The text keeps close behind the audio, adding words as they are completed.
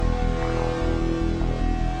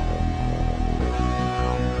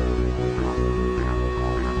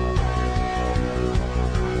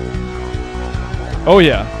Oh,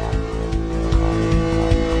 yeah.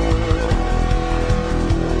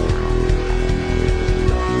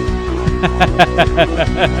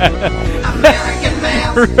 American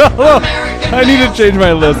males. I need to change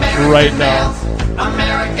my list right now.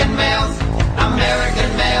 American males.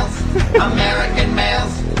 American males. American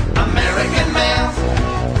males. American males.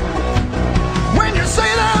 When you say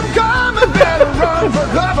that I'm coming, better run for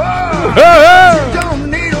cover. You don't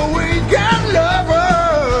need a weekend lover.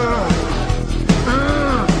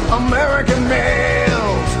 American males.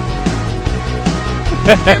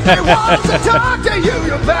 If they want to talk to you,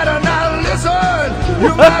 you better not listen. You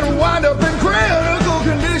might wind up in critical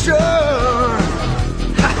condition.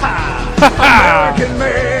 American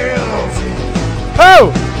males.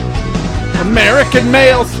 Oh! American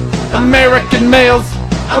males. American males.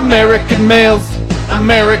 American males.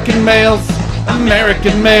 American males.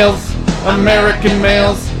 American males. American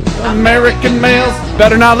males. American males.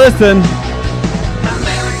 Better not listen.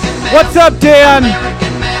 What's up, Dan?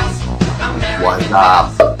 What's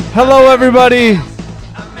up? Hello, everybody.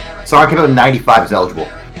 Song came out in 95 is eligible.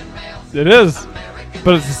 It is,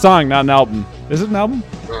 but it's a song, not an album. Is it an album?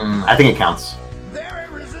 I think it counts. They're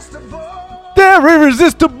irresistible. They're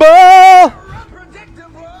irresistible.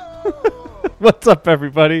 What's up,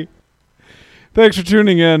 everybody? Thanks for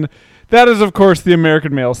tuning in. That is, of course, the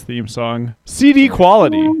American Males theme song, CD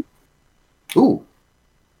quality. Ooh.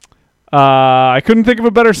 I couldn't think of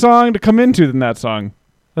a better song to come into than that song.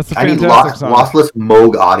 That's a I need fantastic song. lossless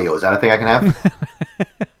Moog audio. Is that a thing I can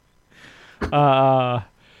have?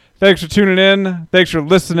 Thanks for tuning in. Thanks for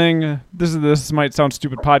listening. This Might Sound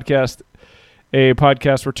Stupid podcast, a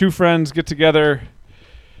podcast where two friends get together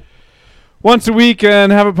once a week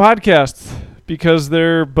and have a podcast because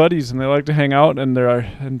they're buddies and they like to hang out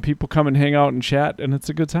and people come and hang out and chat and it's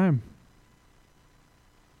a good time.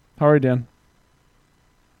 How are you, Dan?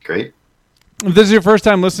 Great. If this is your first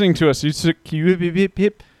time listening to us,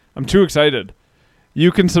 I'm too excited.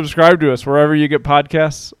 You can subscribe to us wherever you get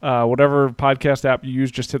podcasts. Whatever podcast app you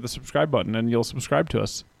use, just hit the subscribe button and you'll subscribe to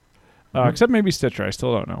us. Except maybe Stitcher. I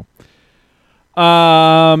still don't know.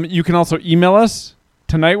 You can also email us.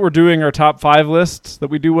 Tonight we're doing our top 5 lists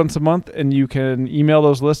that we do once a month, and you can email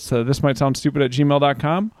those lists to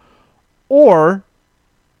thismightsoundstupid@gmail.com. Or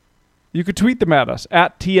you could tweet them at us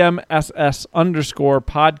at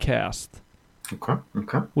TMSS_podcast. Okay.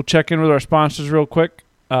 We'll check in with our sponsors real quick,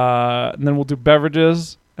 and then we'll do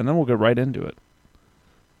beverages, and then we'll get right into it.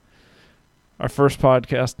 Our first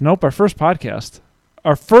podcast.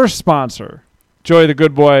 Our first sponsor, Joey the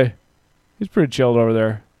Good Boy. He's pretty chilled over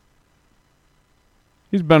there.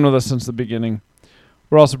 He's been with us since the beginning.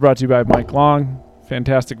 We're also brought to you by Mike Long,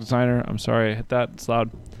 fantastic designer. I'm sorry I hit that. It's loud.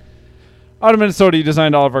 Out of Minnesota, he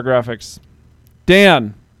designed all of our graphics.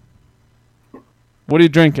 Dan, what are you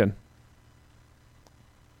drinking?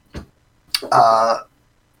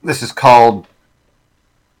 This is called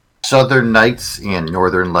Southern Nights and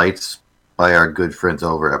Northern Lights by our good friends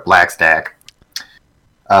over at Black Stack.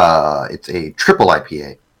 It's a triple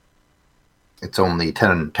IPA. It's only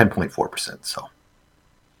 10.4%, so.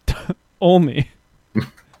 Only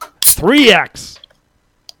 3x.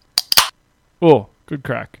 Oh, good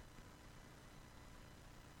crack.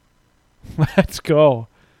 Let's go.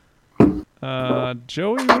 Joey,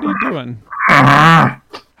 what are you doing?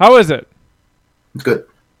 How is it? It's good.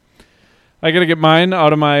 I got to get mine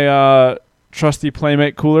out of my trusty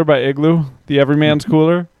Playmate cooler by Igloo, the Everyman's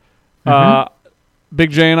cooler.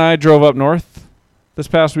 Big J and I drove up north this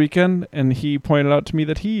past weekend, and he pointed out to me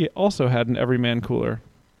that he also had an Everyman cooler.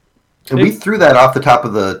 And we threw that off the top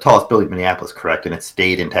of the tallest building in Minneapolis, correct? And it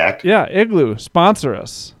stayed intact? Yeah, Igloo, sponsor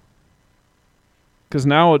us. Because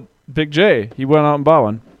now Big J, he went out and bought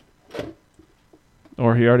one.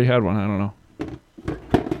 Or he already had one, I don't know.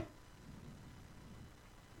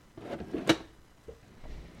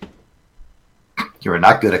 You are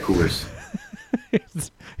not good at coolers.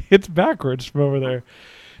 It's backwards from over there.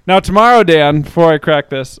 Now tomorrow, Dan, before I crack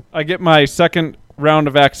this, I get my second round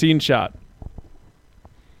of vaccine shot.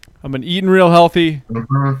 I've been eating real healthy. And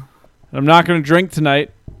I'm not going to drink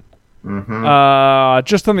tonight.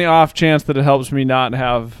 Just on the off chance that it helps me not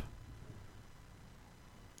have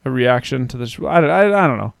a reaction to this. I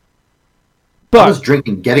don't know. But I was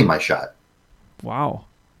drinking getting my shot. Wow.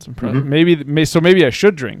 That's impressive. Maybe I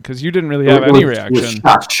should drink because you didn't really have any reaction.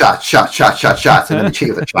 Shots, and then you cheat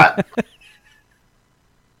with a shot.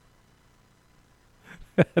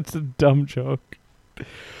 That's a dumb joke.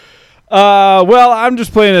 Well, I'm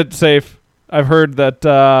just playing it safe. I've heard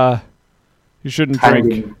that you shouldn't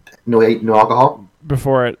drink no alcohol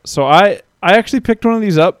before it. So I actually picked one of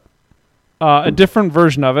these up, a different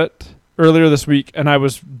version of it earlier this week, and I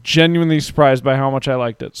was genuinely surprised by how much I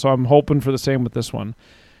liked it. So I'm hoping for the same with this one.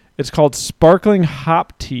 It's called Sparkling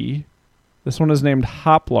Hop Tea. This one is named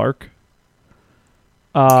Hoplark.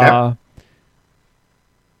 Okay.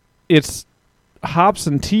 It's hops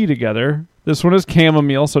and tea together. This one is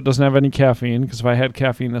chamomile, so it doesn't have any caffeine, because if I had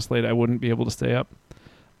caffeine this late, I wouldn't be able to stay up.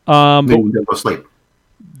 But Maybe you go to sleep.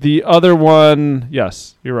 the other one,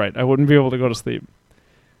 yes, you're right. I wouldn't be able to go to sleep.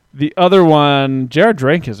 The other one, Jared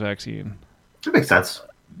drank his vaccine. That makes sense.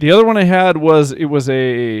 The other one I had was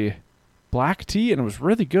a black tea, and it was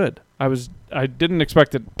really good. I didn't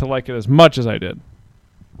expect it to like it as much as I did.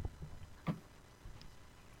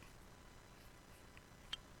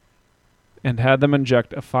 And had them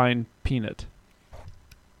inject a fine peanut.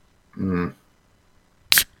 Mm.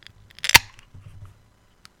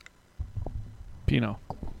 Pinot.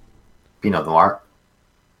 Pinot Noir.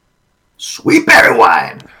 Sweet berry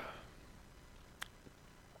wine.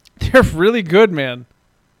 They're really good, man.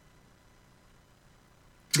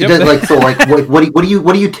 It does, what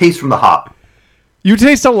do you taste from the hop? You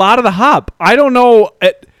taste a lot of the hop. I don't know.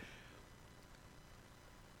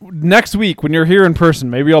 Next week, when you're here in person,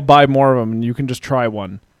 maybe I'll buy more of them and you can just try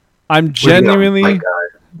one. I'm genuinely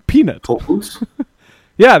peanut. Whole Foods?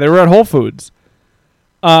 Yeah, they were at Whole Foods.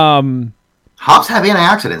 Hops have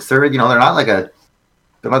antioxidants. They're not like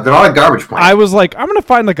they're not a garbage plant. I was like, I'm gonna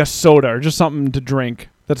find like a soda or just something to drink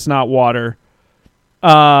that's not water.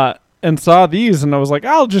 And saw these and I was like,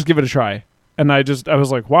 I'll just give it a try. And I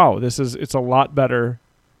was like, wow, it's a lot better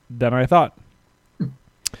than I thought.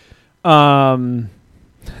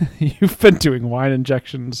 You've been doing wine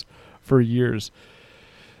injections for years.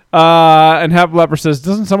 And Have Leper says,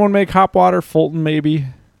 doesn't someone make hop water? Fulton maybe.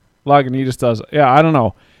 Lagunitas does. Yeah, I don't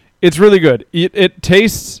know. It's really good. It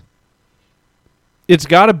tastes. It's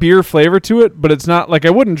got a beer flavor to it, but it's not like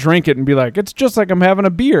I wouldn't drink it and be like, it's just like I'm having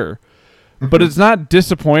a beer. But it's not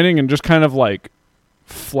disappointing and just kind of like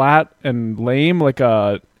flat and lame like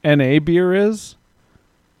a NA beer is.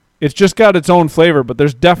 It's just got its own flavor, but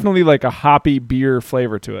there's definitely like a hoppy beer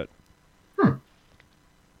flavor to it.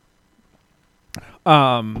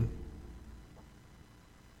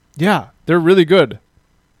 Yeah, they're really good.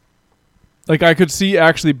 Like I could see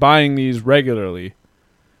actually buying these regularly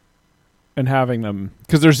and having them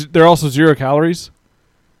because they're also 0 calories.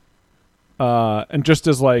 And just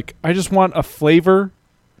as like I just want a flavor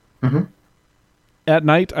at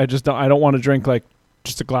night. I don't want to drink like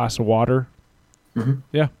just a glass of water.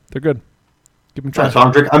 Yeah, they're good. Give them a try. So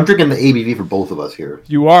I'm drinking the ABV for both of us here.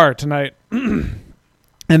 You are tonight. And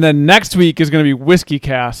then next week is going to be Whiskey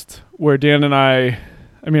Cast, where Dan and I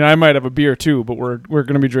mean, I might have a beer too, but we're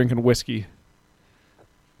going to be drinking whiskey.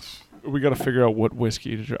 We got to figure out what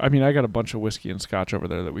whiskey to drink. I mean, I got a bunch of whiskey and scotch over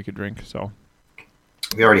there that we could drink, so.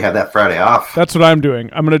 We already have that Friday off. That's what I'm doing.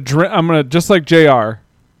 I'm going to just like JR.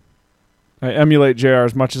 I emulate JR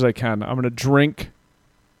as much as I can. I'm going to drink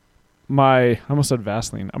I almost said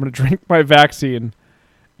Vaseline. I'm going to drink my vaccine,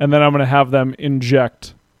 and then I'm going to have them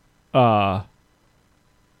inject Lagavulin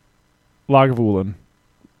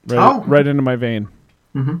right into my vein.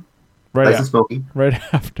 Mm-hmm. Right, nice and smoky. Right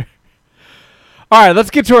after. All right, let's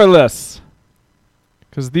get to our lists,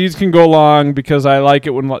 because these can go long. Because I like it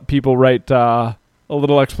when people write a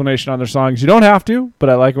little explanation on their songs. You don't have to, but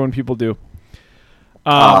I like it when people do.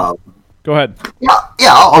 Go ahead. Yeah.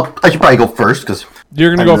 I should probably go first because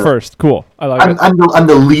you're gonna go first. Cool. I like it. I'm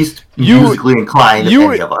the least musically inclined of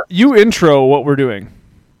any of us. You intro what we're doing,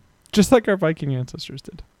 just like our Viking ancestors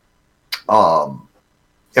did.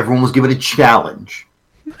 Everyone was given a challenge.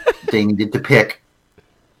 They needed to pick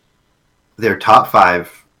their top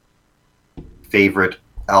 5 favorite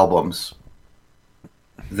albums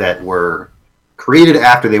that were created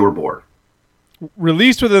after they were born.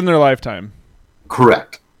 Released within their lifetime.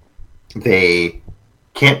 Correct. They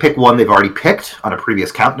can't pick one they've already picked on a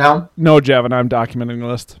previous countdown. No, Javin, I'm documenting the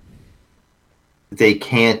list. They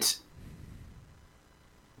can't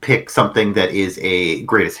pick something that is a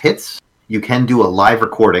greatest hits. You can do a live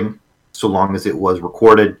recording so long as it was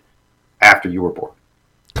recorded after you were born.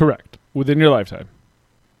 Correct. Within your lifetime.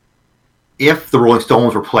 If the Rolling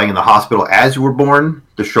Stones were playing in the hospital as you were born,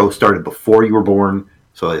 the show started before you were born,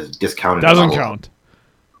 so it's discounted. Doesn't count.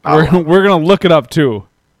 We're going to look it up, too.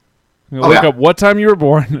 Look up what time you were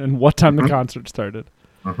born and what time the concert started.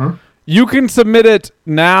 Mm-hmm. You can submit it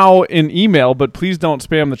now in email, but please don't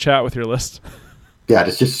spam the chat with your list. Yeah,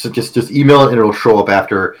 just email it and it'll show up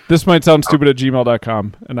after. This might sound stupid at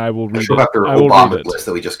gmail.com, and I will read it. After I will Obama's read it. list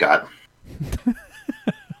that we just got.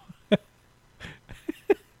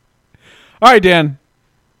 All right, Dan.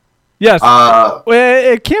 Yes.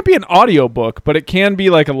 It can't be an audio book, but it can be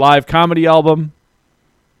like a live comedy album.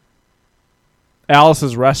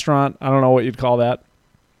 Alice's Restaurant. I don't know what you'd call that.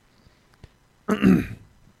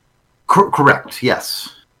 Correct.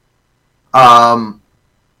 Yes. My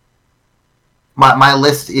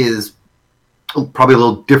list is probably a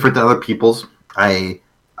little different than other people's.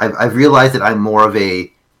 I've realized that I'm more of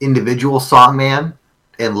a individual song man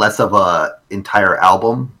and less of a entire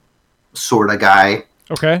album sort of guy.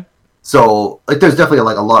 Okay. So like, there's definitely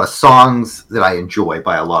like a lot of songs that I enjoy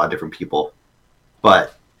by a lot of different people,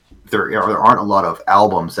 but there aren't a lot of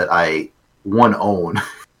albums that I own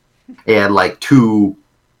and like two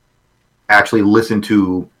actually listen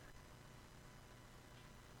to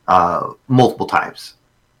multiple times.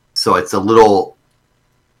 So it's a little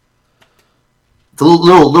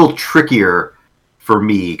trickier for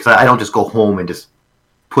me because I don't just go home and just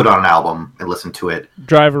put on an album and listen to it.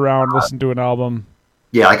 Drive around, listen to an album.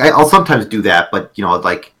 Yeah, like I'll sometimes do that, but you know,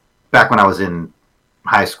 like back when I was in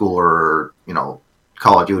high school or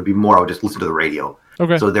college, it would be more I would just listen to the radio.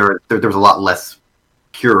 Okay. So there was a lot less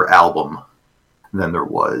pure album than there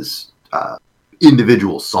was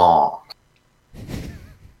individual song.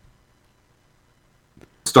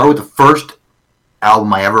 Start with the first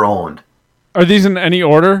album I ever owned. Are these in any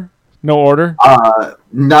order? No order?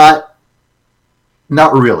 Not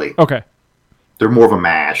really. Okay. They're more of a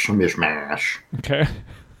mishmash. Okay.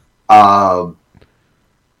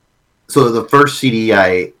 So the first CD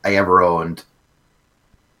I ever owned,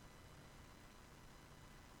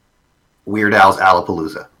 Weird Al's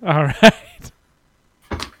Alapalooza. All right.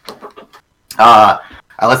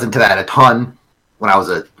 I listened to that a ton when I was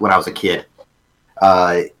a kid.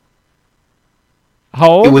 How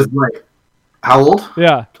old? It was like, how old?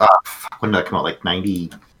 Yeah. When did that come out? Like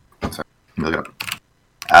 90. Sorry, look it up.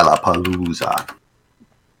 Alapalooza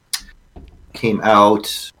came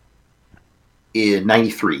out in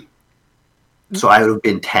 93. So I would have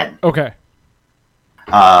been 10. Okay.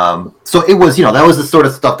 So it was, that was the sort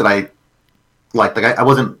of stuff that I liked. Like I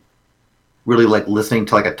wasn't really like listening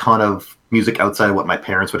to like a ton of music outside of what my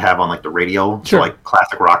parents would have on like the radio. Sure. So like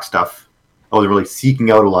classic rock stuff. I was really seeking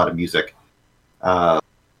out a lot of music.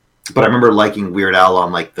 But I remember liking Weird Al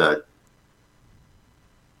on like the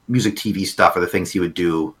music TV stuff or the things he would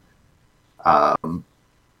do.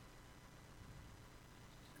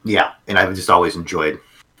 Yeah, and I've just always enjoyed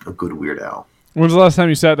a good Weird Al. When's the last time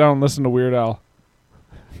you sat down and listened to Weird Al?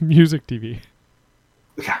 Music TV.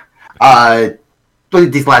 Yeah.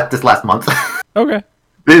 This last month. Okay.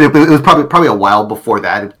 It was probably a while before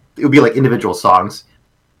that. It would be like individual songs.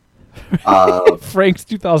 Frank's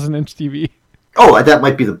 2000-inch TV. Oh, that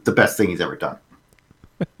might be the best thing he's ever done.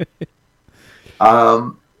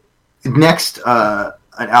 Next, an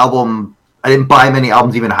album. I didn't buy many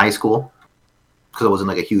albums even in high school because I wasn't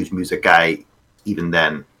like a huge music guy even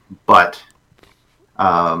then. But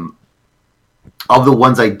of the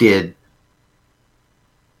ones I did,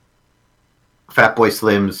 Fatboy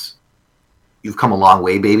Slim's "You've Come a Long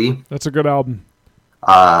Way, Baby." That's a good album.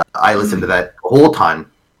 I listened to that a whole ton.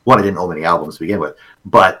 One, I didn't own many albums to begin with,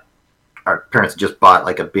 but our parents just bought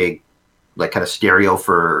like a big, like kind of stereo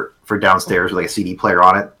for downstairs with like a CD player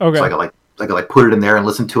on it. Okay. So I could put it in there and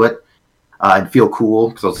listen to it and feel cool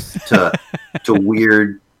because to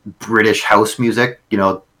weird British house music,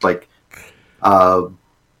 like. But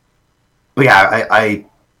yeah, I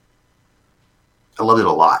loved it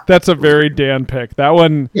a lot. That's a very Dan pick. That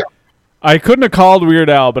one. Yeah. I couldn't have called Weird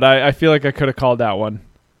Al, but I feel like I could have called that one.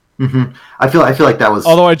 Mm-hmm. I feel like that was.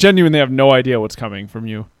 Although I genuinely have no idea what's coming from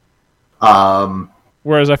you.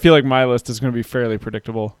 Whereas I feel like my list is going to be fairly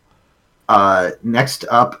predictable. Next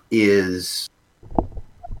up is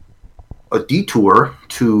a detour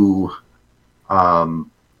to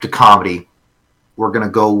comedy. We're gonna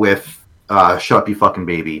go with "Shut Up You Fucking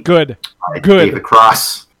Baby." Good. by Good. David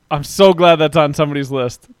Cross. I'm so glad that's on somebody's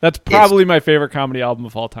list. That's probably my favorite comedy album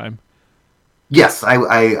of all time. Yes, I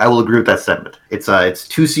will agree with that sentiment. It's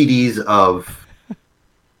 2 CDs of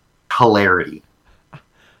hilarity.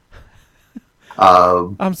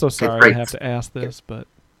 I'm so sorry I great. have to ask this, but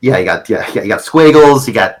Yeah, you got Squiggles.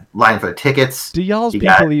 You got Line for the Tickets. do y'all's You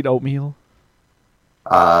people got- eat oatmeal?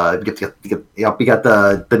 You got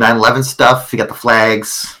the 9/11 stuff. You got the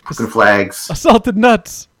flags, Brooklyn flags. Assaulted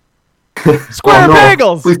nuts. Square Oh, no.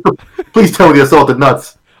 bagels. Please tell me the assaulted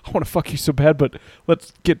nuts. I want to fuck you so bad, but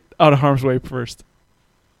let's get out of harm's way first.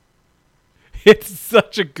 It's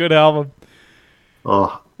such a good album.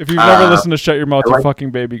 Oh, If you've never listened to Shut Your Mouth, I You like- Fucking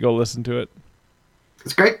Baby, go listen to it.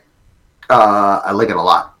 it's great. I like it a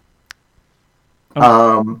lot.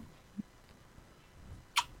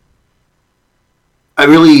 I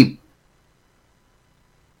really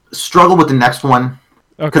struggled with the next one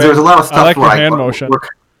Okay. because there was a lot of I stuff like where your hand motion.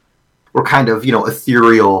 were kind of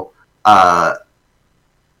ethereal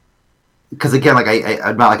because again, like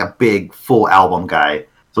I'm not like a big full album guy,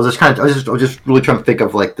 so I was just really trying to think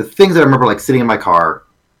of like the things that I remember, like sitting in my car,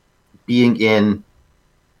 being in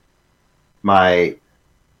my,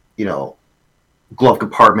 glove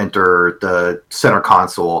compartment or the center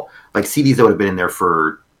console, like CDs that would have been in there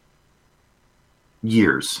for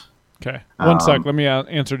years. Okay. One sec. Let me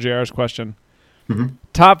answer JR's question. Mhm.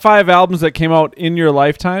 Top 5 albums that came out in your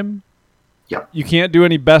lifetime. Yep. You can't do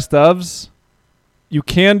any best ofs. You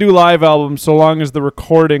can do live albums so long as the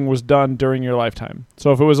recording was done during your lifetime.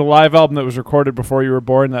 So if it was a live album that was recorded before you were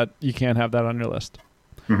born, that you can't have that on your list.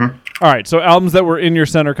 Mm-hmm. All right. So albums that were in your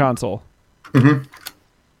center console. Mm-hmm.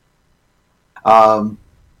 I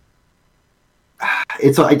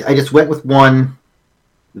just went with one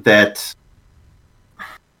that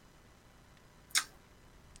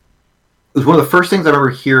was one of the first things I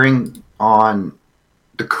remember hearing on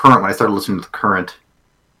the Current when I started listening to the Current,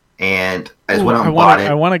 and I just went out and bought it.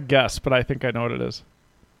 I want to guess, but I think I know what it is.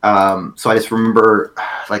 So I just remember,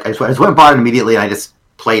 like, I just went and bought it immediately, and I just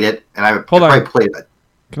played it, and I probably played it.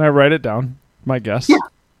 Can I write it down? My guess? Yeah.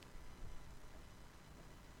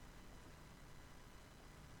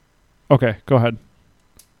 Okay, go ahead.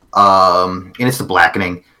 And it's The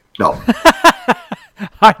Blackening. No.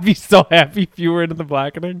 I'd be so happy if you were into The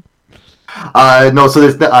Blackening. No, so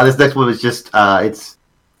this next one is just, it's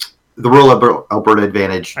the Rural Alberta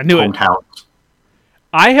Advantage. I knew it. Hometown.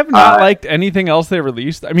 I have not liked anything else they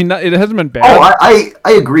released. I mean, it hasn't been bad. Oh, I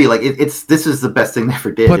agree. Like, this is the best thing they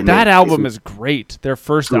ever did. But that album is great. Their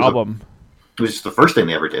first album. It was just the first thing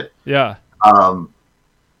they ever did. Yeah.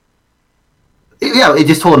 It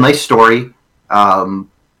just told a nice story. It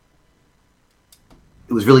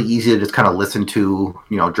was really easy to just kind of listen to,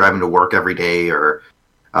 driving to work every day or,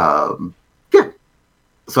 yeah.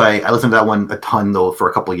 So I listened to that one a ton, though, for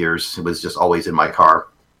a couple of years. It was just always in my car.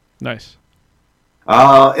 Nice.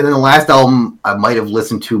 And then the last album I might have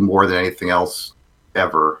listened to more than anything else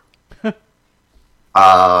ever.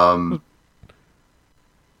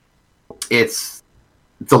 It's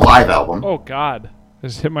a live album. Oh, God. I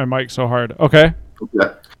just hit my mic so hard. Okay.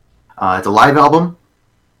 Yeah. It's a live album.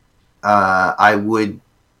 I would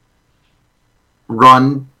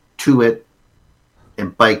run to it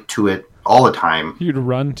and bike to it all the time. You'd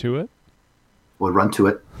run to it? Would run to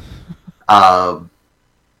it.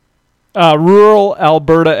 Rural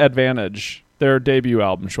Alberta Advantage, their debut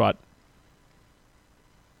album, Schwat.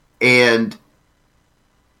 And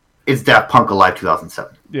it's Daft Punk Alive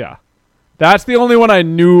 2007. Yeah. That's the only one I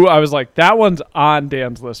knew. I was like, that one's on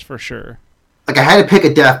Dan's list for sure. Like, I had to pick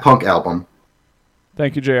a Daft Punk album.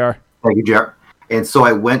 Thank you, JR. Thank you, JR. And so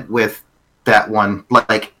I went with that one.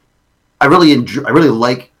 Like, I really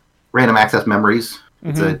like Random Access Memories.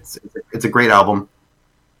 Mm-hmm. It's a great album.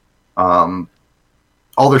 All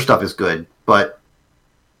their stuff is good, but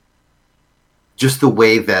just the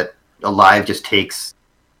way that Alive just takes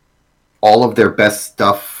all of their best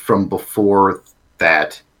stuff from before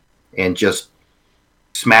that and just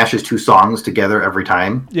smashes 2 songs together every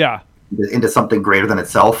time. Yeah. Into something greater than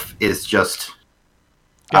itself is just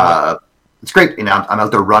it's great. I'm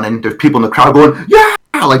out there running. There's people in the crowd going, yeah,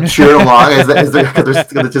 like cheering along as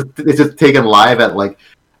it's just taken live at like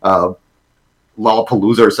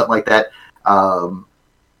Lollapalooza or something like that.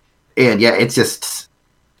 And yeah, it's just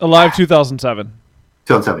Alive 2007.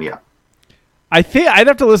 2007, yeah. I think I'd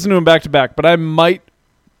have to listen to them back to back, but I might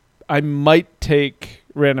take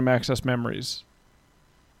Random Access Memories.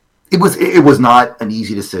 It was not an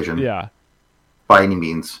easy decision. Yeah. By any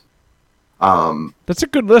means. That's a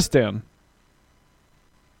good list, Dan.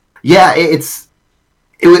 Yeah, it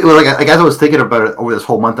was like as I was thinking about it over this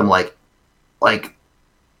whole month, I'm like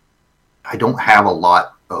I don't have a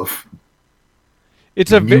lot of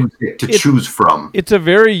music to choose from. It's a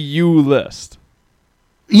very you list.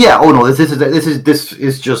 Yeah. Oh no, this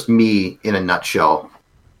is just me in a nutshell.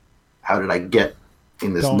 How did I get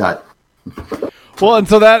in this nut? Well, and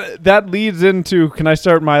so that leads into, can I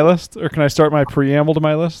start my list or can I start my preamble to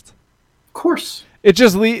my list? Of course. It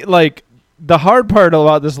just like the hard part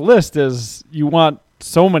about this list is you want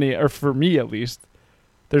so many, or for me at least,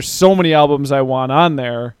 there's so many albums I want on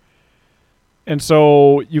there. And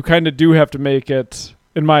so you kind of do have to make it,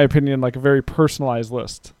 in my opinion, like a very personalized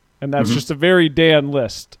list. And that's just a very Dan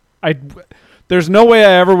list. There's no way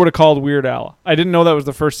I ever would have called Weird Al. I didn't know that was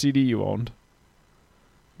the first CD you owned.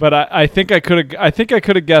 But I think I could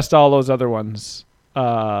have guessed all those other ones.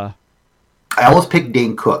 I almost picked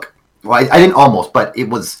Dane Cook. Well, I didn't almost, but it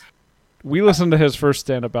was. We listened to his first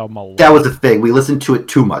stand-up album a lot. That was the thing. We listened to it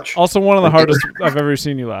too much. Also, one of the hardest I've ever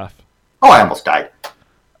seen you laugh. Oh, I almost died.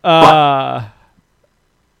 But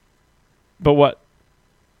what?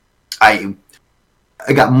 I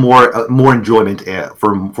I got more enjoyment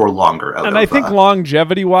for longer. And I think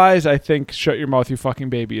longevity wise, I think "Shut Your Mouth, You Fucking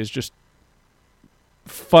Baby" is just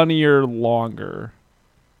funnier longer.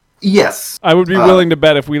 Yes, I would be willing to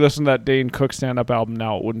bet if we listened to that Dane Cook stand-up album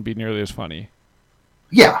now, it wouldn't be nearly as funny.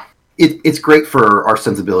 Yeah, it's great for our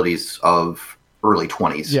sensibilities of early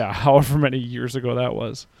 20s. Yeah, however many years ago that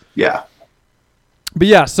was. Yeah. But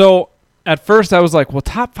yeah, so at first I was like, well,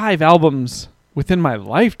 top 5 albums within my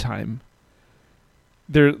lifetime.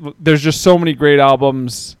 There's just so many great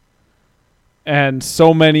albums and there's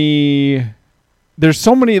so many,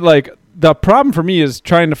 like, the problem for me is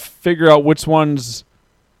trying to figure out which ones.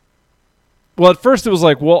 Well, at first it was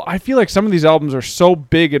like, well, I feel like some of these albums are so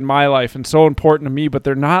big in my life and so important to me, but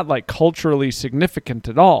they're not like culturally significant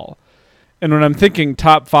at all. And when I'm thinking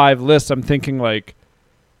top 5 lists, I'm thinking like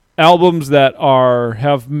albums that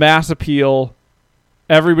have mass appeal.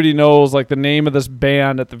 Everybody knows like the name of this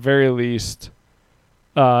band at the very least.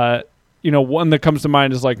 One that comes to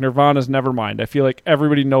mind is like Nirvana's Nevermind. I feel like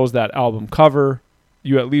everybody knows that album cover.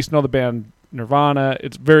 You at least know the band Nirvana.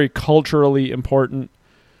 It's very culturally important.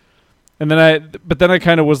 And then I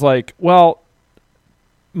kind of was like, well,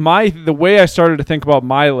 the way I started to think about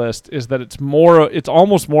my list is that it's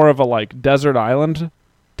almost more of a like desert island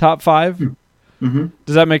top 5. Mm-hmm.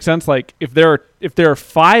 Does that make sense? Like if there are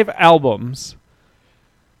 5 albums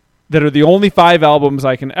that are the only 5 albums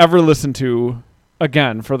I can ever listen to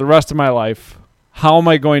again for the rest of my life, how am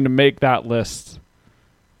I going to make that list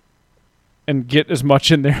and get as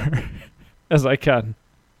much in there as I can?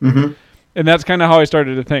 Mm-hmm. And that's kind of how I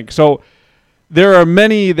started to think. So there are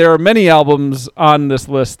many albums on this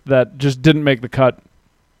list that just didn't make the cut.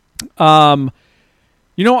 Some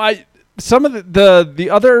of the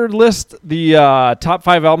other list, the top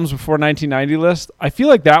 5 albums before 1990 list, I feel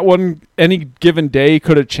like that one any given day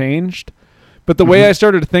could have changed. But the way I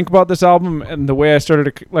started to think about this album and the way I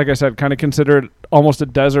started to, like I said, kind of consider it almost a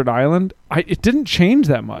desert island, it didn't change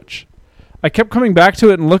that much. I kept coming back to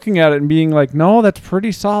it and looking at it and being like, no, that's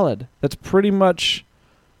pretty solid. That's pretty much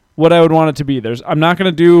what I would want it to be. I'm not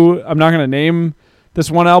going to name this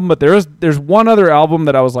one album, but there's one other album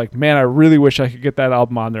that I was like, man, I really wish I could get that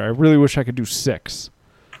album on there. I really wish I could do 6.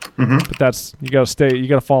 Mm-hmm. But you got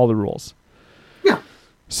to follow the rules. Yeah.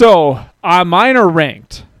 So mine are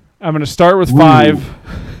ranked. I'm going to start with 5.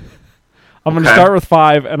 I'm going to start with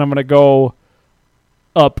 5, and I'm going to go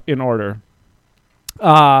up in order.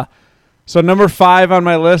 So number 5 on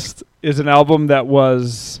my list is an album that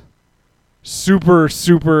was super,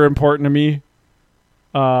 super important to me,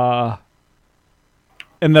 and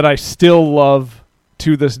that I still love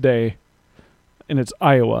to this day, and it's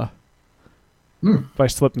Iowa by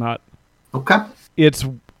Slipknot. Okay.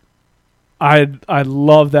 I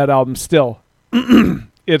love that album still.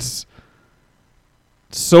 It's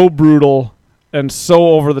so brutal and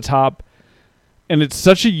so over the top, and it's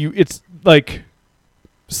it's like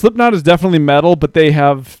Slipknot is definitely metal, but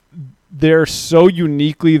they're so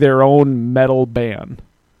uniquely their own metal band.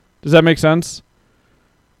 Does that make sense?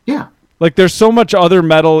 Yeah. Like there's so much other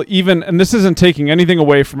metal, and this isn't taking anything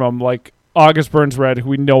away from them, like August Burns Red,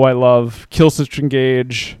 who we know I love, Killswitch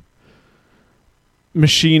Engage,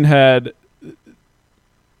 Machine Head.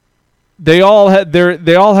 They all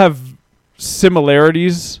have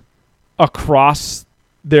similarities across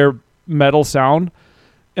their metal sound,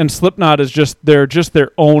 and Slipknot is just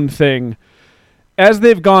their own thing. As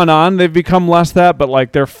they've gone on, they've become less that, but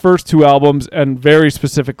like their first 2 albums, and very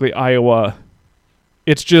specifically Iowa,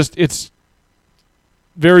 it's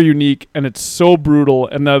very unique, and it's so brutal,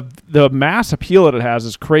 and the mass appeal that it has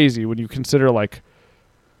is crazy when you consider like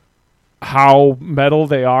how metal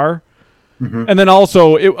they are. Mm-hmm. And then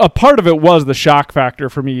also a part of it was the shock factor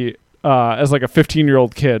for me as like a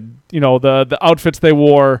 15-year-old kid. The outfits they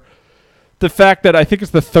wore. The fact that I think it's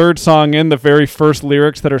the 3rd song in, the very first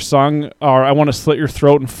lyrics that are sung are, I want to slit your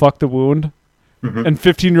throat and fuck the wound. Mm-hmm. And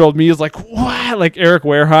 15-year-old me is like, what? Like Eric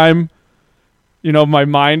Wareheim, my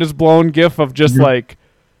mind is blown gif of just like,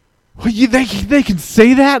 well, they can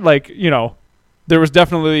say that? Like, there was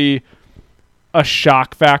definitely a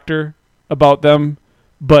shock factor about them,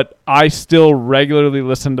 but I still regularly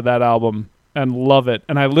listen to that album and love it.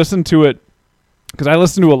 And I listen to it because I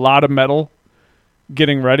listen to a lot of metal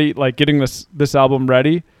getting this album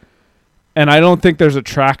ready, and I don't think there's a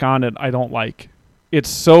track on it I don't like. It's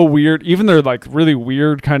so weird. Even their like really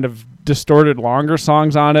weird kind of distorted longer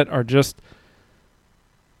songs on it are just,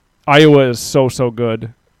 Iowa is so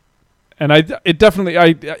good. And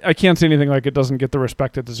I can't say anything like it doesn't get the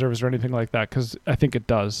respect it deserves or anything like that, because I think it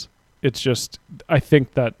does. It's just, I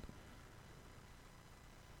think that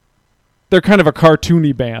they're kind of a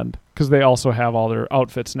cartoony band because they also have all their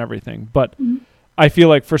outfits and everything. But I feel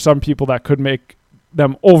like for some people that could make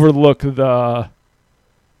them overlook the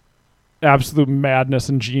absolute madness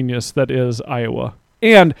and genius that is Iowa.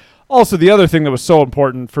 And also the other thing that was so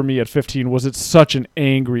important for me at 15 was it's such an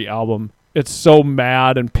angry album. It's so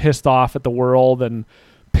mad and pissed off at the world and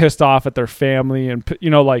pissed off at their family and,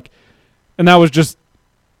 you know, like, and that was just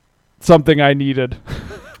something I needed.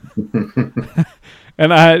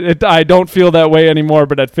 And I don't feel that way anymore,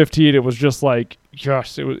 but at 15 it was just like,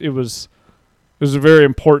 gosh, it was a very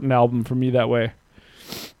important album for me that way.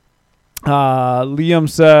 Liam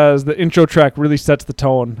says the intro track really sets the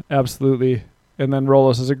tone. Absolutely. And then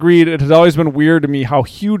Rolo says, agreed. It has always been weird to me how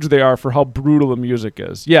huge they are for how brutal the music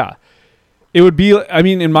is. Yeah. It would be, I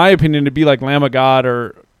mean, in my opinion, it'd be like Lamb of God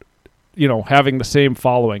or, you know, having the same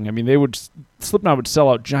following. I mean, Slipknot would sell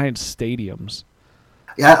out giant stadiums.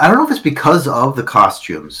 Yeah, I don't know if it's because of the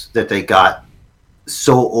costumes that they got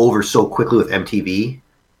so over so quickly with MTV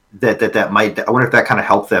that might. I wonder if that kind of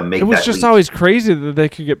helped them make. It was that just leap. Always crazy that they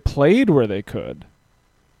could get played where they could,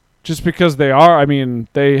 just because they are. I mean,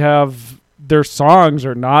 they have their songs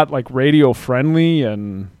are not like radio friendly,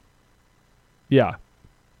 and yeah,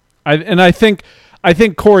 I think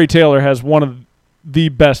Corey Taylor has one of the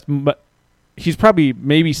best. He's probably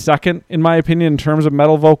maybe second in my opinion in terms of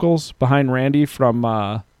metal vocals behind Randy from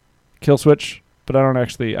Killswitch, but I don't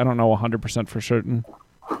know 100% for certain.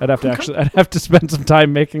 I'd have to spend some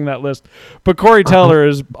time making that list. But Corey Taylor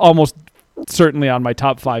is almost certainly on my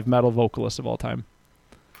top 5 metal vocalists of all time.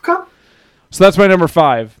 Okay. So that's my number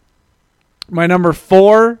 5. My number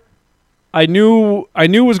 4, I knew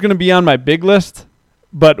was going to be on my big list,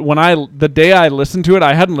 but the day I listened to it,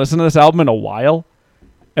 I hadn't listened to this album in a while.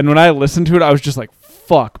 And when I listened to it, I was just like,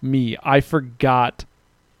 fuck me. I forgot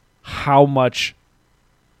how much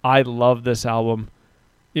I love this album.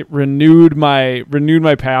 It renewed my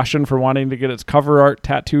passion for wanting to get its cover art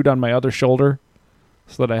tattooed on my other shoulder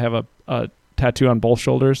so that I have a tattoo on both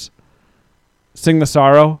shoulders. Sing the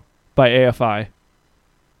Sorrow by AFI.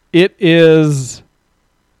 It is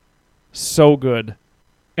so good.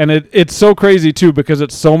 And it's so crazy, too, because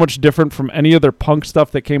it's so much different from any other punk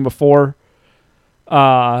stuff that came before.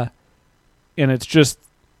 And it's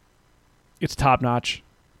top notch.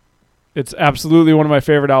 It's absolutely one of my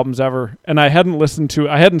favorite albums ever. And I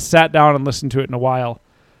hadn't sat down and listened to it in a while.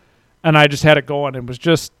 And I just had it going and was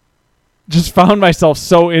just found myself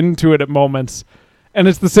so into it at moments. And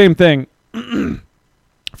it's the same thing. I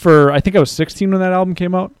think I was 16 when that album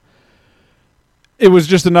came out. It was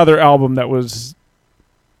just another album that was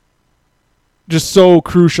just so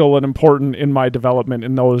crucial and important in my development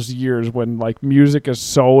in those years when like music is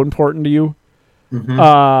so important to you.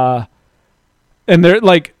 Mm-hmm. And they're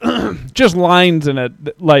like just lines in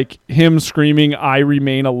it, like him screaming, "I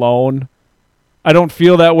remain alone." I don't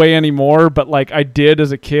feel that way anymore, but like I did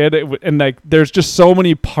as a kid. And like, there's just so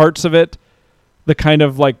many parts of it, the kind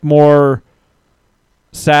of like more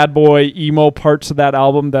sad boy emo parts of that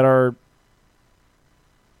album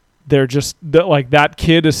they're just like that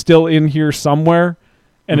kid is still in here somewhere.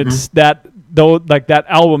 And it's that though, like that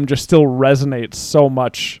album just still resonates so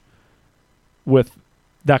much with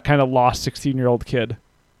that kind of lost 16-year-old kid.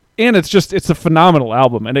 And it's a phenomenal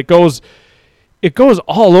album. And it goes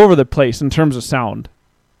all over the place in terms of sound.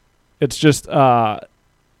 It's just, it's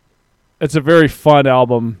a very fun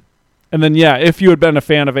album. And then, yeah, if you had been a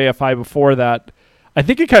fan of AFI before that, I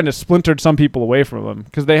think it kind of splintered some people away from them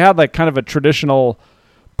because they had like kind of a traditional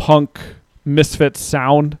punk Misfits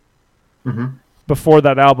sound before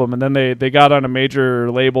that album. And then they got on a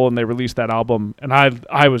major label and they released that album. And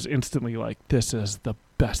I was instantly like, this is the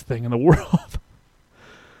best thing in the world.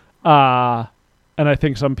 And I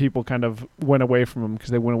think some people kind of went away from them because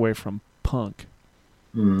they went away from punk.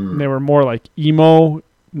 And they were more like emo,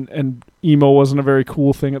 and emo wasn't a very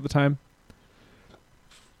cool thing at the time.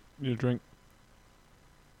 Need a drink.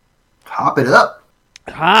 Hop it up.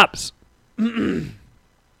 Hops.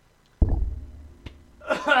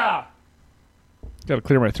 Got to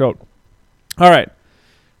clear my throat. All right.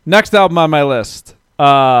 Next album on my list.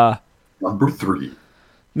 Number 3.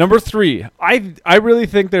 Number 3. I really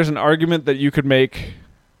think there's an argument that you could make.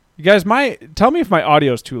 You guys tell me if my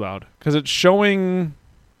audio is too loud because it's showing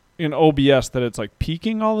in OBS that it's like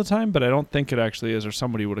peaking all the time, but I don't think it actually is, or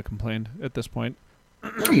somebody would have complained at this point.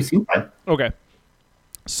 You seem fine. Okay.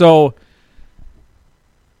 So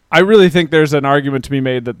I really think there's an argument to be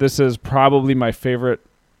made that this is probably my favorite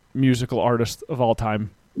musical artist of all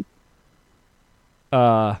time.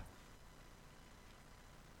 I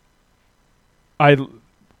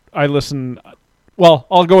listen. Well,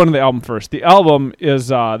 I'll go into the album first. The album is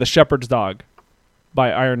The Shepherd's Dog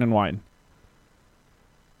by Iron and Wine.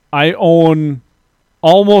 I own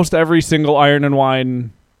almost every single Iron and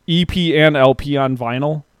Wine EP and LP on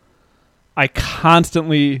vinyl. I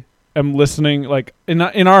constantly am listening. Like in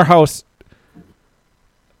our house,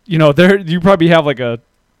 you know, there you probably have like a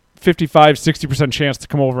 55-60% chance to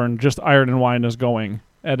come over and just Iron and Wine is going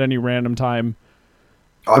at any random time.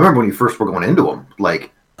 I remember when you first were going into them.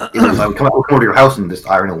 Like, I would come over to your house and this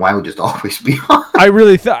Iron and Wine would just always be on. I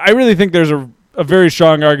really think there's a very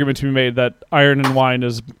strong argument to be made that Iron and Wine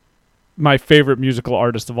is my favorite musical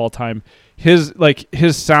artist of all time. His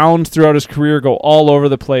sounds throughout his career go all over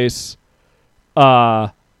the place.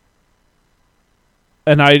 And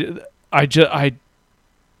I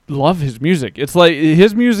love his music. It's like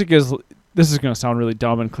his music is, this is going to sound really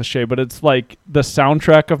dumb and cliche, but it's like the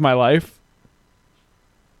soundtrack of my life.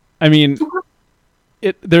 I mean,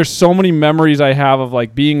 there's so many memories I have of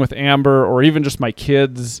like being with Amber or even just my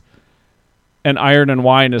kids, and Iron and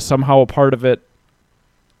Wine is somehow a part of it.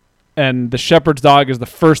 And The Shepherd's Dog is the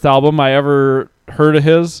first album I ever heard of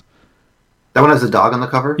his. That one has a dog on the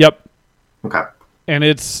cover? Yep. Okay. And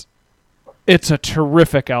it's a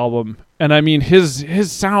terrific album. And I mean,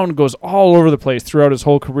 his sound goes all over the place throughout his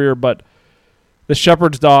whole career, but The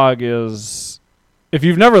Shepherd's Dog is, if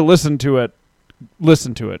you've never listened to it,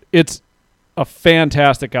 listen to it. It's a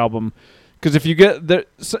fantastic album. Because if you get there,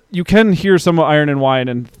 you can hear some of Iron and Wine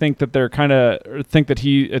and think that they're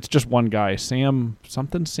it's just one guy, Sam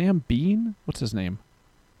Bean. What's his name?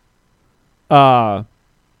 You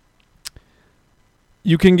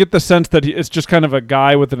can get the sense that it's just kind of a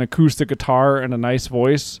guy with an acoustic guitar and a nice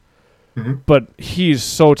voice, but he's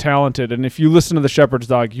so talented. And if you listen to The Shepherd's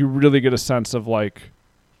Dog, you really get a sense of like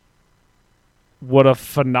what a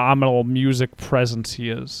phenomenal music presence he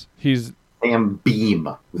is. He's Sam Beam.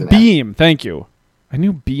 Beam, thank you. I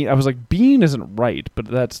knew Bean. I was like, Bean isn't right, but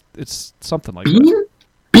it's something like Bean? that.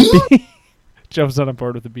 Bean? Jeff's on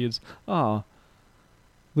board with the beans. Oh.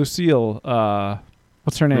 Lucille,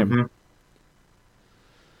 what's her name? Mm-hmm.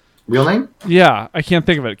 Real name? Yeah, I can't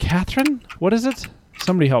think of it. Catherine? What is it?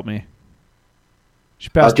 Somebody help me. She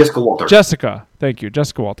passed. Jessica Walter. Jessica, thank you.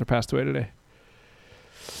 Jessica Walter passed away today.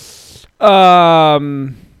 But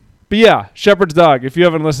yeah, Shepherd's Dog. If you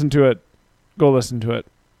haven't listened to it, go listen to it.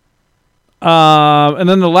 And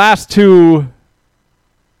then the last two,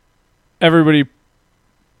 everybody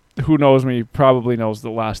who knows me probably knows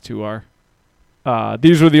the last two are.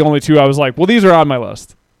 These were the only two I was like, well, these are on my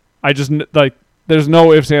list. I just, like, there's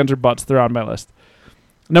no ifs, ands, or buts. They're on my list.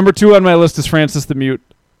 Number 2 on my list is Francis the Mute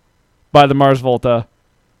by the Mars Volta.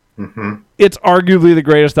 Mm-hmm. It's arguably the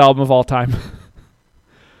greatest album of all time.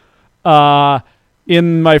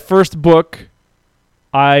 In my first book,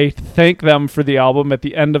 I thank them for the album at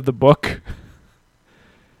the end of the book.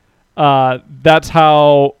 That's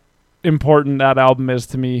how important that album is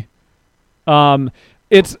to me.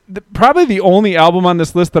 It's probably the only album on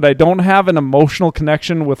this list that I don't have an emotional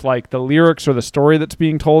connection with, like the lyrics or the story that's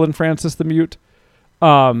being told in Francis the Mute.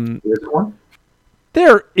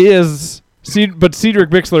 There is, but Cedric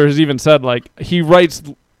Bixler has even said like he writes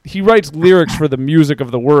lyrics for the music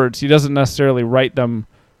of the words. He doesn't necessarily write them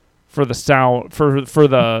for the sound, for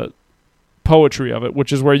the poetry of it,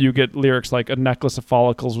 which is where you get lyrics like a necklace of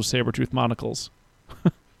follicles with saber-tooth monocles.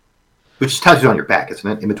 Which is tattooed on your back,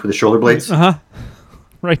 isn't it? In between the shoulder blades? Uh-huh.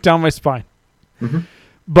 Right down my spine. Mm-hmm.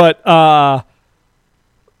 But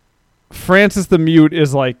Francis the Mute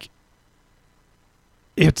is like,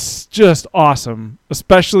 it's just awesome.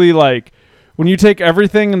 Especially like when you take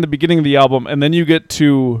everything in the beginning of the album and then you get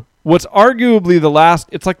to what's arguably the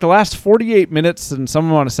last 48 minutes and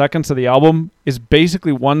some amount of seconds of the album is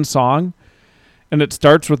basically one song. And it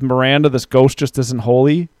starts with Miranda, this ghost just isn't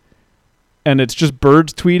holy. And it's just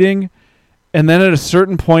birds tweeting. And then at a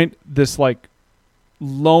certain point, this like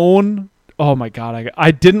lone, oh my God, I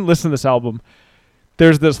didn't listen to this album.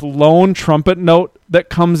 There's this lone trumpet note that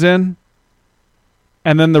comes in.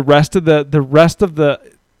 And then the rest of the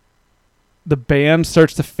band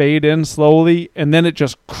starts to fade in slowly. And then it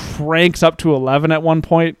just cranks up to 11 at one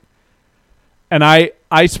point. And I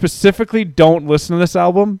specifically don't listen to this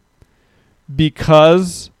album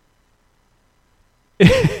because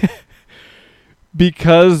it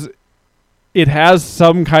has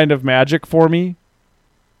some kind of magic for me.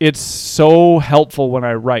 It's so helpful when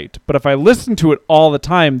I write. But if I listen to it all the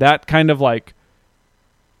time, that kind of like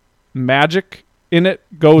magic in it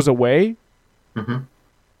goes away. Mm-hmm.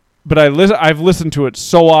 But I've listened to it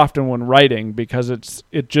so often when writing because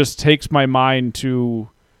it just takes my mind to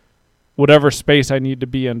whatever space I need to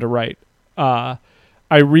be in to write. I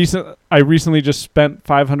recently just spent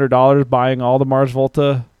 $500 buying all the Mars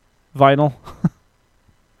Volta vinyl.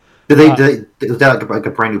 Is that like a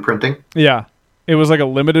brand new printing? Yeah. It was like a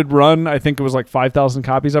limited run. I think it was like 5,000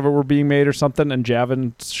 copies of it were being made or something. And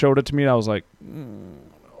Javin showed it to me. And I was like,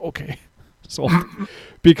 okay. Sold.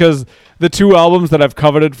 Because the two albums that I've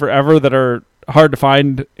coveted forever that are hard to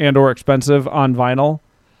find and or expensive on vinyl,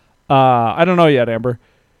 I don't know yet, Amber,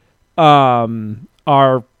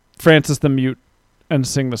 are Francis the Mute and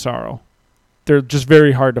Sing the Sorrow. They're just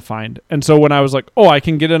very hard to find. And so when I was like, oh, I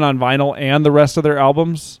can get it on vinyl and the rest of their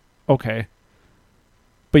albums, okay.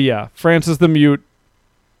 But yeah, Francis the Mute,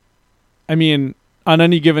 I mean, on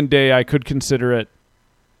any given day, I could consider it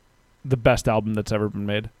the best album that's ever been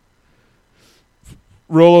made.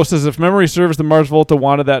 Rolo says, if memory serves, the Mars Volta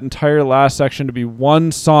wanted that entire last section to be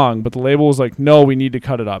one song, but the label was like, no, we need to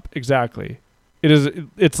cut it up. Exactly.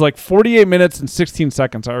 It's like 48 minutes and 16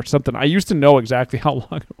 seconds or something. I used to know exactly how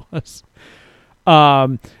long it was.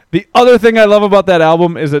 The other thing I love about that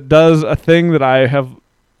album is it does a thing that I have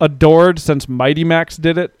adored since Mighty Max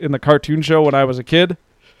did it in the cartoon show when I was a kid,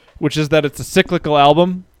 which is that it's a cyclical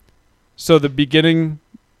album. So the beginning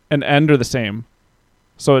and end are the same.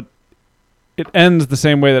 So it ends the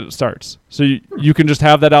same way that it starts. So you can just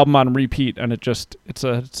have that album on repeat, and it's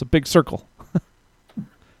a big circle.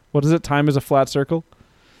 What is it? Time is a flat circle?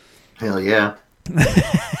 Hell yeah.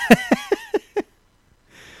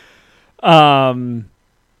 And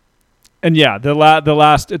yeah, the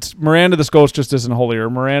last, it's Miranda This Ghost just isn't holy, or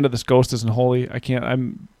Miranda This Ghost isn't holy.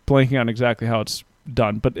 I'm blanking on exactly how it's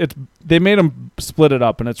done, but they made them split it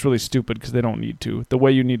up, and it's really stupid because they don't need to. The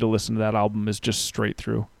way you need to listen to that album is just straight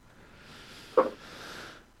through.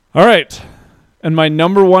 All right. And my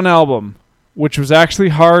number one album, which was actually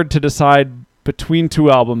hard to decide between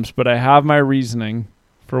two albums, but I have my reasoning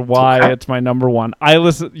for why it's my number one.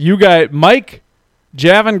 Mike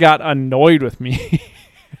Javin got annoyed with me.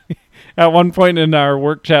 At one point in our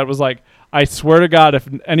work chat was like, I swear to God, if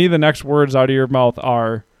any of the next words out of your mouth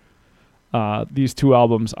are these two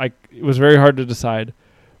albums, it was very hard to decide.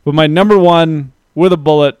 But my number one with a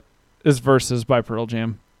bullet is Versus by Pearl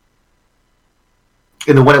Jam.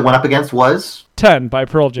 And the one it went up against was? 10 by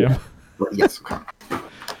Pearl Jam. Yes.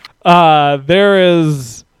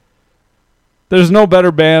 There's no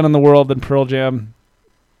better band in the world than Pearl Jam.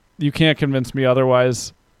 You can't convince me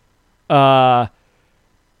otherwise. And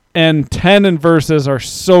 10 and Versus are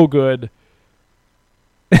so good.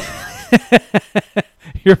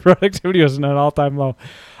 Your productivity was at an all-time low.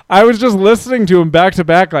 I was just listening to them back to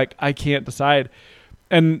back like, I can't decide.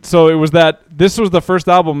 And so it was this was the first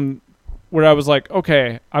album where I was like,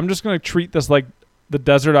 okay, I'm just going to treat this like the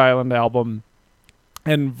Desert Island album.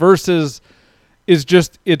 And Versus is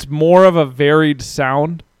just, it's more of a varied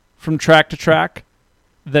sound from track to track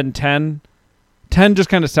than 10. 10 just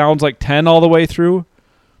kind of sounds like 10 all the way through.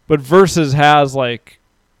 But Versus has like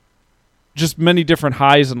just many different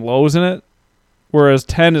highs and lows in it. Whereas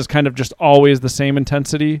 10 is kind of just always the same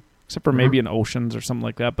intensity, except for maybe in Oceans or something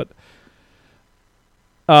like that. But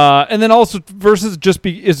and then also Versus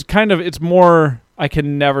is kind of, it's more, I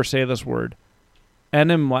can never say this word.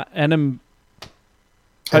 Enigmatic?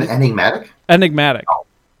 Enigmatic. Oh.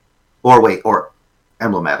 Or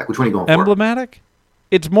emblematic. Which one are you going for? Emblematic?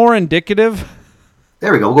 It's more indicative.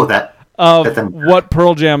 There we go. We'll go with that. Of what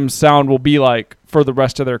Pearl Jam's sound will be like for the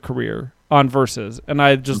rest of their career on Versus. And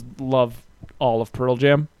I just love all of Pearl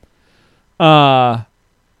Jam. And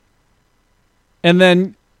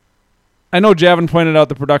then I know Javin pointed out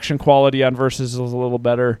the production quality on Versus is a little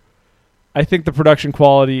better. I think the production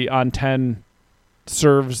quality on 10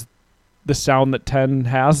 serves the sound that 10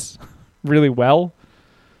 has really well.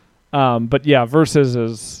 But yeah, Versus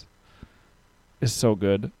is so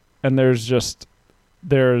good. And there's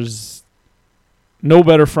no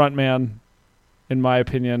better frontman, in my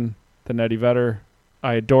opinion, than Eddie Vedder.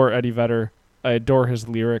 I adore Eddie Vedder. I adore his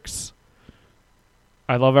lyrics.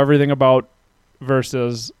 I love everything about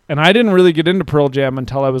Versus. And I didn't really get into Pearl Jam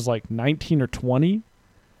until I was like 19 or 20.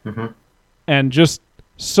 Mm-hmm. And just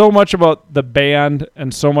so much about the band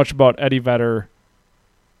and so much about Eddie Vedder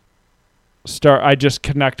I just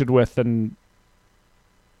connected with, and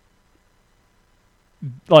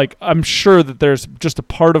like I'm sure that there's just a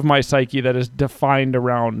part of my psyche that is defined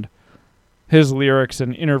around his lyrics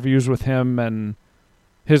and interviews with him and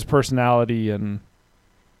his personality, and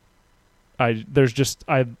I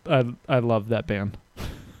love that band.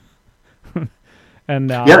 And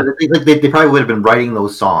yeah, they probably would have been writing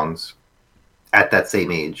those songs at that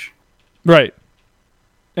same age, right?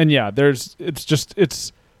 And yeah,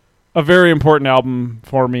 it's a very important album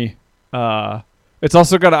for me. It's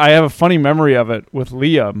also I have a funny memory of it with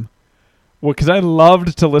Liam, because I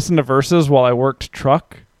loved to listen to Versus while I worked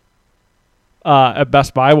truck at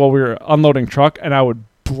Best Buy while we were unloading truck, and I would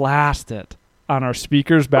blast it on our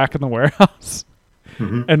speakers back in the warehouse.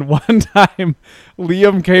 And one time,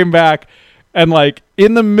 Liam came back and, like,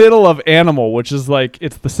 in the middle of Animal, which is, like,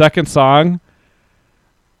 it's the second song.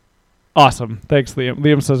 Awesome. Thanks, Liam.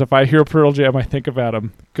 Liam says, if I hear Pearl Jam, I think of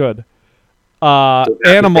Adam. Good.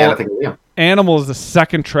 Animal is the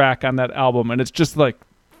second track on that album, and it's just, like,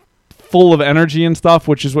 full of energy and stuff,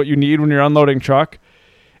 which is what you need when you're unloading truck.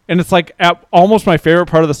 And it's, like, almost my favorite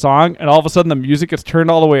part of the song, and all of a sudden the music gets turned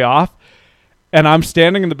all the way off. And I'm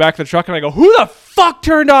standing in the back of the truck, and I go, who the fuck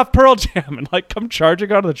turned off Pearl Jam? And, like, come charging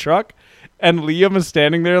out of the truck. And Liam is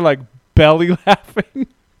standing there, like, belly laughing.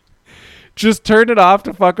 Just turned it off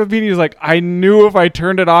to fuck with me. And he's like, I knew if I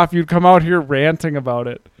turned it off, you'd come out here ranting about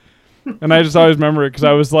it. And I just always remember it because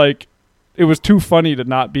I was like, it was too funny to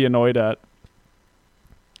not be annoyed at.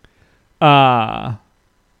 Javin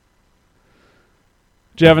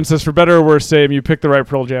says, for better or worse, Sam, you picked the right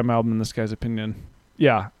Pearl Jam album in this guy's opinion.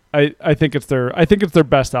 Yeah. I think it's their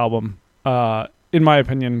best album, in my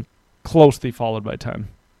opinion, closely followed by 10.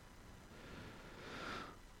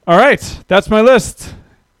 All right, that's my list.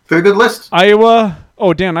 Very good list. Iowa.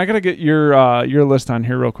 Oh, Dan, I gotta get your list on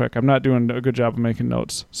here real quick. I'm not doing a good job of making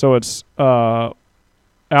notes. So it's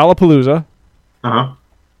Alapalooza.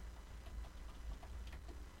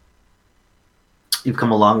 You've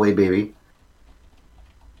come a long way, baby.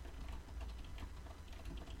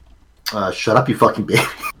 Shut up, you fucking baby.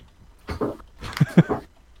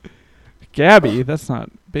 Gabby, that's not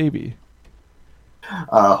baby.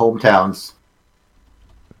 Hometowns.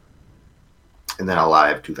 And then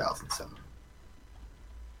Alive 2007.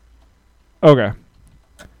 Okay.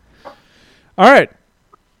 All right.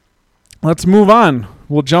 Let's move on.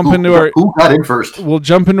 We'll jump into our. Who got in first? We'll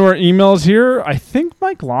jump into our emails here. I think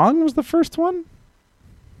Mike Long was the first one.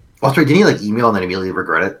 Oh, sorry, didn't he like email and then immediately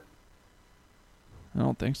regret it? I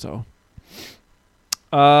don't think so.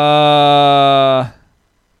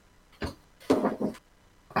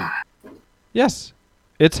 Yes,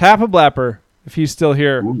 it's Happablapper, if he's still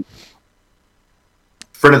here. Ooh.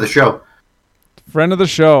 Friend of the show. Friend of the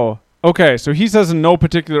show. Okay, so he says in no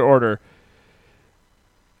particular order.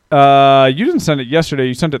 You didn't send it yesterday.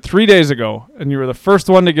 You sent it 3 days ago, and you were the first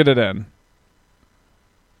one to get it in.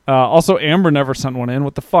 Also, Amber never sent one in.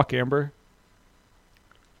 What the fuck, Amber?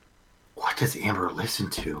 What does Amber listen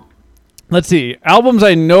to? Let's see. Albums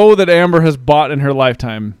I know that Amber has bought in her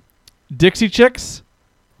lifetime. Dixie Chicks.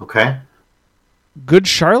 Okay. Good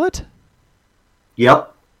Charlotte?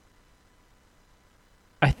 Yep.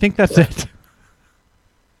 I think that's it.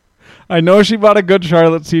 I know she bought a Good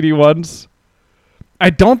Charlotte CD once. I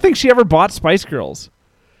don't think she ever bought Spice Girls.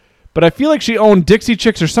 But I feel like she owned Dixie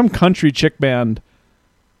Chicks or some country chick band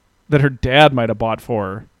that her dad might have bought for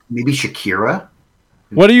her. Maybe Shakira?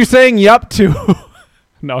 What are you saying yup to?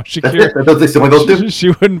 No, Shakira. She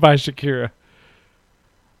wouldn't buy Shakira.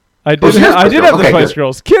 I did have the Spice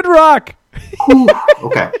Girls. Kid Rock!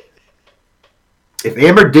 Okay. If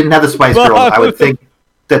Amber didn't have the Spice Girls, I would think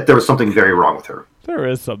that there was something very wrong with her. There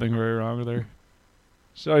is something very wrong with her.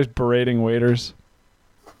 She's always berating waiters.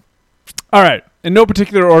 All right. In no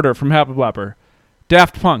particular order from Happablapper.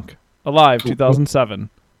 Daft Punk. Alive, 2007.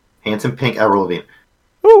 Handsome Pink, Avril Lavigne.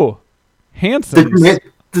 Ooh. Handsome.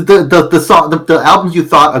 The albums you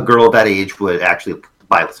thought a girl of that age would actually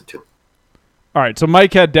buy listen to. All right. So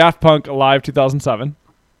Mike had Daft Punk, Alive, 2007.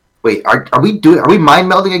 Wait, are we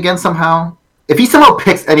mind melding again somehow? If he somehow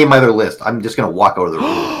picks any of my other list, I'm just gonna walk out of the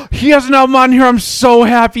room. He has an album on here. I'm so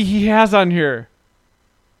happy he has on here.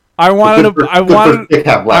 I wanted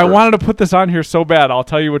to put this on here so bad. I'll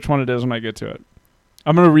tell you which one it is when I get to it.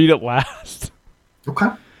 I'm gonna read it last. Okay.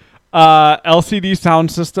 LCD Sound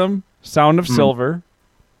System, Sound of Silver.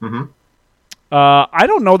 Mm-hmm. I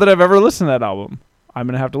don't know that I've ever listened to that album. I'm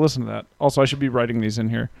gonna have to listen to that. Also, I should be writing these in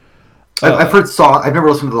here. I've heard songs. I've never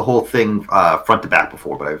listened to the whole thing front to back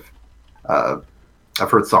before, but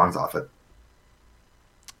I've heard songs off it.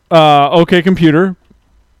 OK Computer.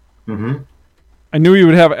 Mm-hmm. I knew he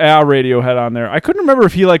would have Radiohead on there. I couldn't remember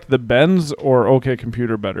if he liked the Bends or OK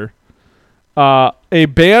Computer better. A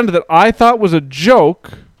band that I thought was a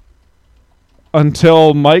joke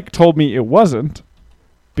until Mike told me it wasn't,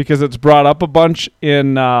 because it's brought up a bunch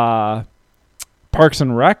in Parks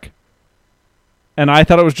and Rec. And I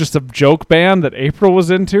thought it was just a joke band that April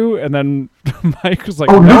was into. And then Mike was like,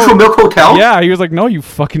 no. Neutral Milk Hotel? Yeah, he was like, no, you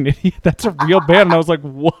fucking idiot. That's a real band. And I was like,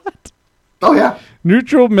 what? Oh, yeah.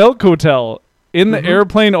 Neutral Milk Hotel. In the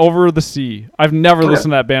airplane over the sea. I've never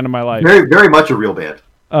listened to that band in my life. Very, very much a real band.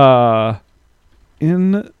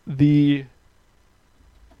 In the...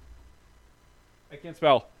 I can't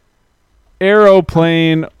spell.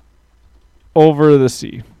 Aeroplane over the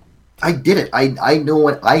sea. I did it. I know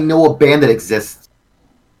a band that exists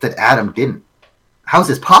that Adam didn't. How's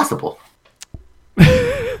this possible?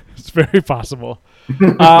 It's very possible.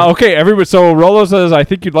 Okay, everybody. So Rolo says, I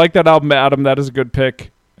think you'd like that album, Adam. That is a good pick.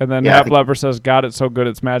 And then Yeah, I Matt think- Lever says, God, it's so good,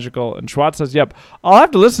 it's magical. And Schwartz says, yep. I'll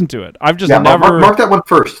have to listen to it. I've just Yeah, never... mark that one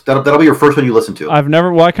first. That'll be your first one you listen to. I've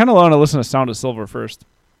never... Well, I kind of want to listen to Sound of Silver first.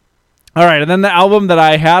 All right, and then the album that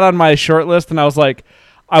I had on my short list, and I was like,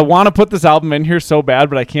 I want to put this album in here so bad,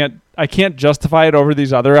 but I can't justify it over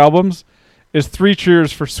these other albums, is 3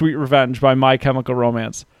 Cheers for Sweet Revenge by My Chemical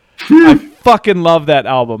Romance. I fucking love that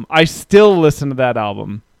album. I still listen to that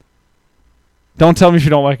album. Don't tell me if you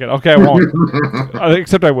don't like it. Okay, I won't.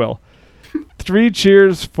 Except I will. 3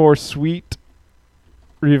 Cheers for Sweet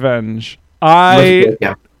Revenge.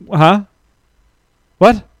 Yeah. Huh?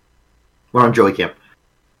 What? We're on Joey Camp.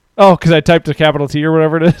 Oh, because I typed a capital T or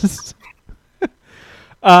whatever it is.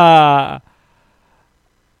 I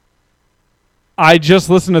just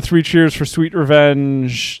listened to 3 Cheers for Sweet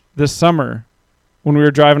Revenge this summer when we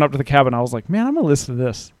were driving up to the cabin. I was like, man, I'm going to listen to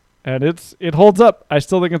this. And it holds up. I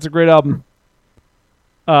still think it's a great album.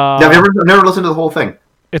 Yeah, I've never listened to the whole thing.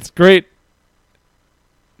 It's great.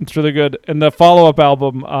 It's really good. And the follow-up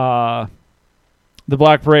album, The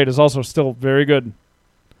Black Parade, is also still very good.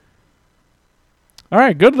 All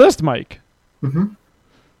right, good list, Mike. Mm-hmm.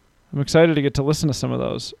 I'm excited to get to listen to some of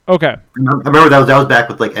those. Okay. I remember that was back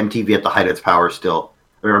with like MTV at the height of its power still.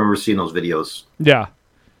 I remember seeing those videos. Yeah.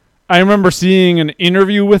 I remember seeing an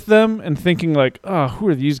interview with them and thinking like, oh, who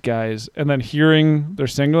are these guys? And then hearing their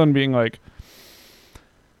single and being like,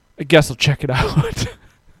 I guess I'll check it out.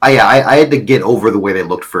 I had to get over the way they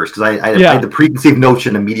looked first because I had the preconceived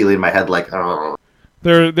notion immediately in my head like, oh.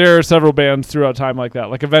 There are several bands throughout time like that.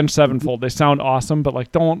 Like Avenged Sevenfold. They sound awesome, but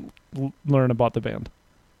like don't learn about the band.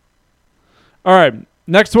 All right.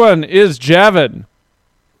 Next one is Javin.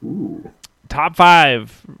 Ooh. Top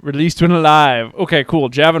 5. Released when alive. Okay, cool.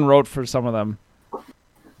 Javin wrote for some of them.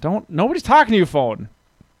 Nobody's talking to you, phone.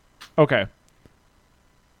 Okay.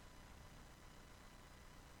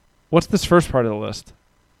 What's this first part of the list?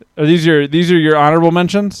 Are these your honorable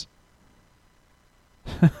mentions?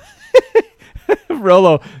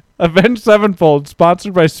 Rolo, Avenged Sevenfold,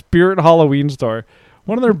 sponsored by Spirit Halloween Store.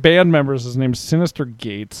 One of their band members is named Sinister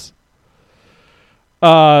Gates.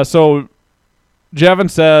 So Javin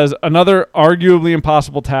says, another arguably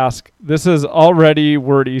impossible task. This is already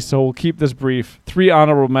wordy, so we'll keep this brief. 3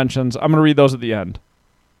 honorable mentions. I'm going to read those at the end.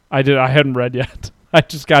 I hadn't read yet. I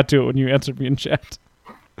just got to it when you answered me in chat.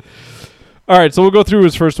 All right, so we'll go through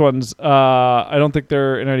his first ones. I don't think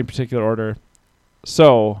they're in any particular order.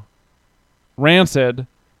 So, Rancid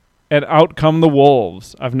and Out Come the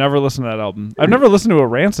Wolves. I've never listened to that album. I've never listened to a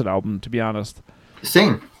Rancid album, to be honest.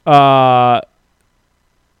 Same.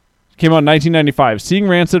 Came out in 1995. Seeing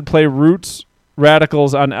Rancid play Roots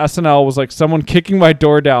Radicals on SNL was like someone kicking my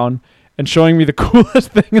door down and showing me the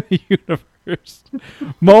coolest thing in the universe.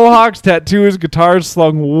 Mohawks, tattoos, guitars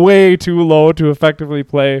slung way too low to effectively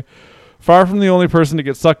play. Far from the only person to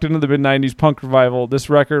get sucked into the mid-90s punk revival, this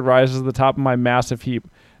record rises to the top of my massive heap.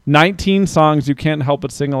 19 songs you can't help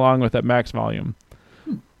but sing along with at max volume.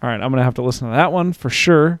 All right, I'm going to have to listen to that one for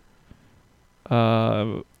sure.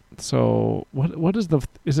 So what is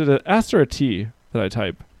is it an S or a T that I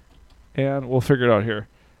type? And we'll figure it out here.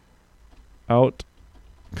 Out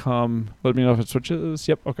come, let me know if it switches.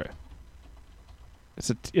 Yep, okay.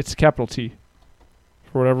 It's capital T.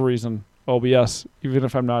 For whatever reason. OBS, even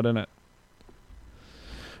if I'm not in it.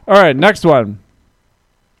 All right, next one.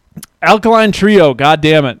 Alkaline Trio, God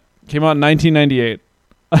damn it. Came out in 1998.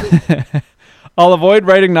 I'll avoid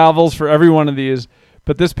writing novels for every one of these,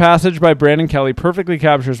 but this passage by Brandon Kelly perfectly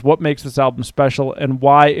captures what makes this album special and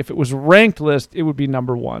why, if it was ranked list, it would be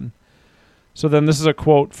number 1. So then this is a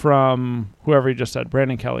quote from whoever he just said,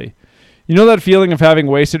 Brandon Kelly. You know that feeling of having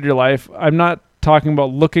wasted your life? I'm not talking about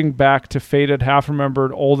looking back to faded,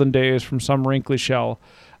 half-remembered olden days from some wrinkly shell.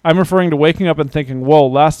 I'm referring to waking up and thinking, whoa,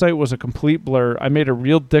 last night was a complete blur. I made a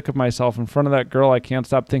real dick of myself in front of that girl I can't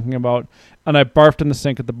stop thinking about, and I barfed in the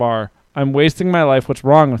sink at the bar. I'm wasting my life. What's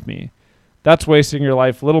wrong with me? That's wasting your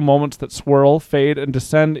life. Little moments that swirl, fade, and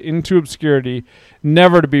descend into obscurity,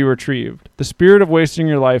 never to be retrieved. The spirit of wasting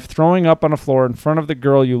your life, throwing up on a floor in front of the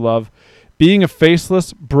girl you love, being a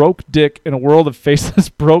faceless, broke dick in a world of faceless,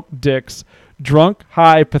 broke dicks, drunk,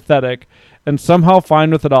 high, pathetic, and somehow fine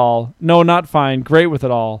with it all. No, not fine, great with it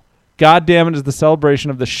all. God damn it is the celebration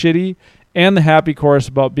of the shitty and the happy chorus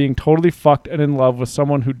about being totally fucked and in love with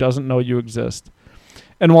someone who doesn't know you exist.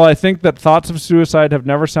 And while I think that thoughts of suicide have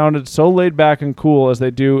never sounded so laid back and cool as they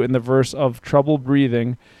do in the verse of Trouble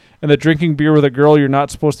Breathing, and that drinking beer with a girl you're not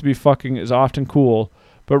supposed to be fucking is often cool,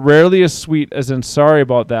 but rarely as sweet as in Sorry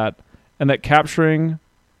About That, and that capturing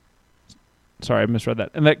Sorry, I misread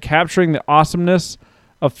that. And that capturing the awesomeness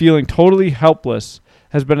of feeling totally helpless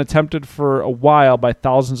has been attempted for a while by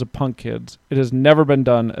thousands of punk kids. It has never been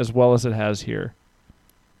done as well as it has here.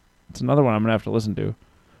 It's another one I'm going to have to listen to.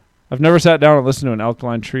 I've never sat down and listened to an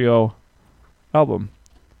Alkaline Trio album.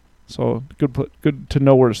 So good to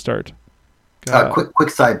know where to start. Quick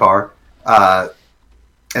sidebar.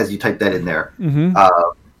 As you type that in there,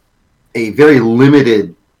 a very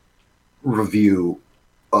limited review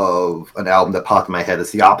of an album that popped in my head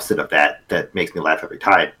is the opposite of that. That makes me laugh every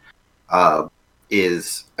time.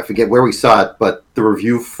 Is I forget where we saw it, but the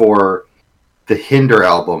review for the Hinder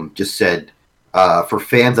album just said, "For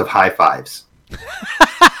fans of high fives."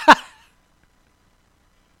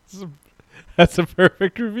 That's a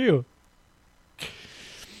perfect review.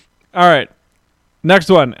 All right. Next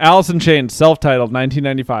one. Alice in Chains, self-titled,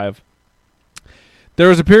 1995. There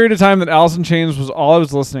was a period of time that Alice in Chains was all I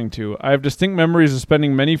was listening to. I have distinct memories of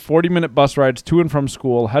spending many 40-minute bus rides to and from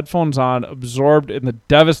school, headphones on, absorbed in the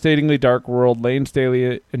devastatingly dark world Lane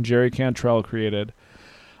Staley and Jerry Cantrell created.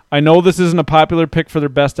 I know this isn't a popular pick for their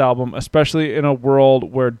best album, especially in a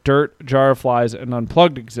world where Dirt, Jar of Flies, and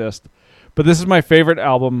Unplugged exist, but this is my favorite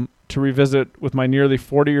album to revisit with my nearly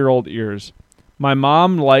 40-year-old ears. My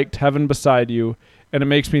mom liked Heaven Beside You, and it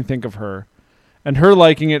makes me think of her. And her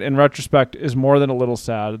liking it in retrospect is more than a little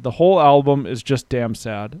sad. The whole album is just damn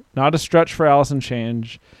sad. Not a stretch for Alice in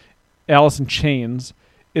Chains.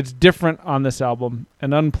 It's different on this album,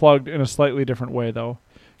 and Unplugged in a slightly different way, though.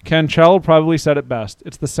 Cantrell probably said it best.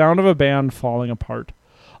 It's the sound of a band falling apart.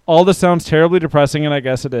 All this sounds terribly depressing, and I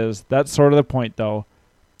guess it is. That's sort of the point, though.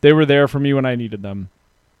 They were there for me when I needed them.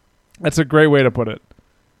 That's a great way to put it.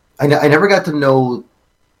 I never got to know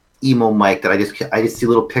Emo Mike that I just see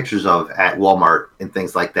little pictures of at Walmart and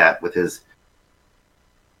things like that with his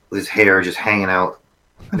hair just hanging out.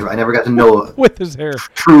 I never got to know with his hair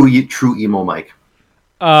true Emo Mike.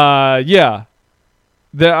 Yeah.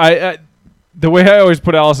 The way I always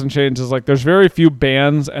put Alice in Chains is like there's very few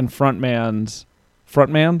bands and frontmen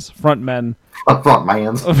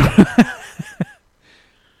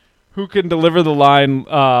who can deliver the line,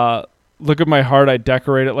 look at my heart, I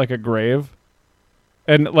decorate it like a grave.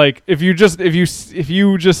 And like if you just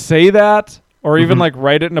say that or even like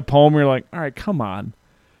write it in a poem, you're like, all right, come on.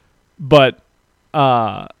 But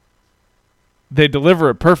they deliver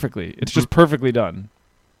it perfectly. It's just perfectly done.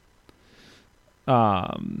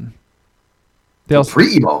 They also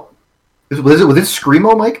pre-emo. Was this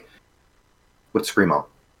Screamo, Mike? What's Screamo?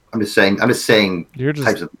 I'm just saying. You're just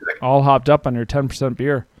types of music. all hopped up on your 10%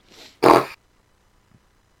 beer. All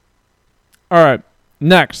right.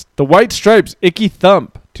 Next, The White Stripes, Icky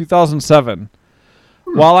Thump, 2007.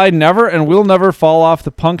 While I never and will never fall off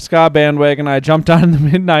the punk ska bandwagon I jumped on in the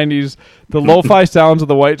mid-90s, the lo-fi sounds of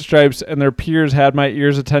The White Stripes and their peers had my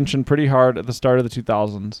ears' attention pretty hard at the start of the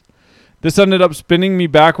 2000s. This ended up spinning me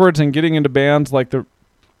backwards and getting into bands like the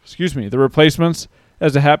Replacements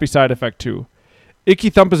as a happy side effect too. Icky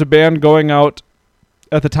Thump is a band going out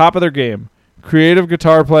at the top of their game. Creative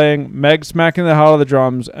guitar playing, Meg smacking the hell out of the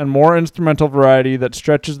drums, and more instrumental variety that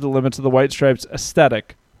stretches the limits of the White Stripes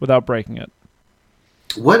aesthetic without breaking it.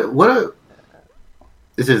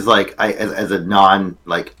 This is like as a non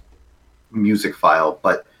like music file,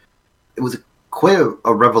 but it was quite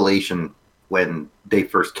a revelation when they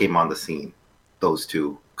first came on the scene. Those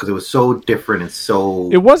two, because it was so different and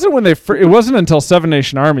so. It wasn't when it wasn't until Seven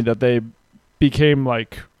Nation Army that they became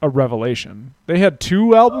like a revelation. They had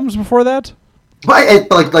 2 albums before that.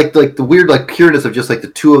 But like the weird like pureness of just like the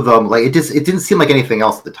 2 of them, like it didn't seem like anything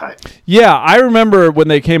else at the time. Yeah, I remember when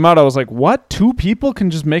they came out, I was like, "What? 2 people can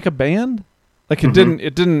just make a band?" Like it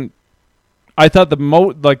didn't. I thought the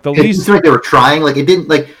least. It didn't seem like they were trying. Like it didn't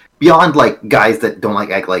like beyond like guys that don't like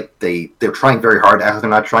act like they're trying very hard after they're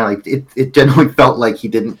not trying. Like it genuinely felt like he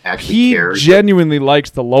didn't actually care. He genuinely likes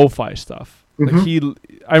the lo-fi stuff. Like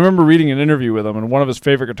I remember reading an interview with him, and one of his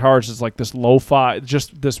favorite guitars is like this lo-fi,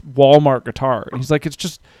 just this Walmart guitar. And he's like,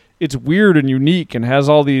 it's weird and unique, and has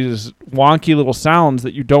all these wonky little sounds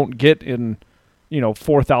that you don't get in,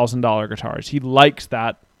 $4,000 guitars. He likes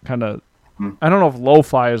that kind of. I don't know if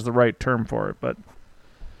lo-fi is the right term for it, but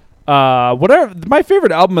whatever. My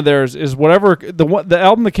favorite album of theirs is whatever the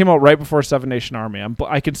album that came out right before Seven Nation Army.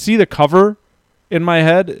 I can see the cover in my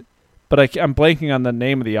head. But I'm blanking on the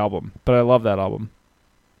name of the album. But I love that album.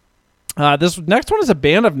 This next one is a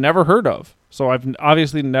band I've never heard of. So I've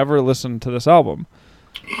obviously never listened to this album.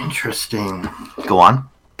 Interesting. Go on.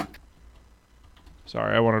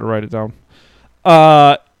 Sorry, I wanted to write it down.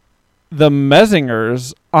 The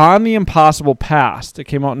Messingers, On the Impossible Past. It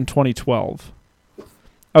came out in 2012.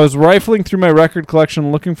 I was rifling through my record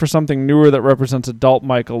collection looking for something newer that represents adult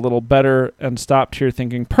Mike a little better and stopped here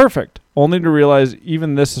thinking, perfect, only to realize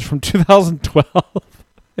even this is from 2012.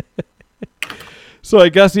 So I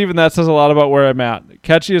guess even that says a lot about where I'm at.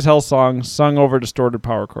 Catchy as hell song, sung over distorted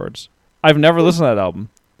power chords. I've never listened to that album.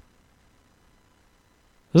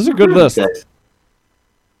 This is a good list.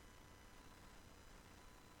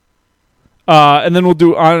 And then we'll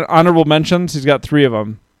do honorable mentions. He's got 3 of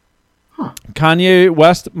them. Huh. Kanye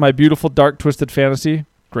West, My Beautiful Dark Twisted Fantasy.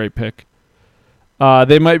 Great pick.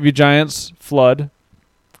 They Might Be Giants, Flood.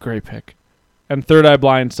 Great pick. And Third Eye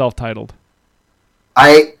Blind, self-titled.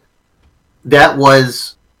 That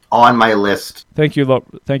was on my list. Thank you.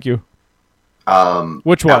 Thank you.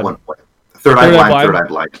 Which at one? Third Eye Blind. Blind? Third Eye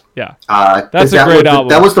Blind. Yeah. That's a great album.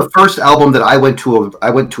 That was the first album that I went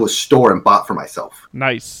to a store and bought for myself.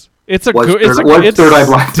 Nice. It's a Was good. Third Eye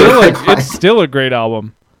Blind. It's still a great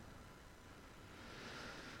album.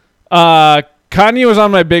 Kanye was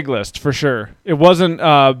on my big list for sure. It wasn't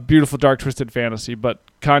Beautiful Dark Twisted Fantasy, but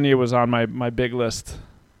Kanye was on my big list.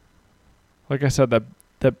 Like I said, that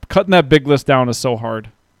cutting that big list down is so hard.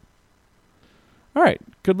 All right,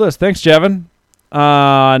 good list. Thanks, Javin.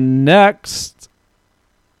 Next,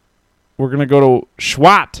 we're gonna go to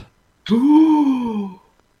Schwat.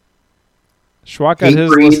 Schwat got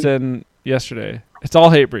his list in yesterday. It's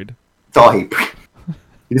all Hatebreed. It's all Hatebreed.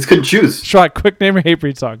 You just couldn't choose. Schwat, quick name a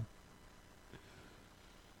Hatebreed song.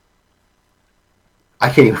 I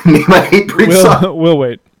can't even name a Hatebreed song. We'll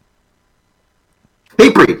wait.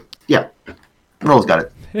 Hatebreed. Yeah. Noel's got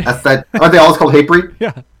it. That's that. Aren't they all called Hatebreed?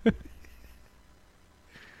 Yeah.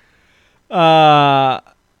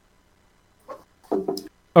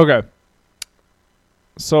 Okay.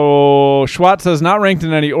 So Schwat says, not ranked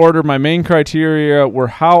in any order. My main criteria were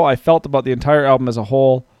how I felt about the entire album as a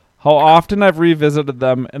whole, how often I've revisited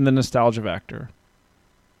them, and the nostalgia factor.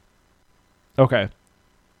 Okay.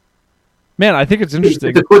 Man, I think it's interesting.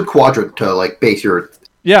 It's a good quadrant to base your.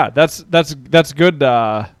 Yeah, that's good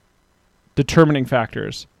determining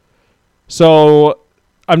factors. So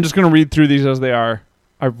I'm just gonna read through these as they are.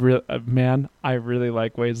 I really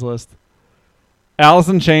like Wade's list. Alice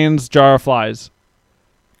in Chains, Jar of Flies.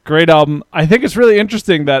 Great album. I think it's really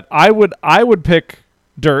interesting that I would pick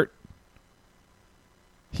Dirt.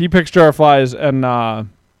 He picks Jar of Flies, and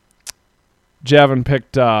Javin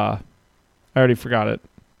picked. I already forgot it.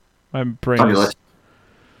 My brain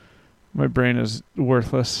is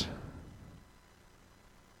worthless.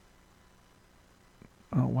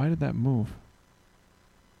 Oh, why did that move?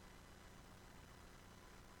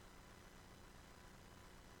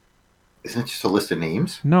 Isn't it just a list of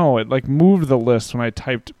names? No, it moved the list when I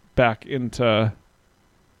typed back into.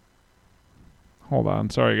 Hold on,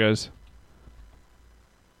 sorry guys.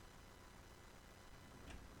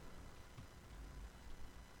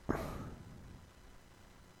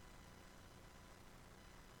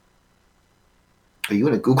 Are you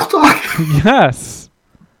in a Google Doc? Yes.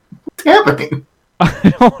 What's happening?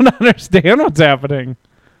 I don't understand what's happening.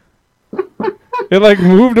 It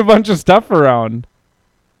moved a bunch of stuff around.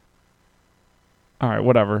 All right,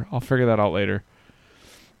 whatever. I'll figure that out later.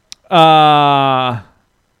 I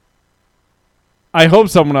hope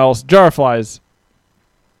someone else. Jar of Flies.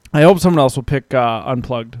 I hope someone else will pick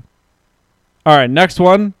Unplugged. All right, next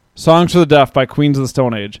one. Songs for the Deaf by Queens of the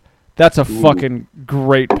Stone Age. That's a fucking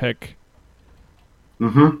great pick.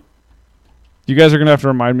 Mm-hmm. You guys are going to have to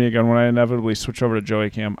remind me again when I inevitably switch over to Joey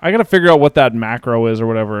Cam. I got to figure out what that macro is or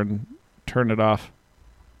whatever and turn it off.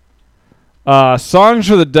 Songs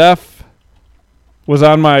for the Deaf was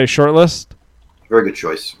on my short list. Very good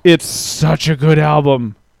choice. It's such a good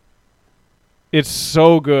album. It's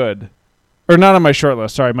so good. Or not on my short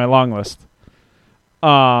list, sorry, my long list.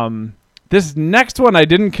 This next one I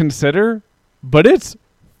didn't consider, but it's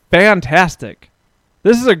fantastic.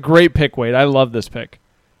 This is a great pick, Wade. I love this pick.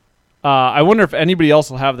 I wonder if anybody else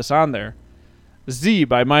will have this on there. Z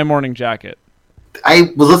by My Morning Jacket.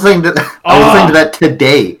 I was listening to that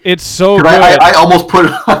today. It's so good. I almost put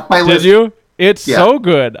it on my list. Did you? It's so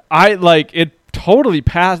good. It totally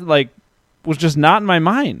passed, was just not in my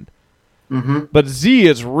mind. Mm-hmm. But Z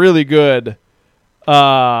is really good.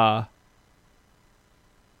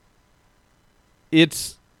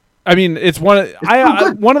 It's one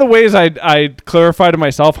of the ways I clarify to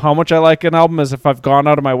myself how much I like an album is if I've gone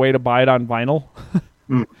out of my way to buy it on vinyl.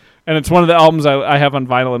 And it's one of the albums I have on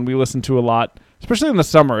vinyl and we listen to a lot, especially in the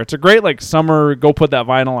summer. It's a great summer, go put that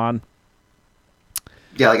vinyl on.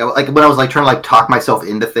 Yeah, like when I was trying to talk myself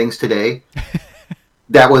into things today,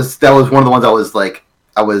 that was one of the ones I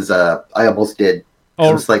almost did.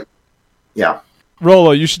 Oh, it's yeah.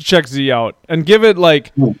 Rolo, you should check Z out and give it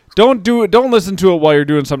like don't listen to it while you're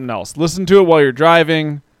doing something else. Listen to it while you're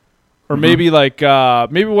driving, or maybe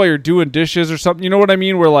maybe while you're doing dishes or something. You know what I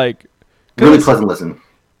mean? Where like Really pleasant listen.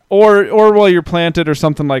 or while you're planted or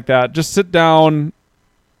something like that. Just sit down.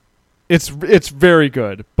 It's very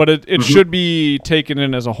good, but it should be taken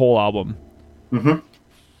in as a whole album. Mm-hmm.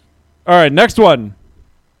 All right, next one.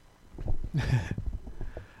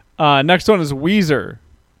 Next one is Weezer,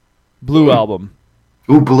 Blue album.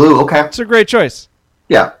 Ooh, Blue. Okay. It's a great choice.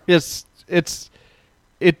 Yeah. It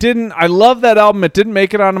didn't. I love that album. It didn't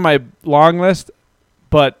make it onto my long list,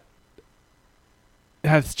 but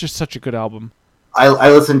it's just such a good album. I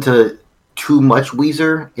listened to too much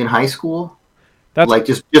Weezer in high school. That's like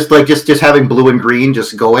just having Blue and Green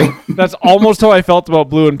just going. That's almost how I felt about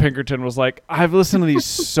Blue and Pinkerton. Was like, I've listened to these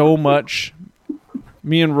so much.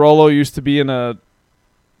 Me and Rolo used to be in a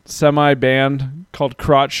semi band called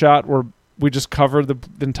Crotch Shot where we just covered the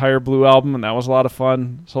entire Blue album, and that was a lot of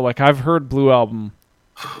fun. So like, I've heard Blue album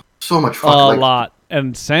so much fun. A lot,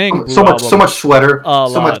 and sang Blue so album much Sweater. A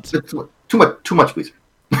so lot. Much too much Weezer.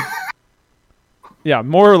 Yeah,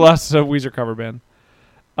 more or less a Weezer cover band.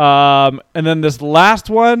 And then this last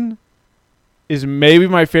one is maybe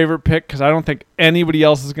my favorite pick because I don't think anybody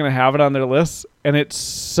else is going to have it on their list, and it's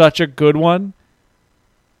such a good one.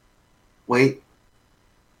 Wait.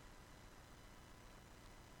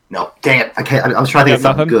 No, dang it. I was trying to think of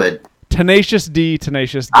something good. Tenacious D.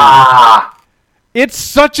 Ah. It's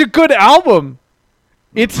such a good album.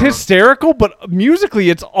 It's hysterical, but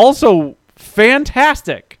musically it's also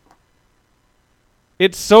fantastic.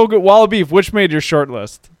 It's so good. Walla Beef, which made your short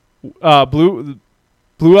list? Blue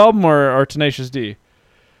album or Tenacious D?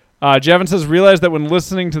 Javin says, realized that when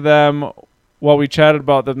listening to them while we chatted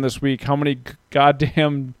about them this week, how many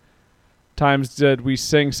goddamn times did we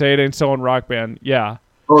sing Say It Ain't So in Rock Band? Yeah.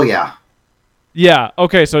 Oh, yeah. Yeah.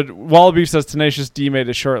 Okay, so Walla Beef says Tenacious D made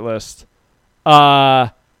a short list. Yeah,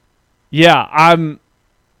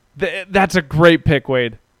 that's a great pick,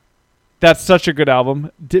 Wade. That's such a good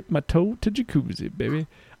album. Dip my toe to jacuzzi, baby.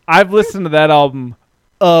 I've listened to that album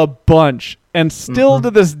a bunch and still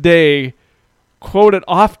to this day quote it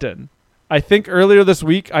often. I think earlier this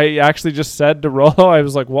week I actually just said to Rolo, I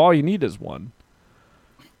was like, well, all you need is one.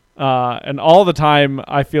 And all the time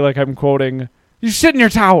I feel like I'm quoting, you sit in your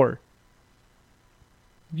tower.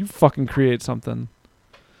 You fucking create something.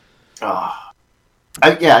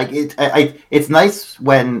 It's nice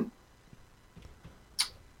when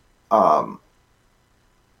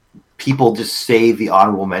people just say the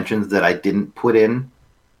honorable mentions that I didn't put in.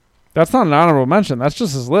 That's not an honorable mention. That's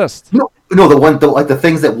just his list. No, the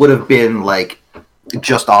things that would have been like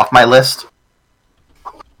just off my list.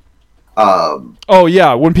 Oh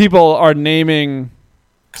yeah, when people are naming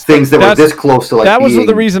things that were this close to like that was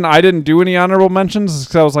the reason I didn't do any honorable mentions,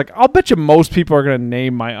 because I was like, I'll bet you most people are going to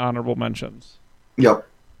name my honorable mentions. Yep.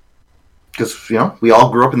 Because we all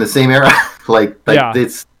grew up in the same era. Yeah.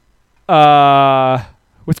 It's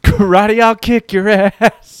with karate, I'll kick your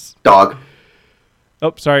ass. Dog.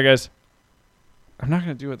 Oh, sorry guys. I'm not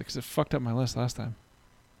going to do it because it fucked up my list last time.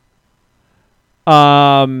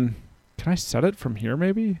 Can I set it from here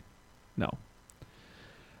maybe? No.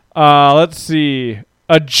 Let's see.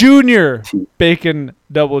 A junior bacon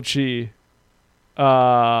double cheese.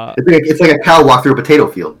 It's like a cow walk through a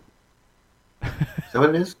potato field. Is that what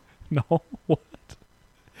it is? No. What?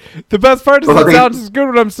 The best part is it sounds as good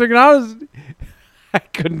when I'm singing out. I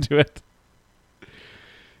couldn't do it.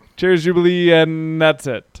 Cheers, Jubilee, and that's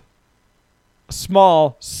it.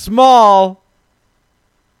 Small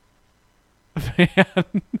fan.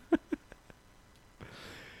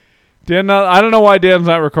 Dan, I don't know why Dan's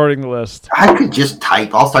not recording the list. I could just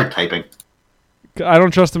type. I'll start typing. I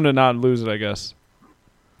don't trust him to not lose it, I guess.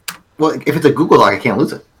 Well, if it's a Google Doc, I can't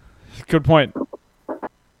lose it. Good point.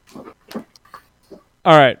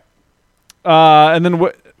 All right. And then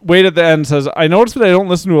Wade at the end says, I noticed that I don't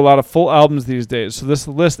listen to a lot of full albums these days, so this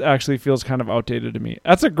list actually feels kind of outdated to me.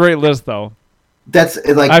 That's a great list, though. That's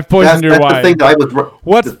like I've poisoned your wine. The thing that I was.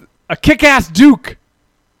 What's a kick-ass Duke?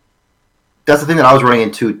 That's the thing that I was running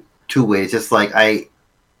into two ways. Just like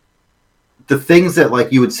the things that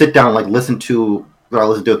like you would sit down and like listen to, or I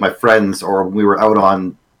listened to with my friends, or when we were out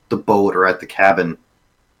on the boat or at the cabin,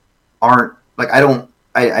 aren't like I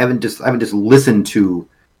haven't just listened to.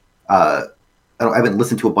 I haven't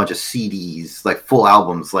listened to a bunch of CDs, like full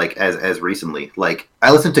albums, like as recently. Like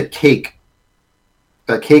I listened to Cake,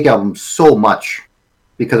 the Cake album, so much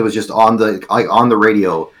because it was just on the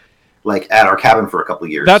radio, like at our cabin for a couple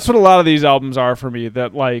of years. That's what a lot of these albums are for me.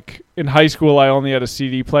 That like in high school, I only had a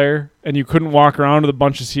CD player, and you couldn't walk around with a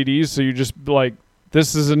bunch of CDs, so you just like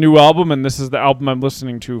This is a new album, and this is the album I'm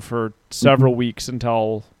listening to for several weeks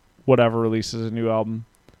until whatever releases a new album.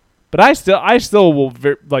 But I still will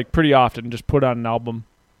pretty often just put on an album.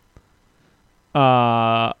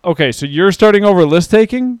 Okay, so you're starting over list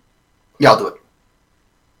taking? Yeah, I'll do it.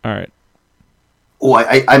 All right. Oh,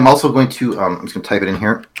 I'm also going to. I'm just going to type it in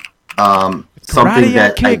here. Something Karate,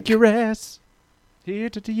 that kick your ass here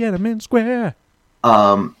to Tiananmen Square.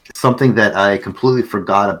 Something that I completely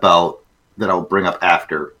forgot about that I'll bring up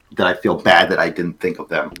after. That I feel bad that I didn't think of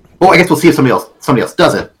them. Well, I guess we'll see if somebody else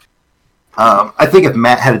does it. I think if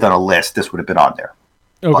Matt had done a list, this would have been on there.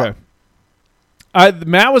 Okay.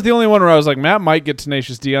 Matt was the only one where I was like, Matt might get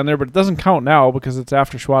Tenacious D on there, but it doesn't count now because it's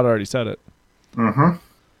after Schwat already said it. Mm-hmm.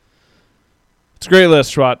 It's a great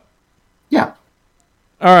list, Schwat. Yeah.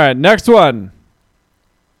 All right, next one.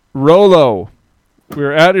 Rolo.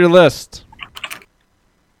 We're at your list.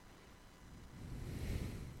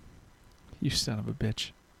 You son of a bitch.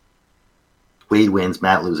 Wade wins,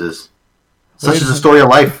 Matt loses. Such is the story of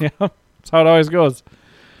life. Yeah, that's how it always goes.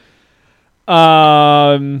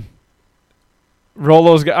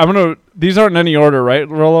 Rolo's got, these aren't in any order, right,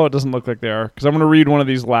 Rolo? It doesn't look like they are. Because I'm going to read one of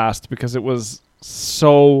these last because it was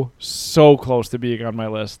so close to being on my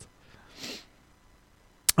list.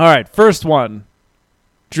 All right, first one.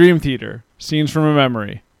 Dream Theater. Scenes from a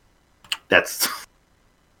Memory. That's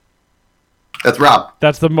Rob.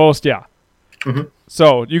 That's the most, yeah. Mm-hmm.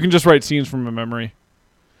 So you can just write Scenes from a Memory.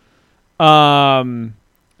 Rolo,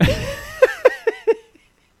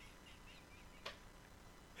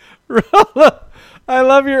 I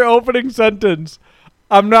love your opening sentence.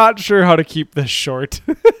 I'm not sure how to keep this short.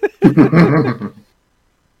 I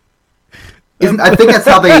think that's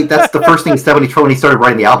that's the first thing he said when he started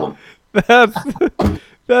writing the album.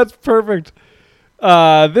 That's perfect.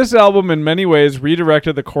 This album in many ways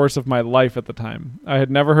redirected the course of my life at the time. I had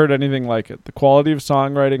never heard anything like it. The quality of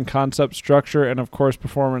songwriting, concept, structure, and of course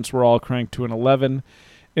performance were all cranked to an 11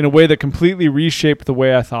 in a way that completely reshaped the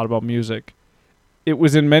way I thought about music. It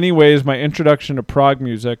was in many ways my introduction to prog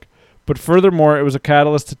music, but furthermore it was a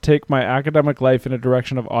catalyst to take my academic life in a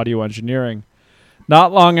direction of audio engineering.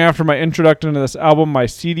 Not long after my introduction to this album, my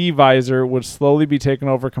CD visor would slowly be taken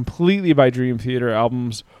over completely by Dream Theater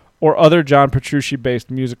albums or other John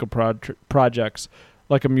Petrucci-based musical projects,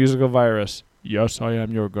 like A Musical Virus. Yes, I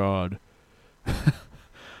Am Your God.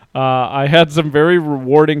 I had some very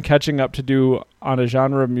rewarding catching up to do on a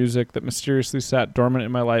genre of music that mysteriously sat dormant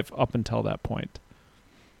in my life up until that point.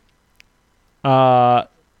 That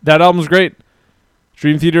album's great.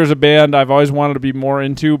 Dream Theater is a band I've always wanted to be more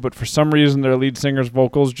into, but for some reason their lead singer's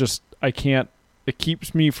vocals it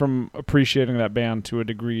keeps me from appreciating that band to a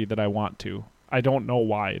degree that I want to. I don't know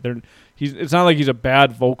why. It's not like he's a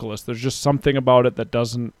bad vocalist. There's just something about it that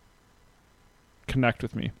doesn't connect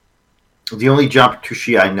with me. The only John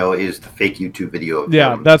Petrucci I know is the fake YouTube video of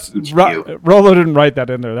yeah, that's Rolo didn't write that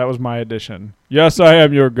in there. That was my addition. Yes, I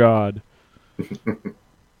am your God.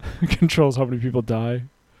 Controls how many people die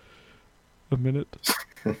a minute.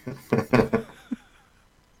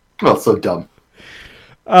 Well, so dumb.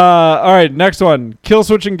 All right, next one.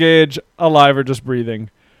 Killswitch Engage, Alive or Just Breathing.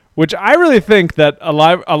 Which I really think that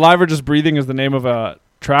Alive or Just Breathing is the name of a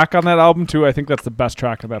track on that album, too. I think that's the best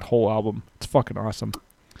track of that whole album. It's fucking awesome.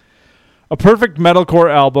 A perfect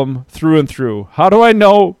metalcore album through and through. How do I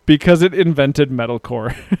know? Because it invented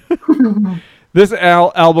metalcore. This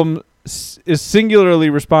album is singularly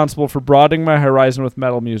responsible for broadening my horizon with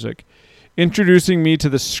metal music, introducing me to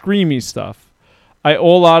the screamy stuff. I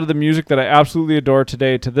owe a lot of the music that I absolutely adore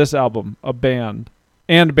today to this album, band.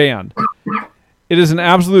 It is an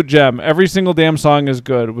absolute gem. Every single damn song is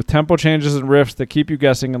good, with tempo changes and riffs that keep you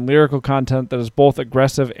guessing and lyrical content that is both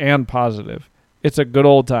aggressive and positive. It's a good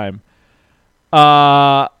old time.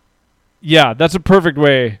 Yeah, that's a perfect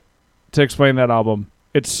way to explain that album.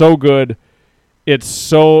 It's so good. It's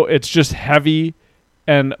just heavy,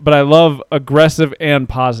 but I love aggressive and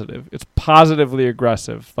positive. It's positively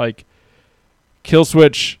aggressive. Like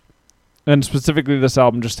Killswitch, and specifically this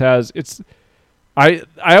album just has I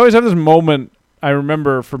always have this moment. I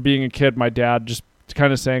remember from being a kid, my dad just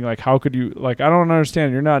kind of saying, like, how could you, like, I don't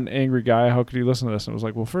understand. You're not an angry guy. How could you listen to this? And I was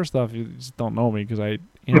like, well, first off, you just don't know me because I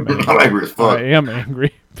am angry. I'm angry as fuck. I am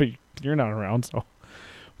angry, but you're not around, so.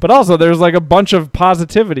 But also, there's like a bunch of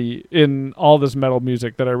positivity in all this metal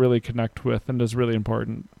music that I really connect with and is really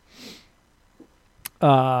important.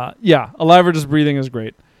 Yeah, Alive or Just Breathing is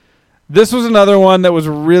great. This was another one that was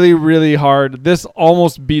really, really hard. This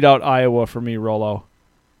almost beat out Iowa for me, Rolo.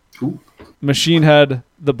 Ooh. Machine Head,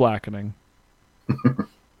 The Blackening.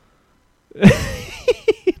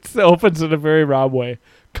 It opens in a very Rob way.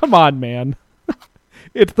 Come on, man.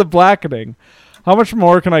 It's The Blackening. How much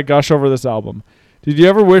more can I gush over this album? Did you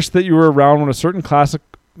ever wish that you were around when a certain classic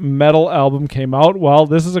metal album came out? Well,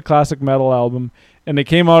 this is a classic metal album, and it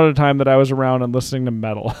came out at a time that I was around and listening to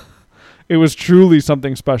metal. It was truly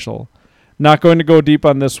something special. Not going to go deep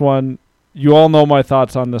on this one. You all know my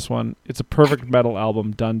thoughts on this one. It's a perfect metal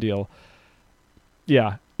album. Done deal.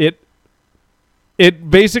 Yeah,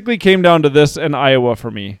 it basically came down to this and Iowa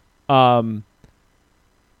for me. You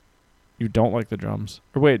don't like the drums.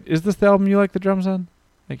 Or wait, is this the album you like the drums on?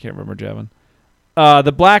 I can't remember, Javin.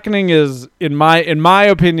 The Blackening is, in my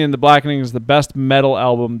opinion, The Blackening is the best metal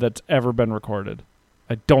album that's ever been recorded.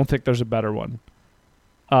 I don't think there's a better one.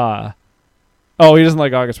 Oh, he doesn't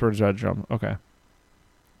like August Burns Red Drum. Okay.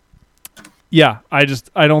 Yeah, I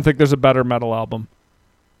don't think there's a better metal album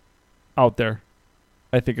out there.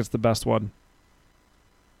 I think it's the best one.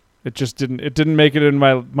 It just didn't make it in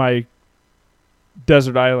my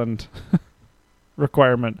Desert Island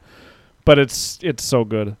requirement, but it's so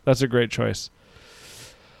good. That's a great choice.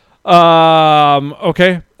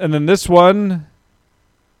 Okay, and then this one,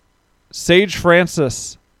 Sage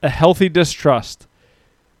Francis, A Healthy Distrust.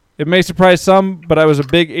 It may surprise some, but I was a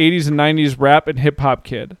big 80s and 90s rap and hip-hop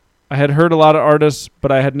kid. I had heard a lot of artists,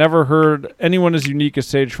 but I had never heard anyone as unique as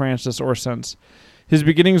Sage Francis or Sense. His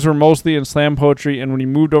beginnings were mostly in slam poetry, and when he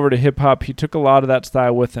moved over to hip-hop, he took a lot of that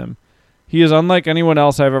style with him. He is unlike anyone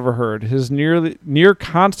else I've ever heard. His near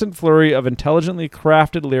constant flurry of intelligently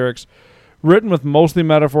crafted lyrics, written with mostly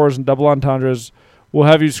metaphors and double entendres, will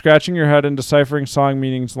have you scratching your head and deciphering song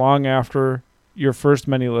meanings long after your first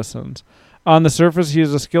many listens. On the surface, he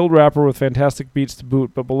is a skilled rapper with fantastic beats to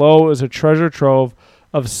boot, but below is a treasure trove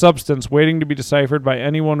of substance waiting to be deciphered by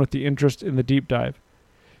anyone with the interest in the deep dive.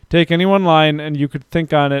 Take any one line and you could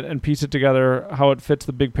think on it and piece it together how it fits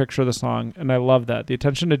the big picture of the song, and I love that. The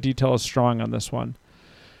attention to detail is strong on this one.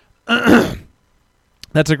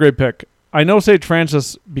 That's a great pick. I know Sage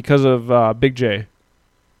Francis because of Big J.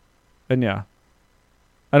 And yeah.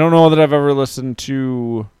 I don't know that I've ever listened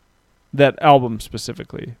to that album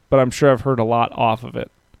specifically, but I'm sure I've heard a lot off of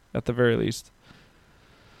it, at the very least.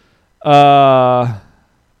 All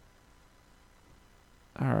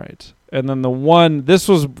right. And then the one, this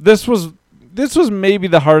was maybe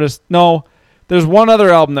the hardest. No, there's one other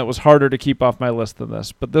album that was harder to keep off my list than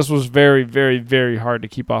this, but this was very, very, very hard to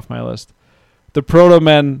keep off my list. The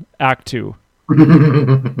Proto-Men Act 2.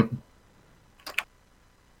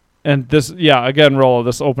 And this, yeah, again, Rollo,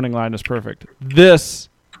 this opening line is perfect. This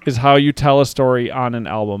is how you tell a story on an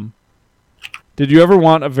album. Did you ever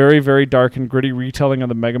want a very, very dark and gritty retelling of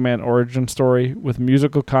the Mega Man origin story with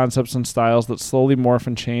musical concepts and styles that slowly morph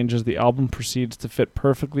and change as the album proceeds to fit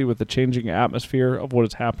perfectly with the changing atmosphere of what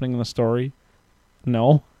is happening in the story?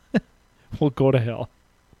 No? Well, go to hell.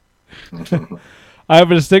 I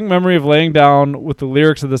have a distinct memory of laying down with the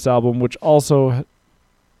lyrics of this album, which also...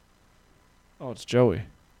 Oh, it's Joey.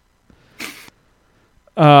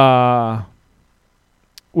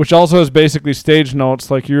 Which also has basically stage notes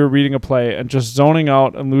like you were reading a play, and just zoning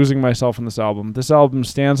out and losing myself in this album. This album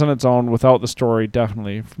stands on its own without the story,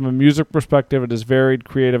 definitely. From a music perspective, it is varied,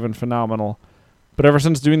 creative, and phenomenal. But ever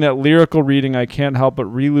since doing that lyrical reading, I can't help but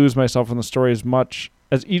re-lose myself in the story as much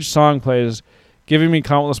as each song plays, giving me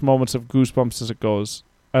countless moments of goosebumps as it goes.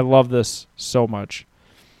 I love this so much.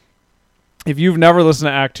 If you've never listened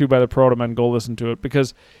to Act 2 by the Proto-Men, go listen to it,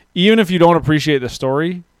 because even if you don't appreciate the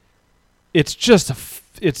story, it's just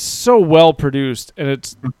it's so well produced, and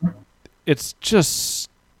it's just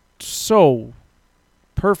so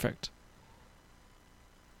perfect.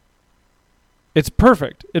 It's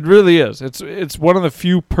perfect. It really is. It's one of the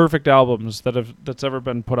few perfect albums that's ever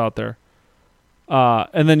been put out there.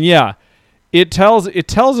 And then yeah, it tells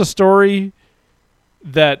a story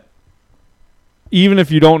that even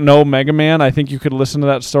if you don't know Mega Man, I think you could listen to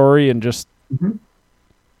that story and just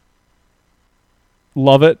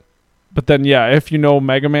love it. But then, yeah, if you know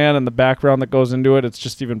Mega Man and the background that goes into it, it's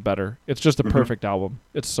just even better. It's just a perfect album.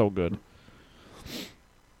 It's so good.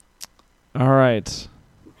 All right.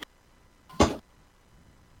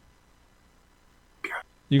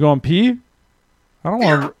 You going pee? I don't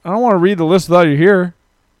want to read the list without you here.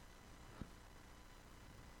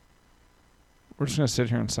 We're just gonna sit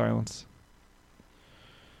here in silence.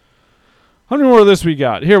 How many more of this we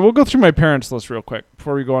got? Here, we'll go through my parents' list real quick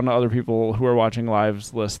before we go on to other people who are watching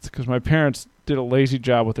live's list, because my parents did a lazy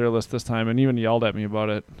job with their list this time and even yelled at me about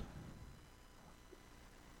it.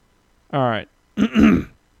 All right.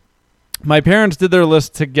 My parents did their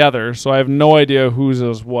list together, so I have no idea whose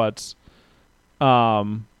is what's.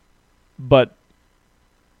 But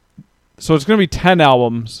so it's going to be 10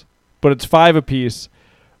 albums, but it's 5 apiece.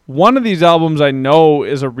 One of these albums I know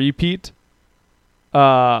is a repeat.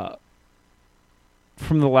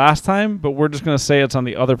 from the last time, but we're just going to say it's on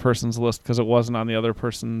the other person's list because it wasn't on the other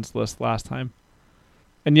person's list last time.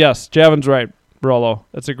 And yes, Javin's right, Rolo.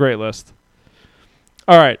 That's a great list.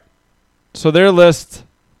 All right. So their list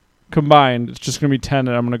combined, it's just going to be 10,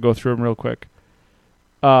 and I'm going to go through them real quick.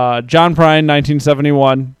 John Prine,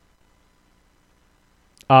 1971.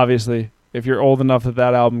 Obviously, if you're old enough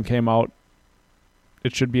that album came out,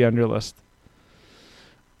 it should be on your list.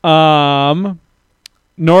 Nora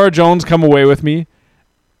Jones, Come Away With Me.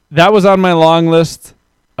 That was on my long list.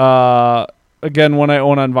 Again, one I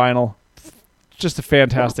own on vinyl. Just a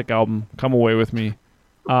fantastic album. Come Away With Me.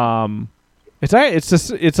 It's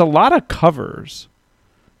a lot of covers.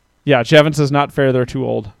 Yeah, Javin says not fair. They're too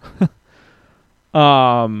old.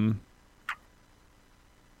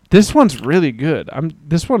 This one's really good.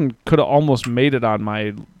 This one could have almost made it on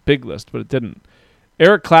my big list, but it didn't.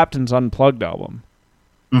 Eric Clapton's Unplugged album.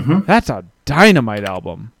 Mm-hmm. That's a dynamite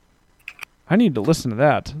album. I need to listen to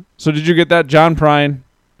that. So did you get that? John Prine.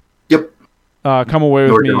 Yep. Come Away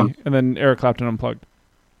With Me, John. and then Eric Clapton Unplugged.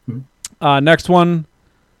 Mm-hmm. Next one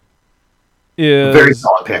is Very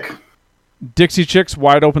solid pick. Dixie Chicks,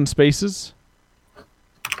 Wide Open Spaces.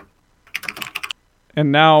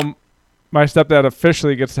 And now my stepdad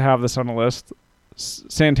officially gets to have this on the list.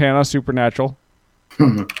 Santana, Supernatural.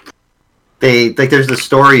 There's the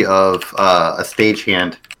story of a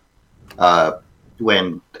stagehand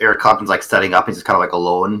when Eric Clapton's like setting up, he's just kind of like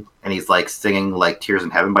alone, and he's like singing like Tears in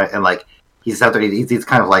Heaven, and like he's out there, he's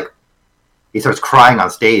kind of like he starts crying on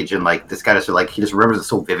stage, and like this guy just like he just remembers it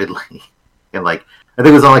so vividly, and like I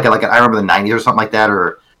think it was on like I remember the '90s or something like that,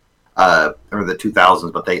 or or the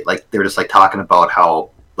 2000s, but they were just like talking about how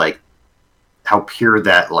pure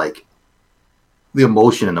that like the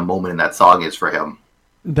emotion and the moment in that song is for him.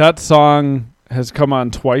 That song has come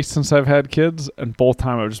on twice since I've had kids, and both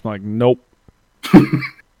times I've just been like, nope.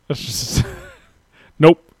 It's just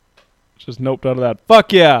nope. Just noped out of that.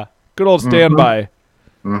 Fuck yeah. Good old Standby.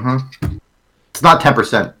 Mm-hmm. It's not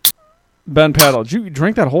 10%. Ben Paddle, did you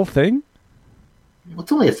drink that whole thing? Well,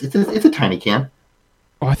 it's only it's a tiny can.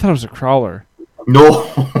 Oh, I thought it was a crowler.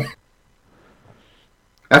 No.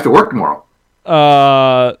 I have to work tomorrow.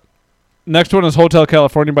 Next one is Hotel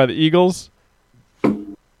California by the Eagles.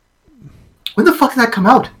 When the fuck did that come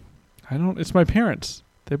out? It's my parents.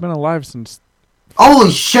 They've been alive since.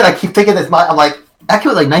 Holy shit! I keep thinking this. I'm like, that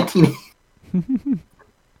came out like 19.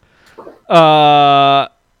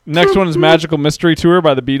 Next one is Magical Mystery Tour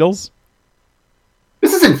by the Beatles.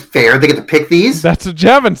 This isn't fair. They get to pick these. That's what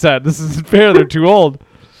Javin said. This isn't fair. They're too old.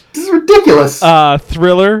 This is ridiculous.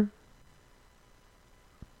 Thriller.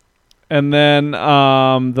 And then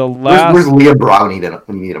the last. Where's Liam Brown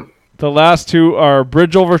when you need him? The last two are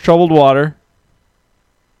Bridge Over Troubled Water.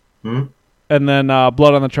 Hmm? And then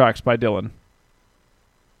Blood on the Tracks by Dylan.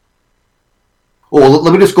 Oh,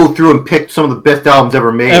 let me just go through and pick some of the best albums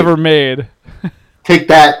ever made. Take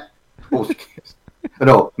that. Oh,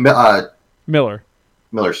 no,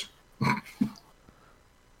 Miller's.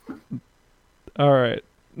 All right.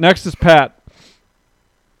 Next is Pat.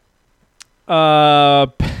 I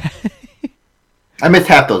missed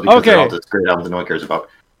half those because Okay. they're all just great albums that no one cares about.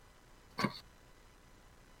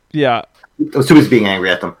 Yeah, I was too busy being angry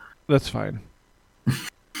at them. that's fine.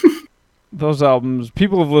 Those albums,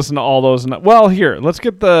 people have listened to all those. Well, here, let's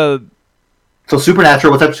get the. So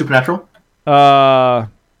Supernatural, what's up, Supernatural? Hold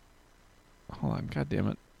on, god damn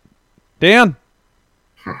it, Dan.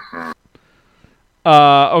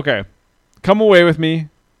 Okay, Come Away With Me.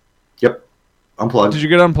 Yep. Unplugged. Did you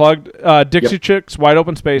get Unplugged? Dixie Chicks, Wide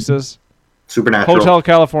Open Spaces, Supernatural. Hotel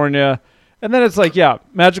California, and then it's like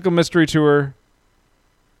Magical Mystery Tour,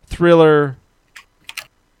 Thriller,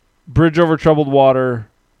 Bridge Over Troubled Water,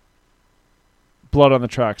 Blood on the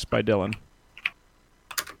Tracks by Dylan.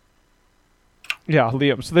 Yeah,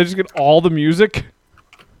 Liam. So they just get all the music?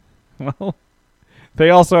 Well, they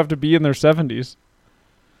also have to be in their 70s.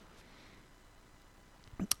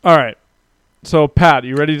 All right. So, Pat,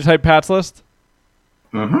 you ready to type Pat's list?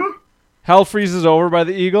 Mm-hmm. Hell Freezes Over by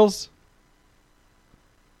the Eagles.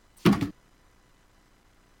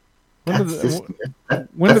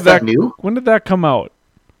 When did that new? When did that come out?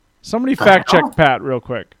 Somebody fact check Pat real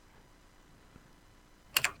quick.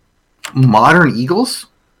 Modern Eagles?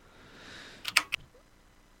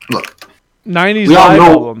 Look. 90s We all live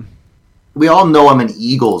know- album. We all know I'm an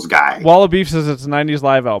Eagles guy. Wall of Beef says it's a 90s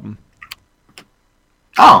live album.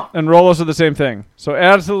 Oh, And Rolo said the same thing. So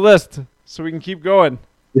add it to the list so we can keep going.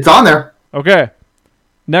 it's on there. Okay.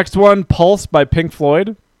 Next one, Pulse by Pink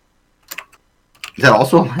Floyd. Is that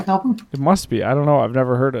also a live album? It must be. I don't know. I've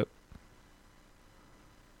never heard it.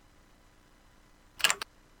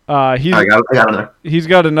 I got another. He's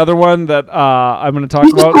got another one that I'm going to talk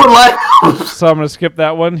He's just about. doing live. So I'm going to skip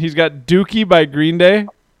that one. He's got Dookie by Green Day.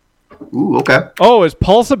 Ooh, okay. Oh, is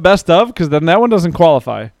Pulse a best of? Because then that one doesn't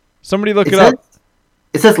qualify. Somebody look it up.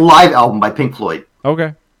 It says live album by Pink Floyd.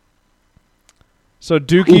 Okay. So Ooh,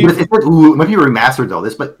 Dookie. but it might be remastered though.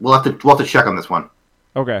 We'll have to check on this one.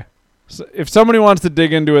 Okay. So if somebody wants to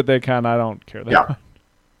dig into it, they can. I don't care. Yeah.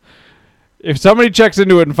 If somebody checks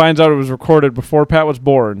into it and finds out it was recorded before Pat was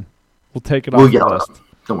born, we'll take it off the list.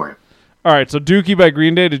 Don't worry. All right. So Dookie by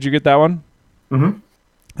Green Day. Did you get that one? Mm-hmm.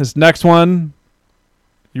 This next one.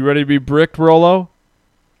 You ready to be bricked, Rolo?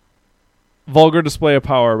 Vulgar Display of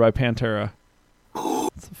Power by Pantera.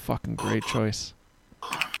 It's a fucking great choice.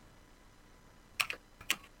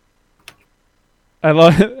 I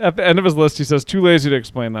love it. At the end of his list, he says, too lazy to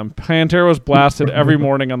explain them. Pantera was blasted every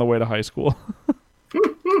morning on the way to high school.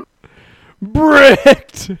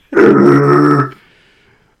 Bricked! What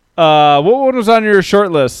one was on your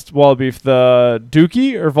short list, Wallabeef? The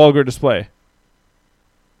Dookie or Vulgar Display?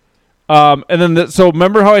 And then, so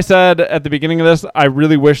remember how I said at the beginning of this, I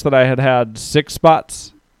really wish that I had had 6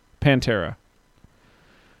 spots? Pantera.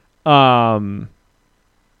 Well,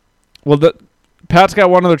 Pat's got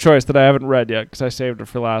one other choice that I haven't read yet because I saved it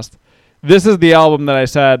for last. This is the album that I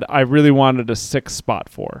said I really wanted a 6th spot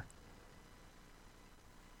for.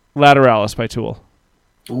 Lateralis by Tool.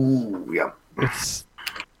 Ooh, yeah.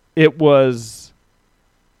 It was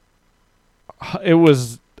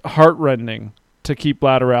heartrending to keep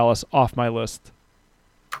Lateralis off my list.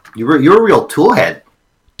 You're a real Tool head.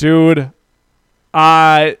 Dude,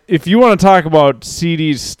 if you want to talk about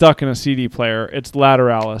CDs stuck in a CD player, it's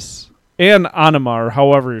Lateralis. And Anima, or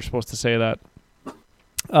however you're supposed to say that.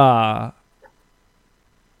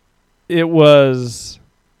 It was...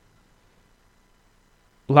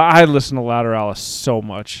 I listened to Lateralis so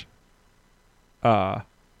much. That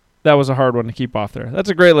was a hard one to keep off there. That's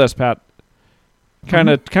a great list, Pat. Kind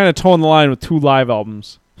of towing the line with 2 live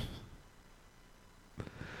albums.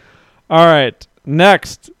 All right.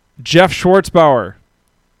 Next, Jeff Schwartzbauer.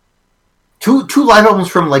 Two live albums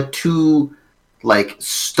from two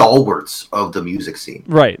stalwarts of the music scene.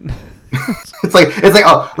 Right. It's like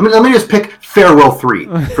oh, let me just pick Farewell 3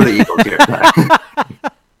 for the Eagles here.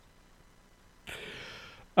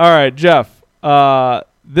 All right, Jeff.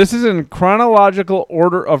 This is in chronological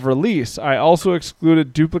order of release. I also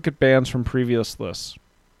excluded duplicate bands from previous lists.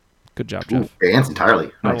 Good job, Jeff. Ooh, bands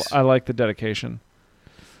entirely. Nice. I like the dedication.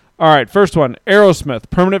 All right, first one. Aerosmith,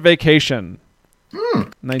 Permanent Vacation.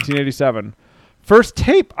 1987. First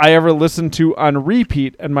tape I ever listened to on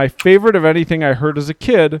repeat, and my favorite of anything I heard as a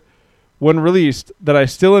kid when released that I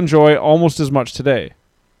still enjoy almost as much today.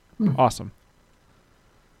 Awesome.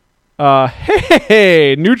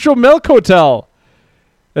 Hey, Neutral Milk Hotel.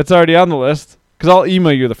 That's already on the list, because I'll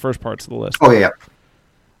email you the first parts of the list. Oh, yeah.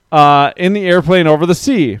 In the Airplane Over the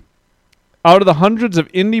Sea. Out of the hundreds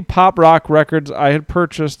of indie pop rock records I had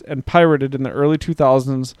purchased and pirated in the early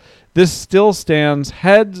 2000s, this still stands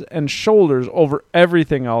heads and shoulders over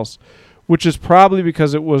everything else, which is probably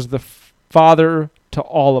because it was the father to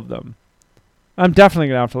all of them. I'm definitely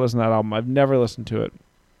going to have to listen to that album. I've never listened to it.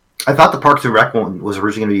 I thought the Parks and Rec one was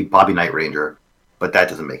originally going to be Bobby Night Ranger, but that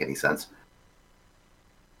doesn't make any sense.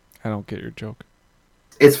 I don't get your joke.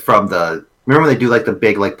 It's from the... Remember when they do the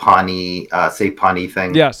big Pawnee, Save Pawnee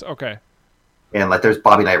thing? Yes, okay. And there's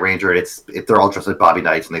Bobby Night Ranger, and they're all dressed like Bobby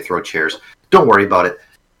Knights, and they throw chairs. Don't worry about it.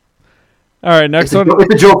 All right, next one.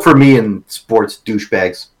 It's a joke for me and sports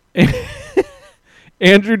douchebags.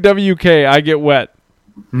 Andrew WK, I Get Wet.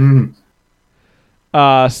 Mm.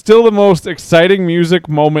 Still the most exciting music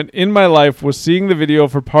moment in my life was seeing the video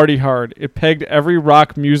for Party Hard. It pegged every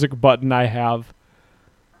rock music button I have.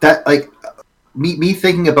 That, me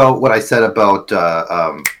thinking about what I said about...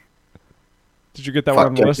 Did you get that one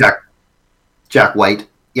on the list? Jack White.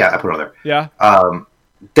 Yeah, I put it on there. Yeah.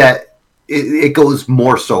 That it goes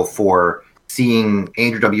more so for seeing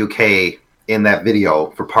Andrew WK in that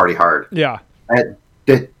video for Party Hard. Yeah.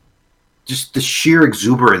 That just the sheer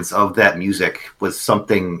exuberance of that music was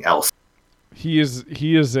something else. He is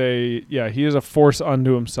a force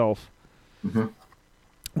unto himself. Mm-hmm.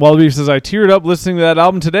 Wallaby says, I teared up listening to that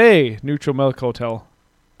album today. Neutral Milk Hotel.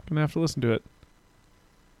 I'm gonna have to listen to it.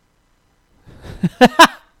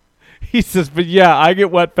 He says, but yeah, I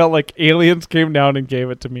Get Wet felt like aliens came down and gave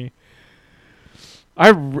it to me. I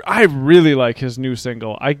really like his new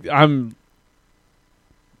single. I'm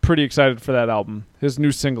pretty excited for that album. His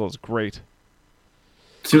new single is great.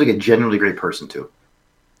 Seems like a genuinely great person, too.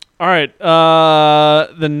 All right.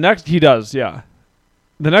 The next... He does, yeah.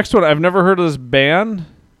 The next one, I've never heard of this band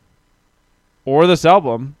or this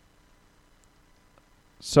album.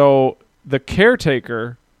 So, The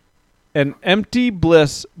Caretaker, An Empty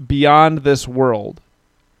Bliss Beyond This World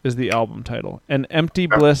is the album title. An Empty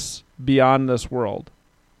Bliss Beyond This World,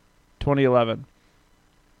 2011.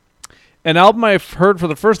 An album I've heard for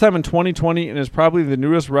the first time in 2020 and is probably the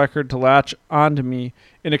newest record to latch onto me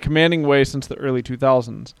in a commanding way since the early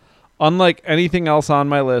 2000s. Unlike anything else on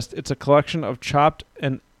my list, it's a collection of chopped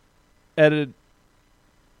and editing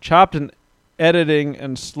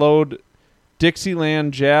and slowed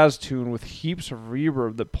Dixieland jazz tune with heaps of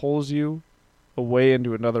reverb that pulls you away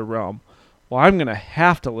into another realm. Well, I'm going to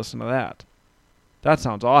have to listen to that. That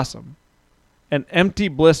sounds awesome. An Empty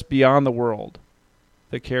Bliss Beyond the World,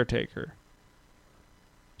 The Caretaker.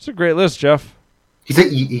 It's a great list, Jeff. He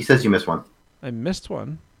says you missed one. I missed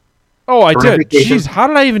one. Oh, I did. Jeez, how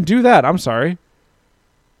did I even do that? I'm sorry.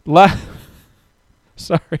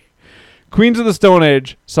 Sorry. Queens of the Stone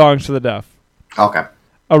Age, Songs for the Deaf. Okay.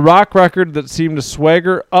 A rock record that seemed to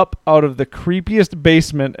swagger up out of the creepiest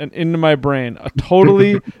basement and into my brain. A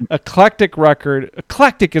totally eclectic record.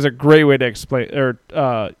 Eclectic is a great way to explain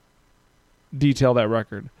or detail that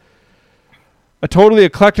record. A totally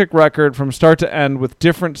eclectic record from start to end with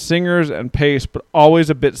different singers and pace, but always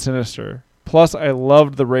a bit sinister. Plus, I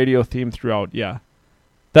loved the radio theme throughout. Yeah,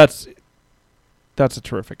 that's a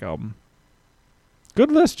terrific album. Good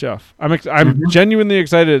list, Jeff. I'm genuinely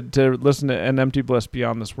excited to listen to An Empty Bliss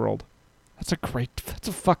Beyond This World. That's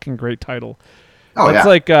a fucking great title. Oh, that's yeah.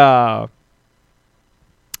 like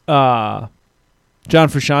John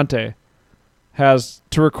Frusciante has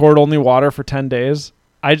To Record Only Water for 10 Days.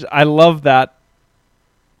 I love that.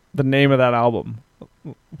 The name of that album.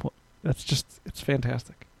 It's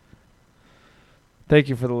fantastic. Thank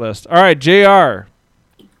you for the list. All right, JR.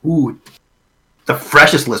 Ooh, the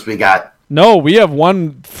freshest list we got. No, we have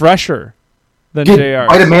one fresher than Did JR.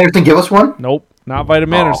 Vitamin Anderson give us one? Nope, not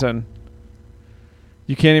Vitamin Anderson.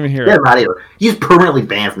 You can't even hear Get it. him out of here. He's permanently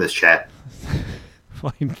banned from this chat.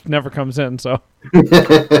 Well, he never comes in, so.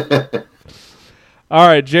 All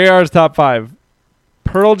right, JR's top 5.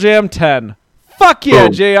 Pearl Jam 10. Fuck yeah,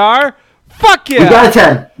 Boom. JR. Fuck yeah. We got a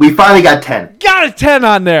 10. We finally got 10. Got a 10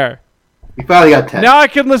 on there. We finally got 10. Now I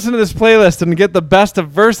can listen to this playlist and get the best of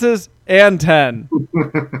verses and 10.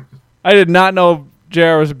 I did not know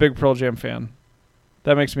JR was a big Pearl Jam fan.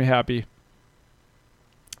 That makes me happy.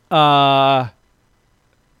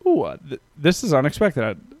 This is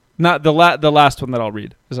unexpected. Not the last one that I'll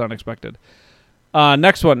read is unexpected.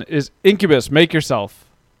 Next one is Incubus, Make Yourself.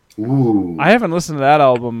 Ooh. I haven't listened to that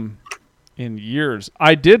album in years.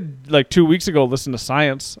 I did, like 2 weeks ago, listen to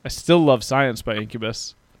Science. I still love Science by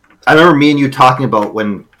Incubus. I remember me and you talking about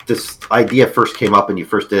when this idea first came up and you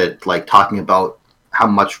first did, like, talking about how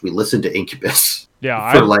much we listened to Incubus.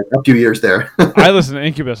 Yeah, for like a few years there. I listen to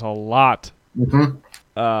Incubus a lot. Mm-hmm.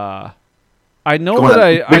 I know that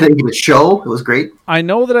I the Incubus show. It was great. I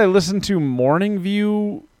know that I listened to Morning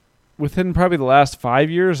View within probably the last 5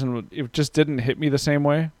 years, and it just didn't hit me the same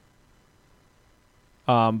way.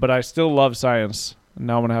 But I still love Science.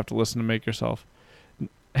 Now I'm gonna have to listen to Make Yourself.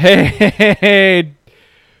 Hey,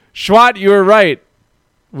 Schwat, you were right.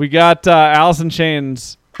 We got Alice in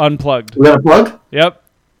Chains Unplugged. We got Unplugged? Yep.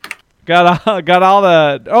 Got all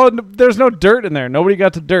the... Oh, there's no dirt in there. Nobody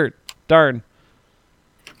got to dirt. Darn.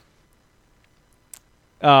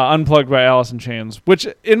 Unplugged by Alice in Chains, which,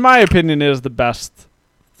 in my opinion, is the best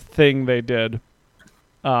thing they did.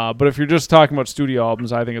 But if you're just talking about studio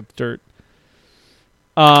albums, I think it's dirt.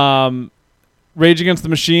 Rage Against the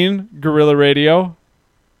Machine, Guerrilla Radio.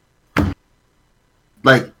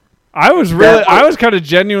 Like... I was kind of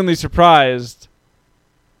genuinely surprised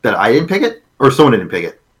that I didn't pick it, or someone didn't pick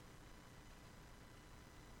it.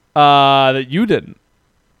 That you didn't.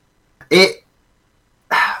 When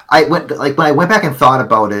I went back and thought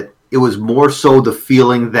about it, it was more so the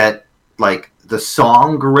feeling that like the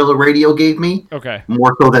song Guerrilla Radio gave me. Okay.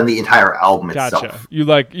 More so than the entire album itself. Gotcha. You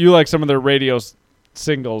like some of their radio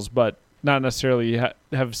singles, but not necessarily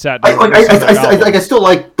have sat down. I still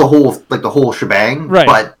like the whole shebang, right?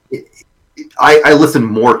 But I listen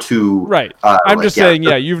more to right. I'm just saying,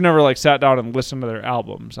 you've never like sat down and listened to their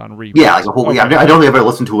albums on repeat. Yeah, like the whole. Okay. Yeah, I don't think I've ever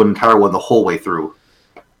listened to an entire one the whole way through.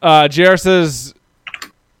 JR says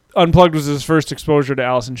Unplugged was his first exposure to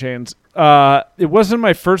Alice in Chains. It wasn't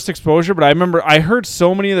my first exposure, but I remember I heard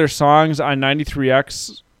so many of their songs on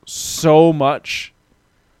 93X so much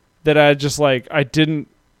that I just like I didn't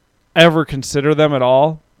ever consider them at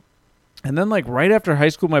all. And then like right after high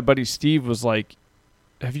school, my buddy Steve was like,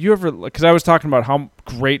 have you ever, because I was talking about how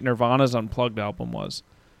great Nirvana's Unplugged album was,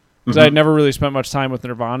 because I had never really spent much time with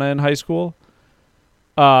Nirvana in high school,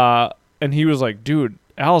 and he was like, dude,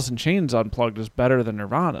 Alice in Chains Unplugged is better than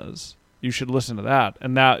Nirvana's. You should listen to that.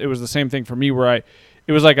 And that it was the same thing for me where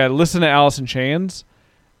it was like I listened to Alice in Chains,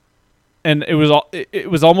 and it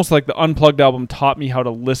was almost like the Unplugged album taught me how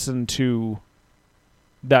to listen to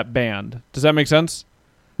that band. Does that make sense?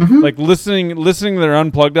 Mm-hmm. Like listening to their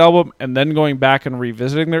Unplugged album and then going back and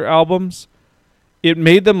revisiting their albums, it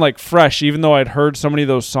made them like fresh, even though I'd heard so many of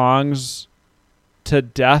those songs to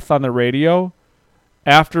death on the radio.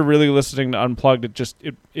 After really listening to Unplugged,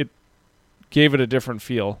 it gave it a different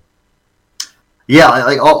feel. Yeah,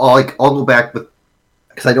 I'll go back with,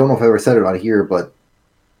 because I don't know if I ever said it on here, but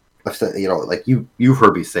I've said, like you've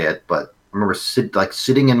heard me say it, but I remember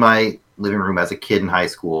sitting in my living room as a kid in high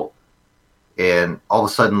school, and all of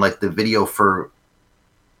a sudden, like the video for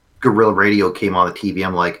Guerrilla Radio came on the TV.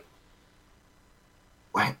 I'm like,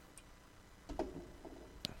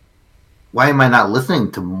 why am I not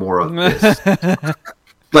listening to more of this?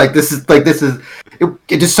 This is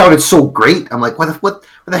it just sounded so great. I'm like, what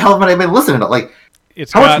the hell have I been listening to? Like,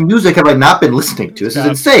 how much music have I not been listening to? This is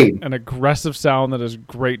insane. An aggressive sound that is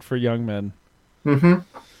great for young men. Mm-hmm.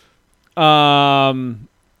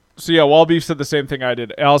 So yeah, Wall Beef said the same thing I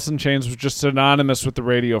did. Alice in Chains was just synonymous with the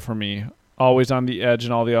radio for me. Always on the edge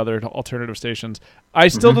and all the other alternative stations. I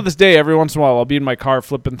still to this day, every once in a while, I'll be in my car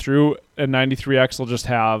flipping through, and 93X will just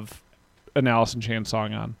have an Alice in Chains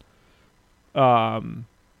song on.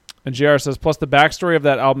 And JR says, plus the backstory of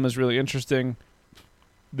that album is really interesting.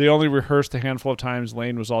 They only rehearsed a handful of times.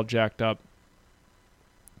 Lane was all jacked up.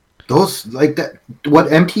 Those, like that, what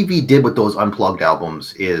MTV did with those Unplugged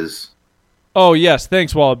albums is... Oh, yes.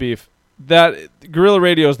 Thanks, Wall Beef. That Guerrilla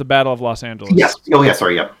Radio is the Battle of Los Angeles. Yes. Oh, yeah.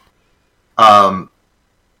 Sorry. Yeah.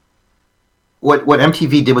 What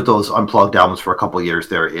MTV did with those Unplugged albums for a couple of years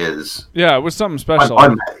there is... Yeah, it was something special.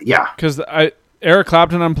 Yeah. Because Eric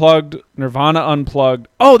Clapton Unplugged, Nirvana Unplugged.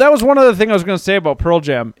 Oh, that was one other thing I was going to say about Pearl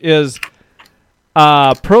Jam is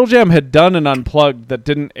Pearl Jam had done an Unplugged that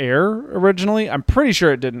didn't air originally. I'm pretty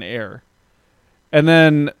sure it didn't air. And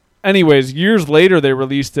then, anyways, years later, they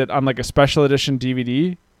released it on like a special edition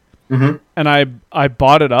DVD. Mm-hmm. And I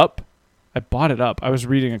bought it up. I was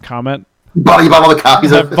reading a comment. You bought all the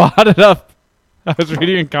copies of it? I bought it up. I was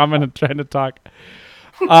reading a comment and trying to talk.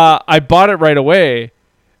 I bought it right away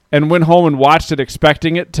and went home and watched it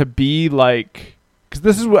expecting it to be like... Because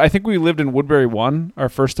this is what I think we lived in Woodbury 1, our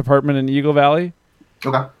first apartment in Eagle Valley.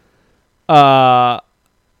 Okay.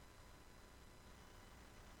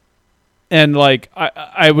 And like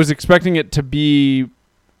I was expecting it to be...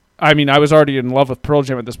 I mean, I was already in love with Pearl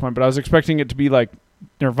Jam at this point, but I was expecting it to be like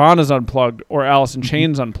Nirvana's Unplugged or Alice in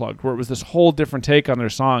Chains Unplugged, where it was this whole different take on their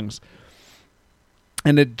songs.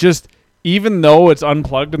 And it just... Even though it's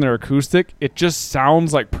unplugged and they're acoustic, it just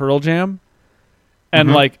sounds like Pearl Jam.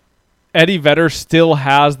 And like Eddie Vedder still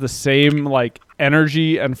has the same like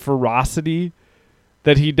energy and ferocity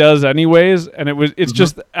that he does anyways. And it's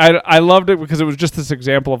just, I loved it because it was just this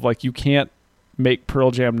example of like, you can't make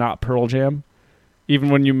Pearl Jam not Pearl Jam. Even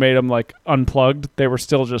when you made them like unplugged, they were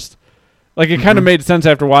still just like, it kind of made sense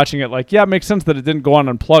after watching it. Like, yeah, it makes sense that it didn't go on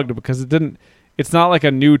unplugged because it's not like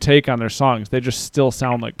a new take on their songs. They just still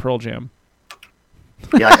sound like Pearl Jam.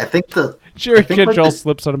 Yeah, I think Jerry Cantrell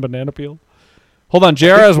slips on a banana peel. Hold on,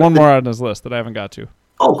 JR has one more on his list that I haven't got to.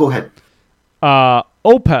 Oh, go ahead.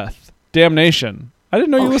 Opeth, Damnation. I didn't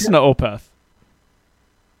know you listened to Opeth.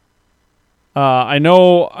 I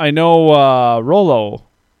know Rolo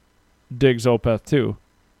digs Opeth too.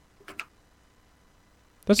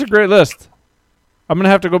 That's a great list. I'm going to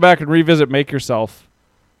have to go back and revisit Make Yourself.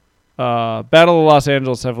 Battle of Los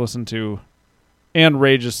Angeles I've listened to. And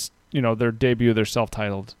Rage is, their debut, they're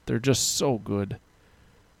self-titled. They're just so good.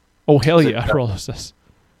 Oh, hell yeah, Rolo says.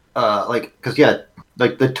 Because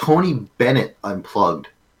the Tony Bennett Unplugged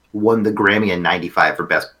won the Grammy in '95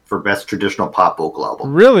 for best traditional pop vocal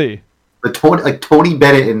album. Really? The Tony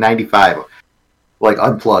Bennett in '95,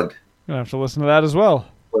 Unplugged. I'm gonna have to listen to that as well.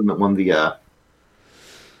 Won the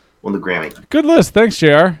Grammy. Good list, thanks,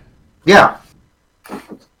 JR. Yeah.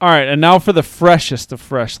 All right, and now for the freshest of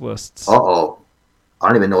fresh lists. Uh-oh. I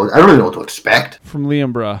don't even know what to expect. From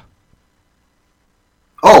Liam Bruh.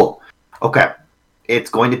 Oh, okay. It's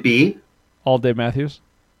going to be... All Dave Matthews?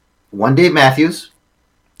 One Dave Matthews.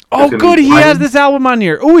 Oh, good. He has this album on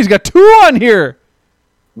here. Oh, he's got two on here.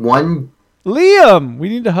 One... Liam, we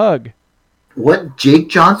need to hug. What Jake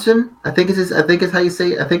Johnson? I think it's how you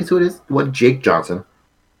say it. I think it's who it is. What Jake Johnson?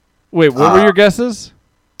 Wait, what were your guesses?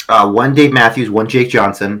 One Dave Matthews, one Jake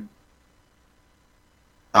Johnson.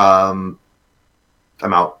 I'm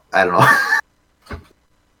out. I don't know.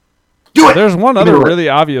 Do it! There's one other really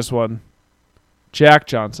obvious one. Jack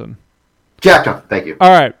Johnson. Jack Johnson, thank you. All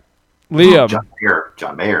right. Liam.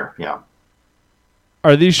 John Mayer, yeah.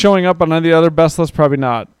 Are these showing up on any other best lists? Probably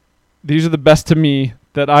not. These are the best to me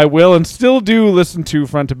that I will and still do listen to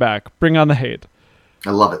front to back. Bring on the hate. I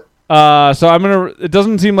love it. So I'm gonna. It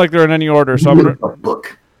doesn't seem like they're in any order. So I'm gonna. A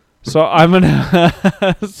book. So I'm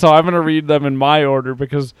gonna. So I'm gonna read them in my order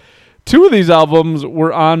because 2 of these albums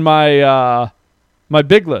were on my my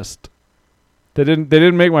big list. They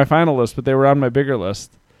didn't make my final list, but they were on my bigger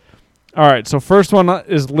list. All right. So first one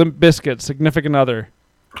is Limp Bizkit, Significant Other.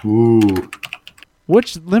 Ooh.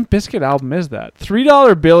 Which Limp Bizkit album is that?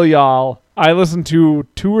 $3 Bill, y'all. I listened to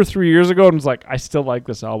 2 or 3 years ago and was like, I still like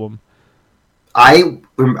this album. I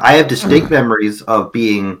have distinct memories of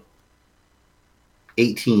being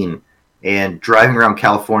 18 and driving around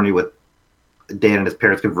California with Dan and his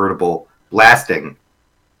parents' convertible, blasting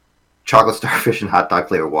Chocolate Starfish and Hot Dog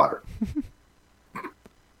Flavored Water.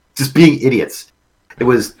 Just being idiots. It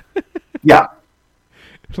was, yeah.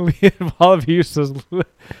 Liam Olive says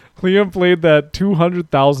Liam played that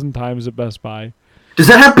 200,000 times at Best Buy. Does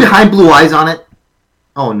that have Behind Blue Eyes on it?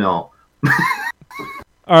 Oh, no.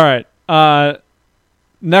 All right.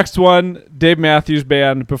 Next one, Dave Matthews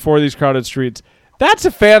Band, Before These Crowded Streets. That's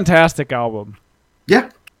a fantastic album. Yeah.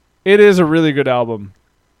 It is a really good album.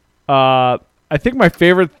 I think my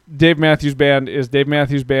favorite Dave Matthews Band is Dave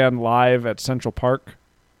Matthews Band live at Central Park.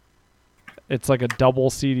 It's like a double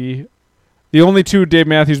CD. The only 2 Dave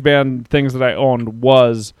Matthews Band things that I owned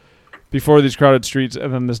was Before These Crowded Streets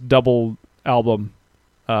and then this double album.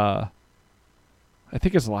 I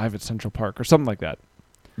think it's live at Central Park or something like that.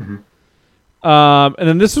 Mm-hmm. And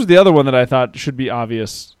then this was the other one that I thought should be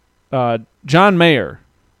obvious. John Mayer.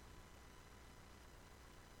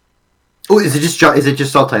 Oh, is it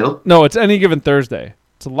just self-titled? No, it's Any Given Thursday.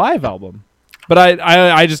 It's a live album. But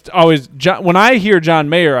I just always, when I hear John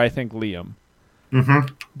Mayer, I think Liam.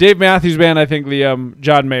 Mm-hmm. Dave Matthews Band, I think Liam.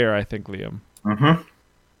 John Mayer, I think Liam. Mm-hmm.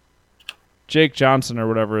 Jake Johnson or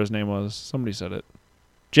whatever his name was. Somebody said it.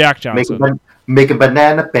 Jack Johnson. Making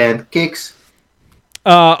banana pancakes.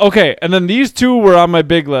 Okay, and then these 2 were on my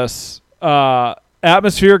big list.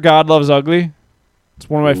 Atmosphere, God Loves Ugly. It's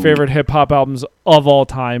one of my favorite hip hop albums of all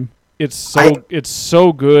time. It's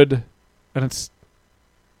so good, and it's.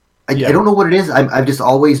 I don't know what it is. I've just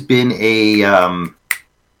always been a.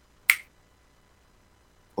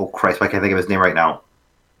 Oh Christ! I can't think of his name right now.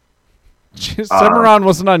 Cimarron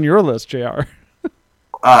wasn't on your list, Jr.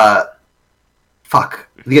 Fuck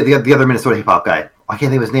the other Minnesota hip hop guy. I can't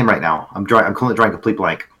think of his name right now. I'm drawing complete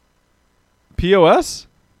blank. POS.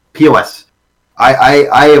 POS.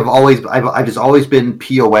 I've just always been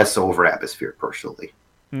POS over Atmosphere personally.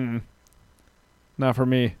 Not for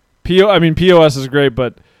me. POS is great,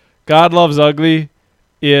 but God Loves Ugly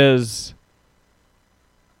is.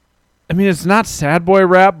 I mean, it's not sad boy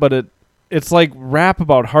rap, but it's like rap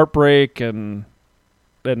about heartbreak and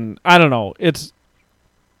I don't know. It's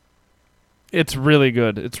really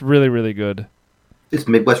good. It's really, really good. It's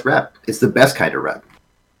Midwest rap. It's the best kind of rap.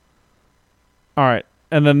 All right.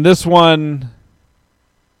 And then this one,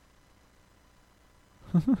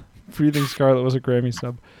 Breathing Scarlet was a Grammy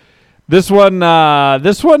sub. This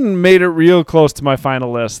one made it real close to my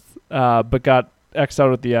final list, but got X'd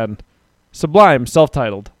out at the end. Sublime,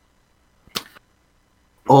 self-titled.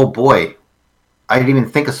 Oh boy, I didn't even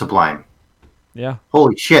think of Sublime. Yeah.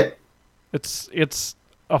 Holy shit. It's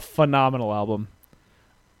a phenomenal album.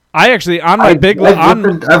 I actually I've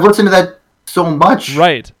listened to that so much.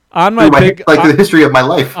 Right. On my the history of my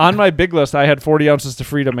life. On my big list, I had 40 Ounces to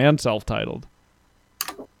Freedom and self-titled.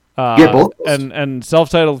 Both. And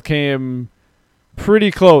self-titled came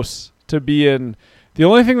pretty close to being the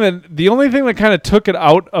only thing that kind of took it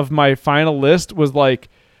out of my final list was like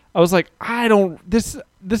I was like this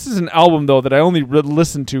is an album though that I only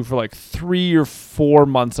listened to for like 3 or 4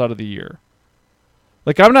 months out of the year.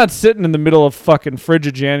 Like, I'm not sitting in the middle of fucking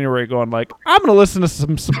frigid January going, like, I'm going to listen to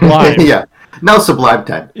some Sublime. Yeah. No Sublime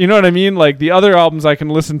time. You know what I mean? Like, the other albums I can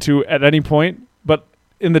listen to at any point, but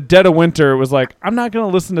in the dead of winter, it was like, I'm not going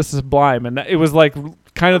to listen to Sublime. And it was, like,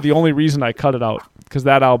 kind of the only reason I cut it out, because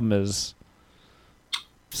that album is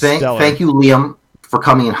stellar. Thank you, Liam, for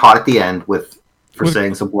coming in hot at the end for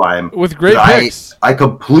saying Sublime. With great picks. I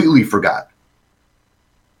completely forgot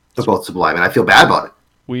about Sublime, and I feel bad about it.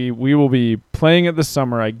 We will be playing it this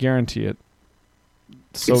summer. I guarantee it.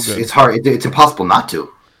 Good. It's hard. It's impossible not to.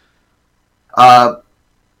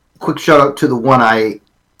 Quick shout out to the one I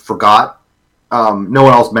forgot. No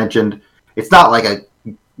one else mentioned. It's not like a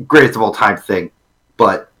greatest of all time thing,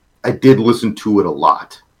 but I did listen to it a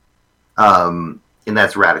lot. And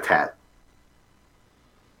that's Rat-a-Tat.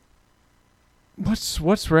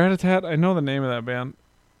 What's Rat-a-Tat? I know the name of that band.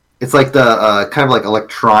 It's like the kind of like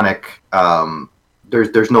electronic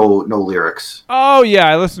There's no lyrics. Oh yeah,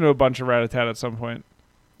 I listened to a bunch of Rat-a-tat at some point.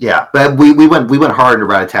 Yeah, but we went hard into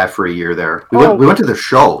Rat-a-tat for a year there. We went to the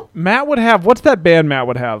show. Matt would have. What's that band Matt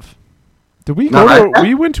would have? Did we Not go to? Rat-a-tat?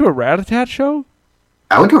 We went to a Rat-a-tat show.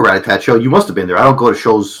 I went to a Rat-a-tat show. You must have been there. I don't go to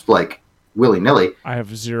shows like willy-nilly. I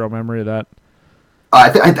have zero memory of that. I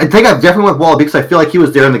think I definitely went with Walla because I feel like he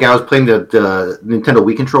was there and the guy was playing the Nintendo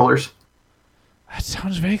Wii controllers. That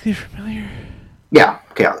sounds vaguely familiar. Yeah,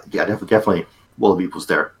 okay, yeah, definitely Wallaby was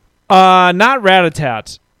there. Not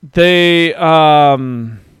Rat-a-tat. They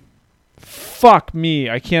fuck me.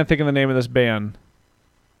 I can't think of the name of this band.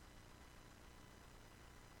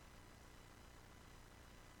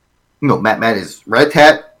 No, Matt is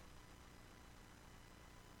Rat-a-tat,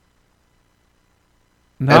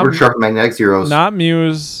 Edward Sharpe, Magnetic Zeros. Not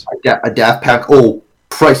Muse. A Daft Punk. Oh,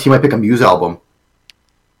 Christ, he might pick a Muse album.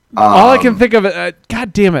 All I can think of it.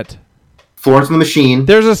 God damn it. Florence and the Machine.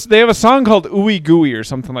 They have a song called Ooey Gooey or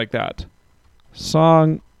something like that.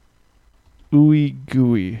 Song Ooey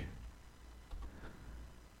Gooey.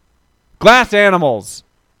 Glass Animals.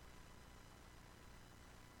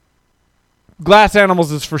 Glass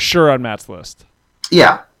Animals is for sure on Matt's list.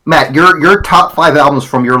 Yeah, Matt, your top 5 albums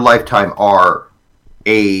from your lifetime are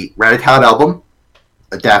a Rat-a-tat album,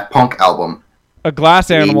 a Daft Punk album, A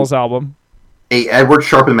Glass Animals album. a Edward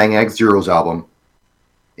Sharpe and Magnetic Zeros album,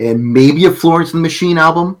 and maybe a Florence and the Machine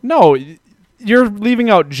album. No, you're leaving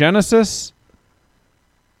out Genesis.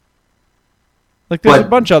 Like, there's a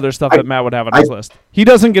bunch of other stuff that Matt would have on his list. He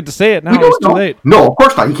doesn't get to say it now. It's too late. No, of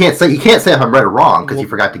course not. He can't say if I'm right or wrong because he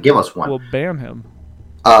forgot to give us one. We'll ban him.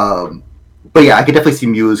 But yeah, I could definitely see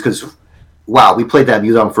Muse because, wow, we played that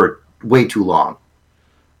Muse album for way too long.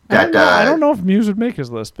 I don't know if Muse would make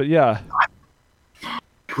his list, but yeah.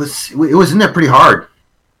 It was in there pretty hard.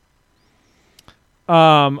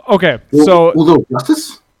 Okay, so Little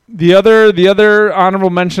Justice? the other honorable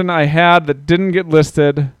mention I had that didn't get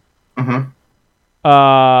listed. Mm-hmm.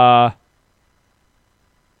 I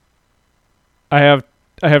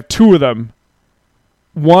have 2 of them.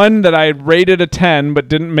 One that I rated a 10 but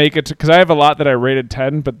didn't make it because I have a lot that I rated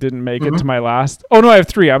 10 but didn't make it to my last. Oh no, I have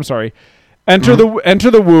 3. I'm sorry. Enter the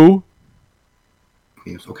Woo.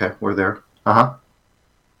 Okay, we're there.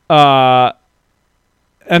 Uh-huh.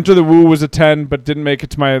 Enter the Woo was a 10 but didn't make it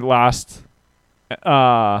to my last.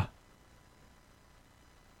 Oh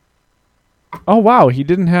wow, he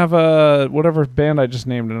didn't have a whatever band I just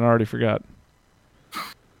named and I already forgot.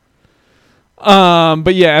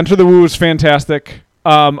 But yeah, Enter the Woo was fantastic.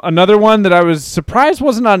 Another one that I was surprised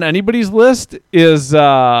wasn't on anybody's list is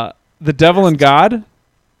The Devil and God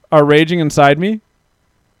Are Raging Inside Me.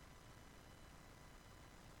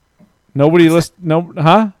 Nobody list no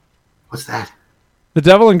huh? What's that? The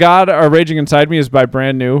Devil and God Are Raging Inside Me is by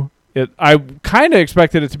Brand New. I kind of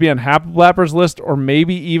expected it to be on Happy Blapper's list or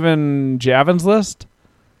maybe even Javin's list.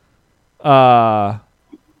 But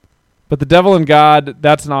The Devil and God,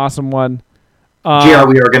 that's an awesome one. JR,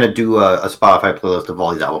 we are going to do a Spotify playlist of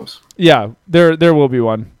all these albums. Yeah, there will be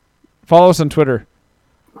one. Follow us on Twitter.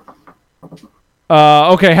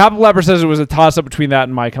 Okay, Happy Blapper says it was a toss-up between that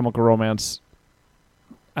and My Chemical Romance.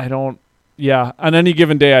 Yeah, on any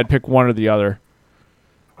given day, I'd pick one or the other.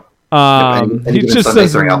 He just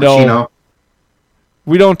says no.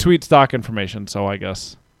 We don't tweet stock information, so I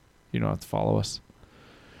guess you don't have to follow us.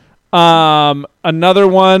 Another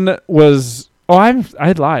one was I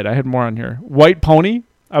lied. I had more on here. White Pony.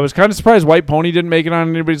 I was kind of surprised White Pony didn't make it on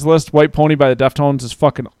anybody's list. White Pony by the Deftones is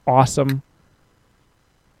fucking awesome.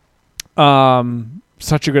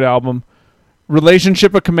 Such a good album.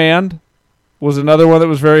 Relationship of Command was another one that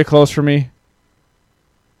was very close for me.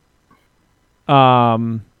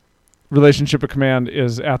 Relationship of Command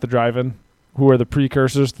is At the Drive-In, who are the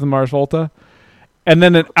precursors to the Mars Volta. And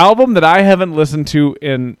then an album that I haven't listened to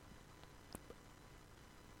in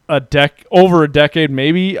over a decade,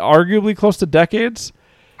 maybe arguably close to decades,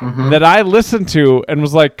 that I listened to and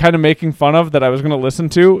was like kind of making fun of that I was going to listen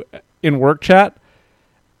to in work chat.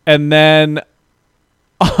 And then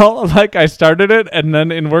I started it, and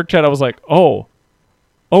then in work chat I was like, oh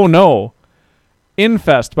no.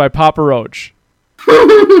 Infest by Papa Roach.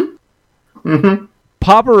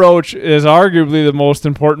 Papa Roach is arguably the most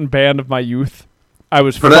important band of my youth. I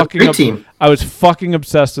was fucking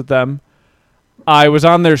obsessed with them. I was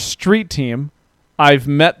on their street team. I've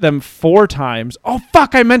met them 4 times. Oh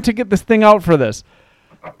fuck! I meant to get this thing out for this.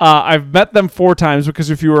 I've met them 4 times because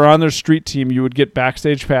if you were on their street team, you would get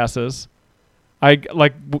backstage passes. I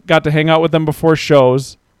got to hang out with them before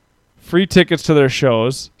shows, free tickets to their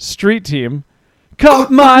shows. Street team.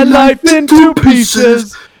 Cut my life into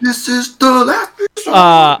pieces. This is the last.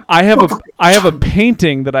 I have a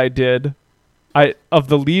painting that I did of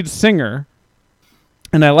the lead singer,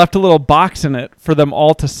 and I left a little box in it for them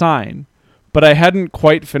all to sign, but I hadn't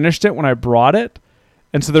quite finished it when I brought it,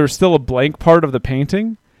 and so there was still a blank part of the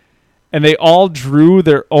painting, and they all drew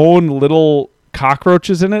their own little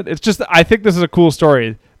cockroaches in it. It's just, I think this is a cool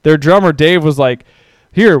story. Their drummer Dave was like,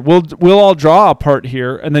 "Here, we'll all draw a part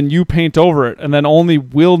here, and then you paint over it, and then only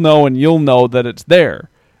we'll know and you'll know that it's there."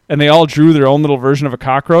 And they all drew their own little version of a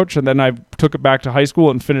cockroach, and then I took it back to high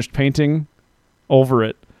school and finished painting over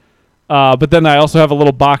it. But then I also have a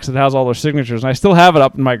little box that has all their signatures, and I still have it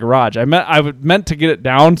up in my garage. I meant to get it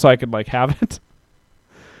down so I could like have it.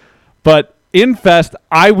 But Infest,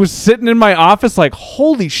 I was sitting in my office like,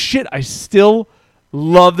 holy shit, I still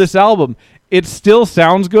love this album. It still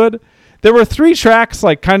sounds good. There were 3 tracks,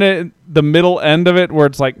 like kind of the middle end of it, where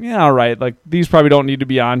it's like, yeah, all right, like these probably don't need to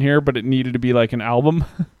be on here, but it needed to be like an album.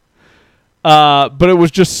 But it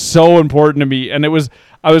was just so important to me, and I was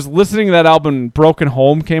listening to that album. Broken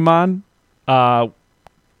Home came on, and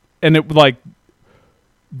it like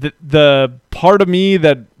the part of me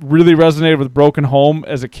that really resonated with Broken Home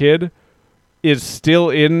as a kid is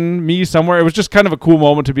still in me somewhere. It was just kind of a cool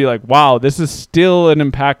moment to be like, wow, this is still an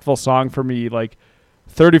impactful song for me. Like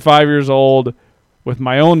 35 years old with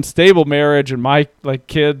my own stable marriage and my like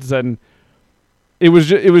kids, and it was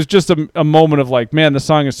just a moment of like, man, the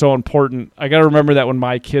song is so important. I got to remember that when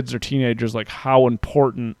my kids are teenagers, like how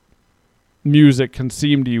important music can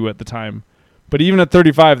seem to you at the time. But even at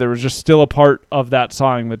 35, there was just still a part of that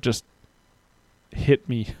song that just hit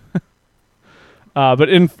me. But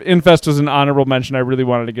Infest was an honorable mention. I really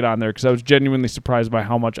wanted to get on there because I was genuinely surprised by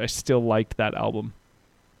how much I still liked that album.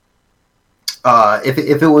 If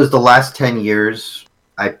it was the last 10 years,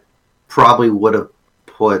 I probably would have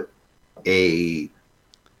put a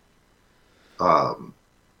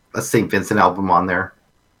St. Vincent album on there.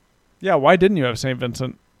 Yeah, why didn't you have St.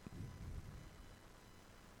 Vincent?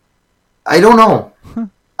 I don't know.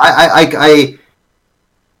 I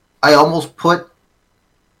almost put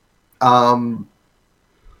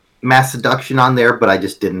Mass Seduction on there, but I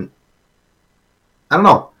just didn't. I don't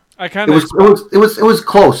know. It was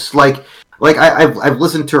close. Like I've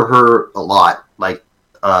listened to her a lot, like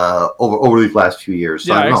over these last few years.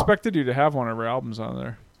 So yeah, I expected you to have one of her albums on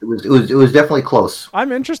there. It was definitely close.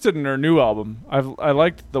 I'm interested in her new album. I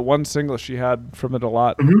liked the one single she had from it a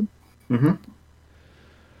lot. Mm-hmm. Mm-hmm.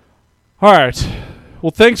 All right.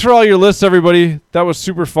 Well, thanks for all your lists, everybody. That was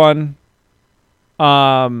super fun.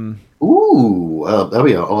 Ooh, I'll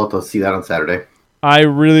have to see that on Saturday. I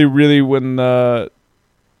really, really, when the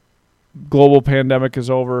global pandemic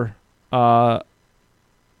is over, I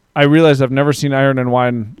realized I've never seen Iron and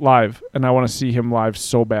Wine live, and I want to see him live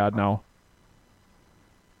so bad now.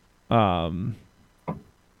 Yeah.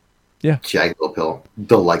 Jagged Little Pill,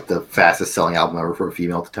 the fastest selling album ever for a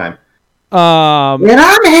female at the time. And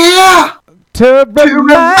I'm here to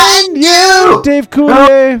remind you, Dave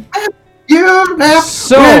Coulier. You left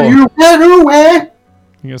So, when you went away.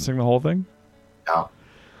 You gonna sing the whole thing? No.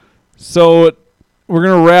 So we're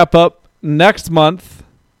gonna wrap up. Next month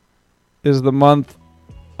is the month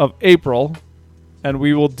of April, and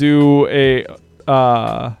we will do a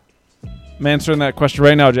I'm answering that question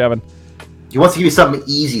right now, Javin. He wants to give you something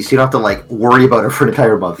easy, so you don't have to like worry about it for an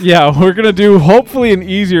entire month. Yeah, we're gonna do hopefully an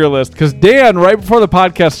easier list because Dan, right before the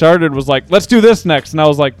podcast started, was like, "Let's do this next," and I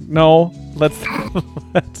was like, "No, let's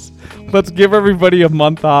give everybody a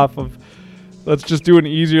month off of. Let's just do an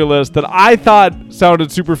easier list that I thought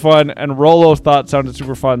sounded super fun and Rolo thought sounded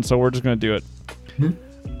super fun, so we're just gonna do it."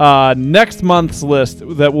 Mm-hmm. Next month's list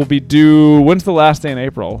that will be due. When's the last day in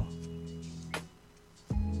April?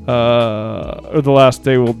 Or the last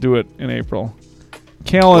day we'll do it in April.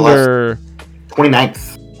 Calendar.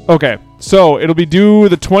 29th. Okay, so it'll be due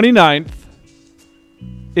the 29th.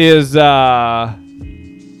 Is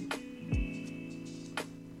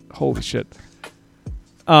holy shit.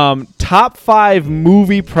 Top 5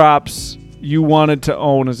 movie props you wanted to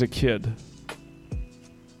own as a kid.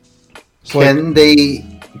 So Can they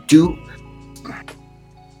do?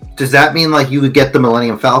 Does that mean like you would get the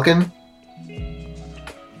Millennium Falcon?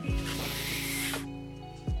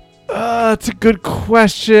 That's a good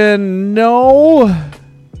question. No,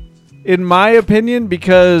 in my opinion,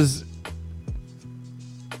 because,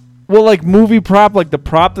 well, like movie prop, like the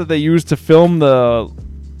prop that they used to film the.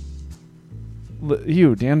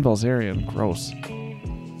 Ew, Dan Bilzerian, gross.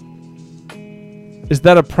 Is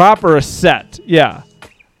that a prop or a set? Yeah,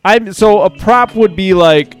 so a prop would be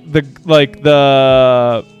like the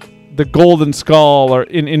Golden Skull or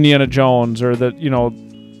in Indiana Jones or the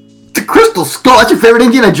The Crystal Skull. That's your favorite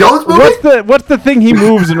Indiana Jones movie? What's the thing he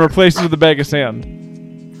moves and replaces with a bag of sand?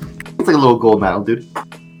 It's like a little gold medal, dude.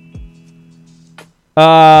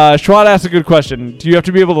 Schwad asked a good question. Do you have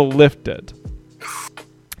to be able to lift it?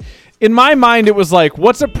 In my mind, it was like,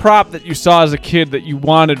 what's a prop that you saw as a kid that you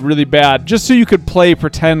wanted really bad, just so you could play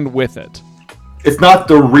pretend with it? It's not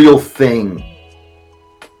the real thing.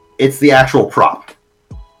 It's the actual prop.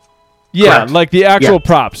 Yeah, Correct. like the actual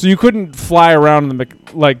prop. So you couldn't fly around in the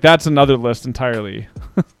like. That's another list entirely.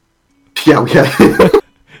 Yeah.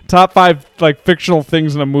 Top 5 like fictional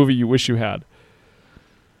things in a movie you wish you had.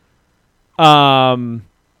 Prop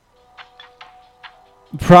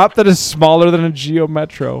that is smaller than a Geo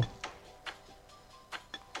Metro.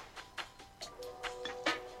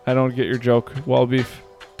 I don't get your joke, Wallbeef.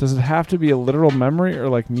 Does it have to be a literal memory or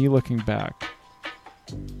like me looking back?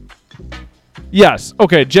 Yes.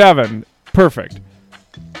 Okay, Javin. Perfect.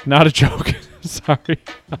 Not a joke. Sorry.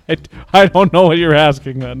 I don't know what you're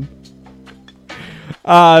asking then.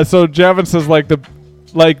 So Javin says like the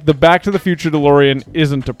Back to the Future DeLorean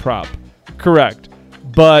isn't a prop. Correct.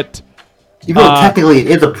 But even though technically it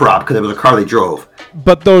is a prop because it was a car they drove.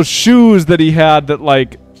 But those shoes that he had that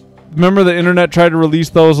like, remember the internet tried to release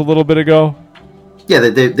those a little bit ago? Yeah,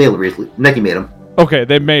 they Nike made them. Okay,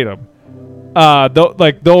 they made them.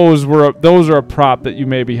 Those are a prop that you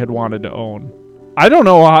maybe had wanted to own. I don't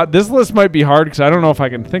know how this list might be hard because I don't know if I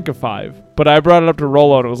can think of 5. But I brought it up to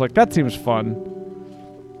Rollo and it was like that seems fun.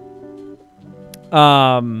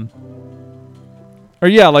 Or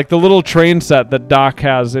yeah, like the little train set that Doc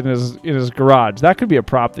has in his garage. That could be a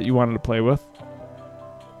prop that you wanted to play with.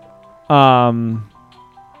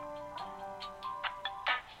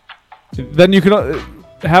 Then you could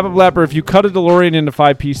have a blapper. If you cut a DeLorean into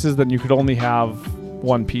 5 pieces, then you could only have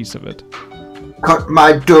 1 piece of it. Cut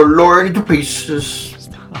my DeLorean into pieces.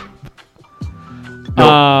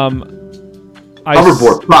 No.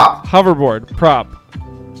 Hoverboard prop. Hoverboard prop.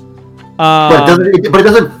 But it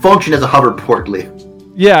doesn't function as a hoverboard, Lee.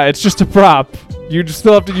 Yeah, it's just a prop. You just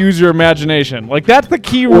still have to use your imagination. Like that's the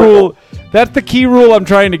key rule. That's the key rule I'm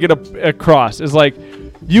trying to get across. Is like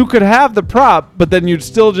you could have the prop, but then you'd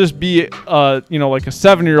still just be like a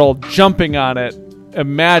 7-year-old jumping on it,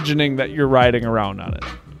 imagining that you're riding around on it.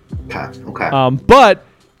 Okay. But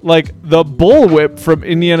like the bullwhip from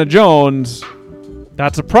Indiana Jones,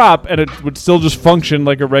 that's a prop, and it would still just function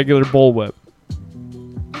like a regular bullwhip.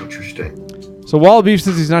 Interesting. So Wallabeef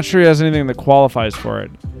says he's not sure he has anything that qualifies for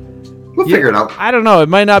it. We'll figure it out. I don't know. It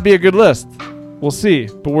might not be a good list. We'll see.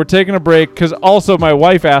 But we're taking a break because also my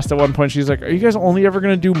wife asked at one point, she's like, are you guys only ever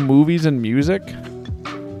going to do movies and music?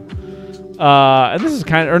 And this is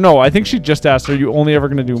I think she just asked, are you only ever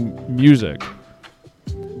going to do music?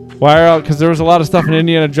 Why? Because there was a lot of stuff in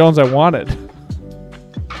Indiana Jones I wanted.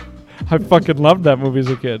 I fucking loved that movie as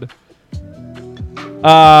a kid.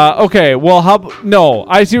 Okay, well, no,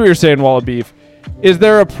 I see what you're saying, Wallabeef. Is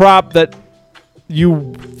there a prop that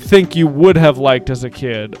you think you would have liked as a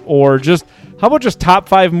kid? Or just, how about just top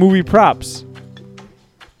 5 movie props?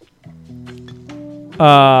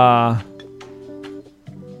 The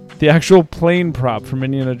actual plane prop from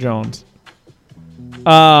Indiana Jones.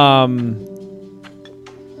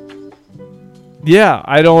 Yeah,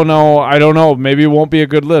 I don't know. Maybe it won't be a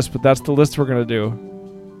good list, but that's the list we're going to do.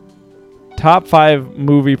 Top 5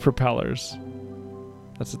 movie propellers.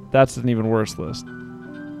 That's an even worse list.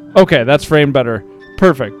 Okay, that's framed better.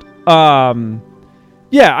 Perfect.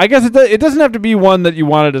 Yeah, I guess it doesn't have to be one that you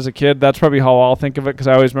wanted as a kid. That's probably how I'll think of it because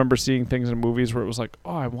I always remember seeing things in movies where it was like,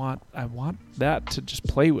 oh, I want that to just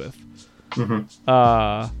play with. Mm-hmm.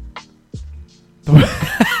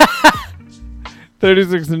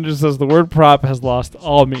 36 Ninja says the word prop has lost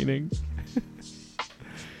all meaning.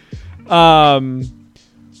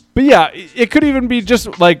 But yeah, it could even be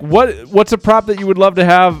just like what's a prop that you would love to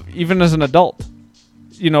have even as an adult?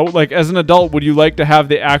 You know, like as an adult, would you like to have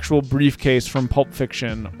the actual briefcase from Pulp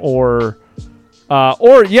Fiction or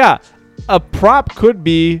yeah, a prop could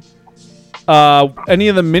be any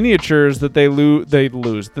of the miniatures that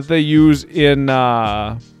they use in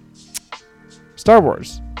Star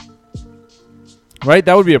Wars. Right?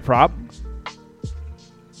 That would be a prop.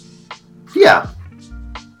 Yeah.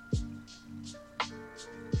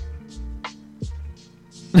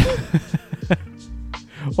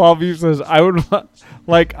 Well, View says I would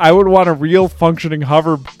want a real functioning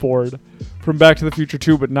hoverboard from Back to the Future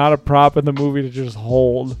 2, but not a prop in the movie to just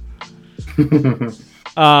hold.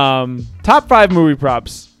 Top 5 movie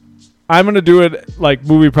props. I'm gonna do it like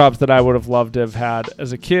movie props that I would have loved to have had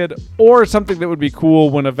as a kid, or something that would be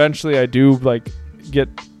cool when eventually I do like get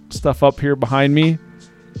stuff up here behind me.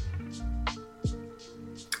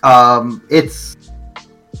 It's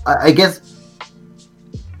I guess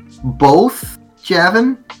both,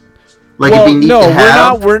 Javin. Like well, if you need to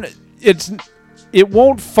have... it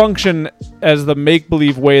won't function as the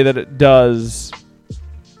make-believe way that it does.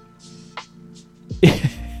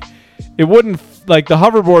 It wouldn't, like, the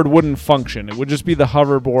hoverboard wouldn't function. It would just be the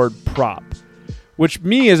hoverboard prop. Which,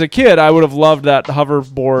 me as a kid, I would have loved that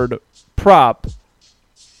hoverboard prop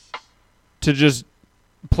to just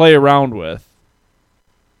play around with.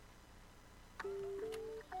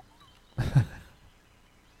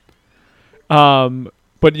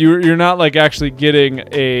 But you're not, like, actually getting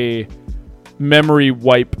a memory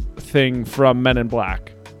wipe thing from Men in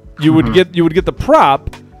Black. You would get the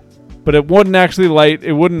prop, but it wouldn't actually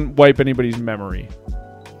it wouldn't wipe anybody's memory.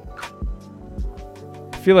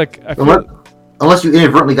 I feel unless you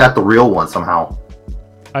inadvertently got the real one somehow.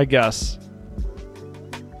 I guess.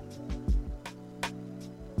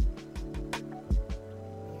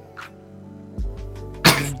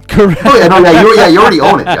 Correct. Oh yeah, no, you already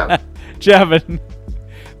own it, Jeff. Jevin,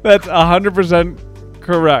 that's 100%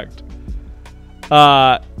 correct.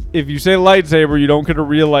 If you say lightsaber, you don't get a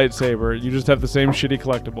real lightsaber. You just have the same shitty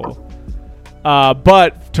collectible.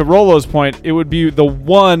 But to Rolo's point, it would be the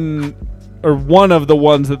one of the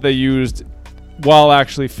ones that they used while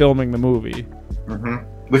actually filming the movie. Mm-hmm.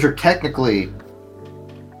 Which are technically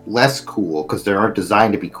less cool because they aren't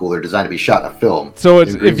designed to be cool. They're designed to be shot in a film. So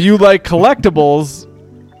if you like collectibles,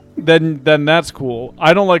 then that's cool.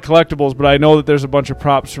 I don't like collectibles, but I know that there's a bunch of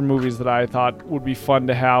props from movies that I thought would be fun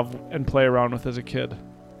to have and play around with as a kid.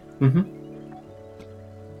 Mm-hmm.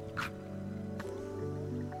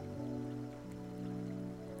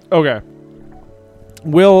 Okay.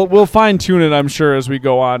 We'll fine tune it, I'm sure, as we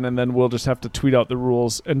go on, and then we'll just have to tweet out the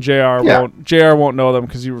rules. And JR won't know them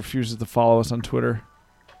because he refuses to follow us on Twitter.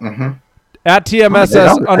 Mm-hmm. At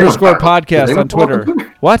TMSS_podcast on Twitter.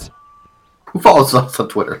 What? Who follows us on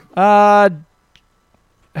Twitter? Happy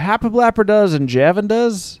Blapper does, and Javin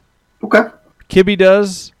does. Okay. Kibby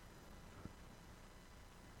does.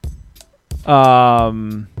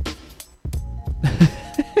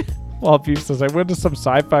 Well, Beef says, I went to some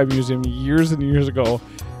sci-fi museum years and years ago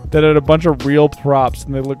that had a bunch of real props,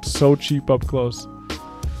 and they looked so cheap up close.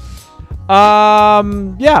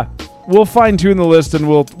 Yeah. We'll fine-tune the list, and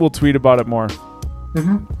we'll tweet about it more.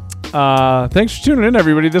 Mm-hmm. Thanks for tuning in,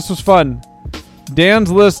 everybody. This was fun.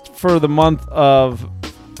 Dan's list for the month of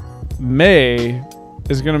May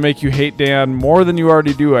is going to make you hate Dan more than you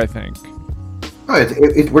already do, I think. Oh,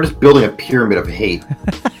 we're just building a pyramid of hate.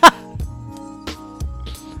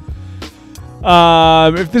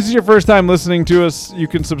 If this is your first time listening to us, you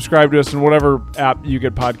can subscribe to us in whatever app you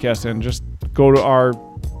get podcasts in. Just go to our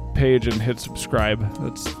page and hit subscribe.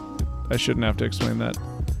 I shouldn't have to explain that.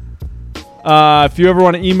 If you ever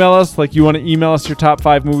want to email us, like you want to email us your top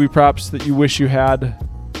 5 movie props that you wish you had,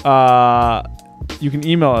 you can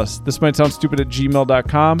email us. This might sound stupid at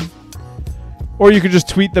gmail.com. Or you could just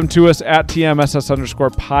tweet them to us at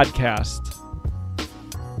TMSS_podcast.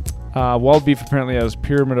 Wild Beef apparently has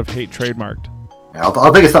Pyramid of Hate trademarked. Yeah,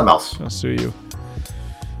 I'll think of something else. I'll sue you.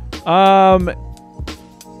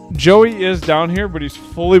 Joey is down here, but he's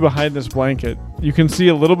fully behind this blanket. You can see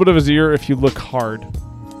a little bit of his ear if you look hard.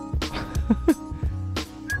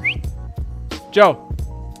 Joe,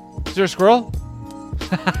 is there a squirrel?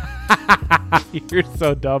 You're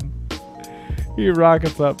so dumb. You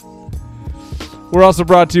rockets up. We're also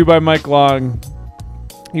brought to you by Mike Long.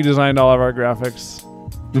 He designed all of our graphics.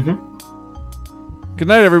 Mm-hmm. Good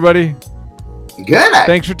night, everybody. Good night.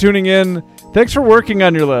 Thanks for tuning in. Thanks for working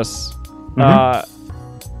on your lists. Mm-hmm.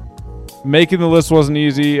 Making the list wasn't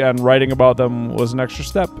easy, and writing about them was an extra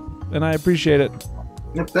step, and I appreciate it.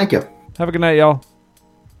 Yep, thank you. Have a good night, y'all.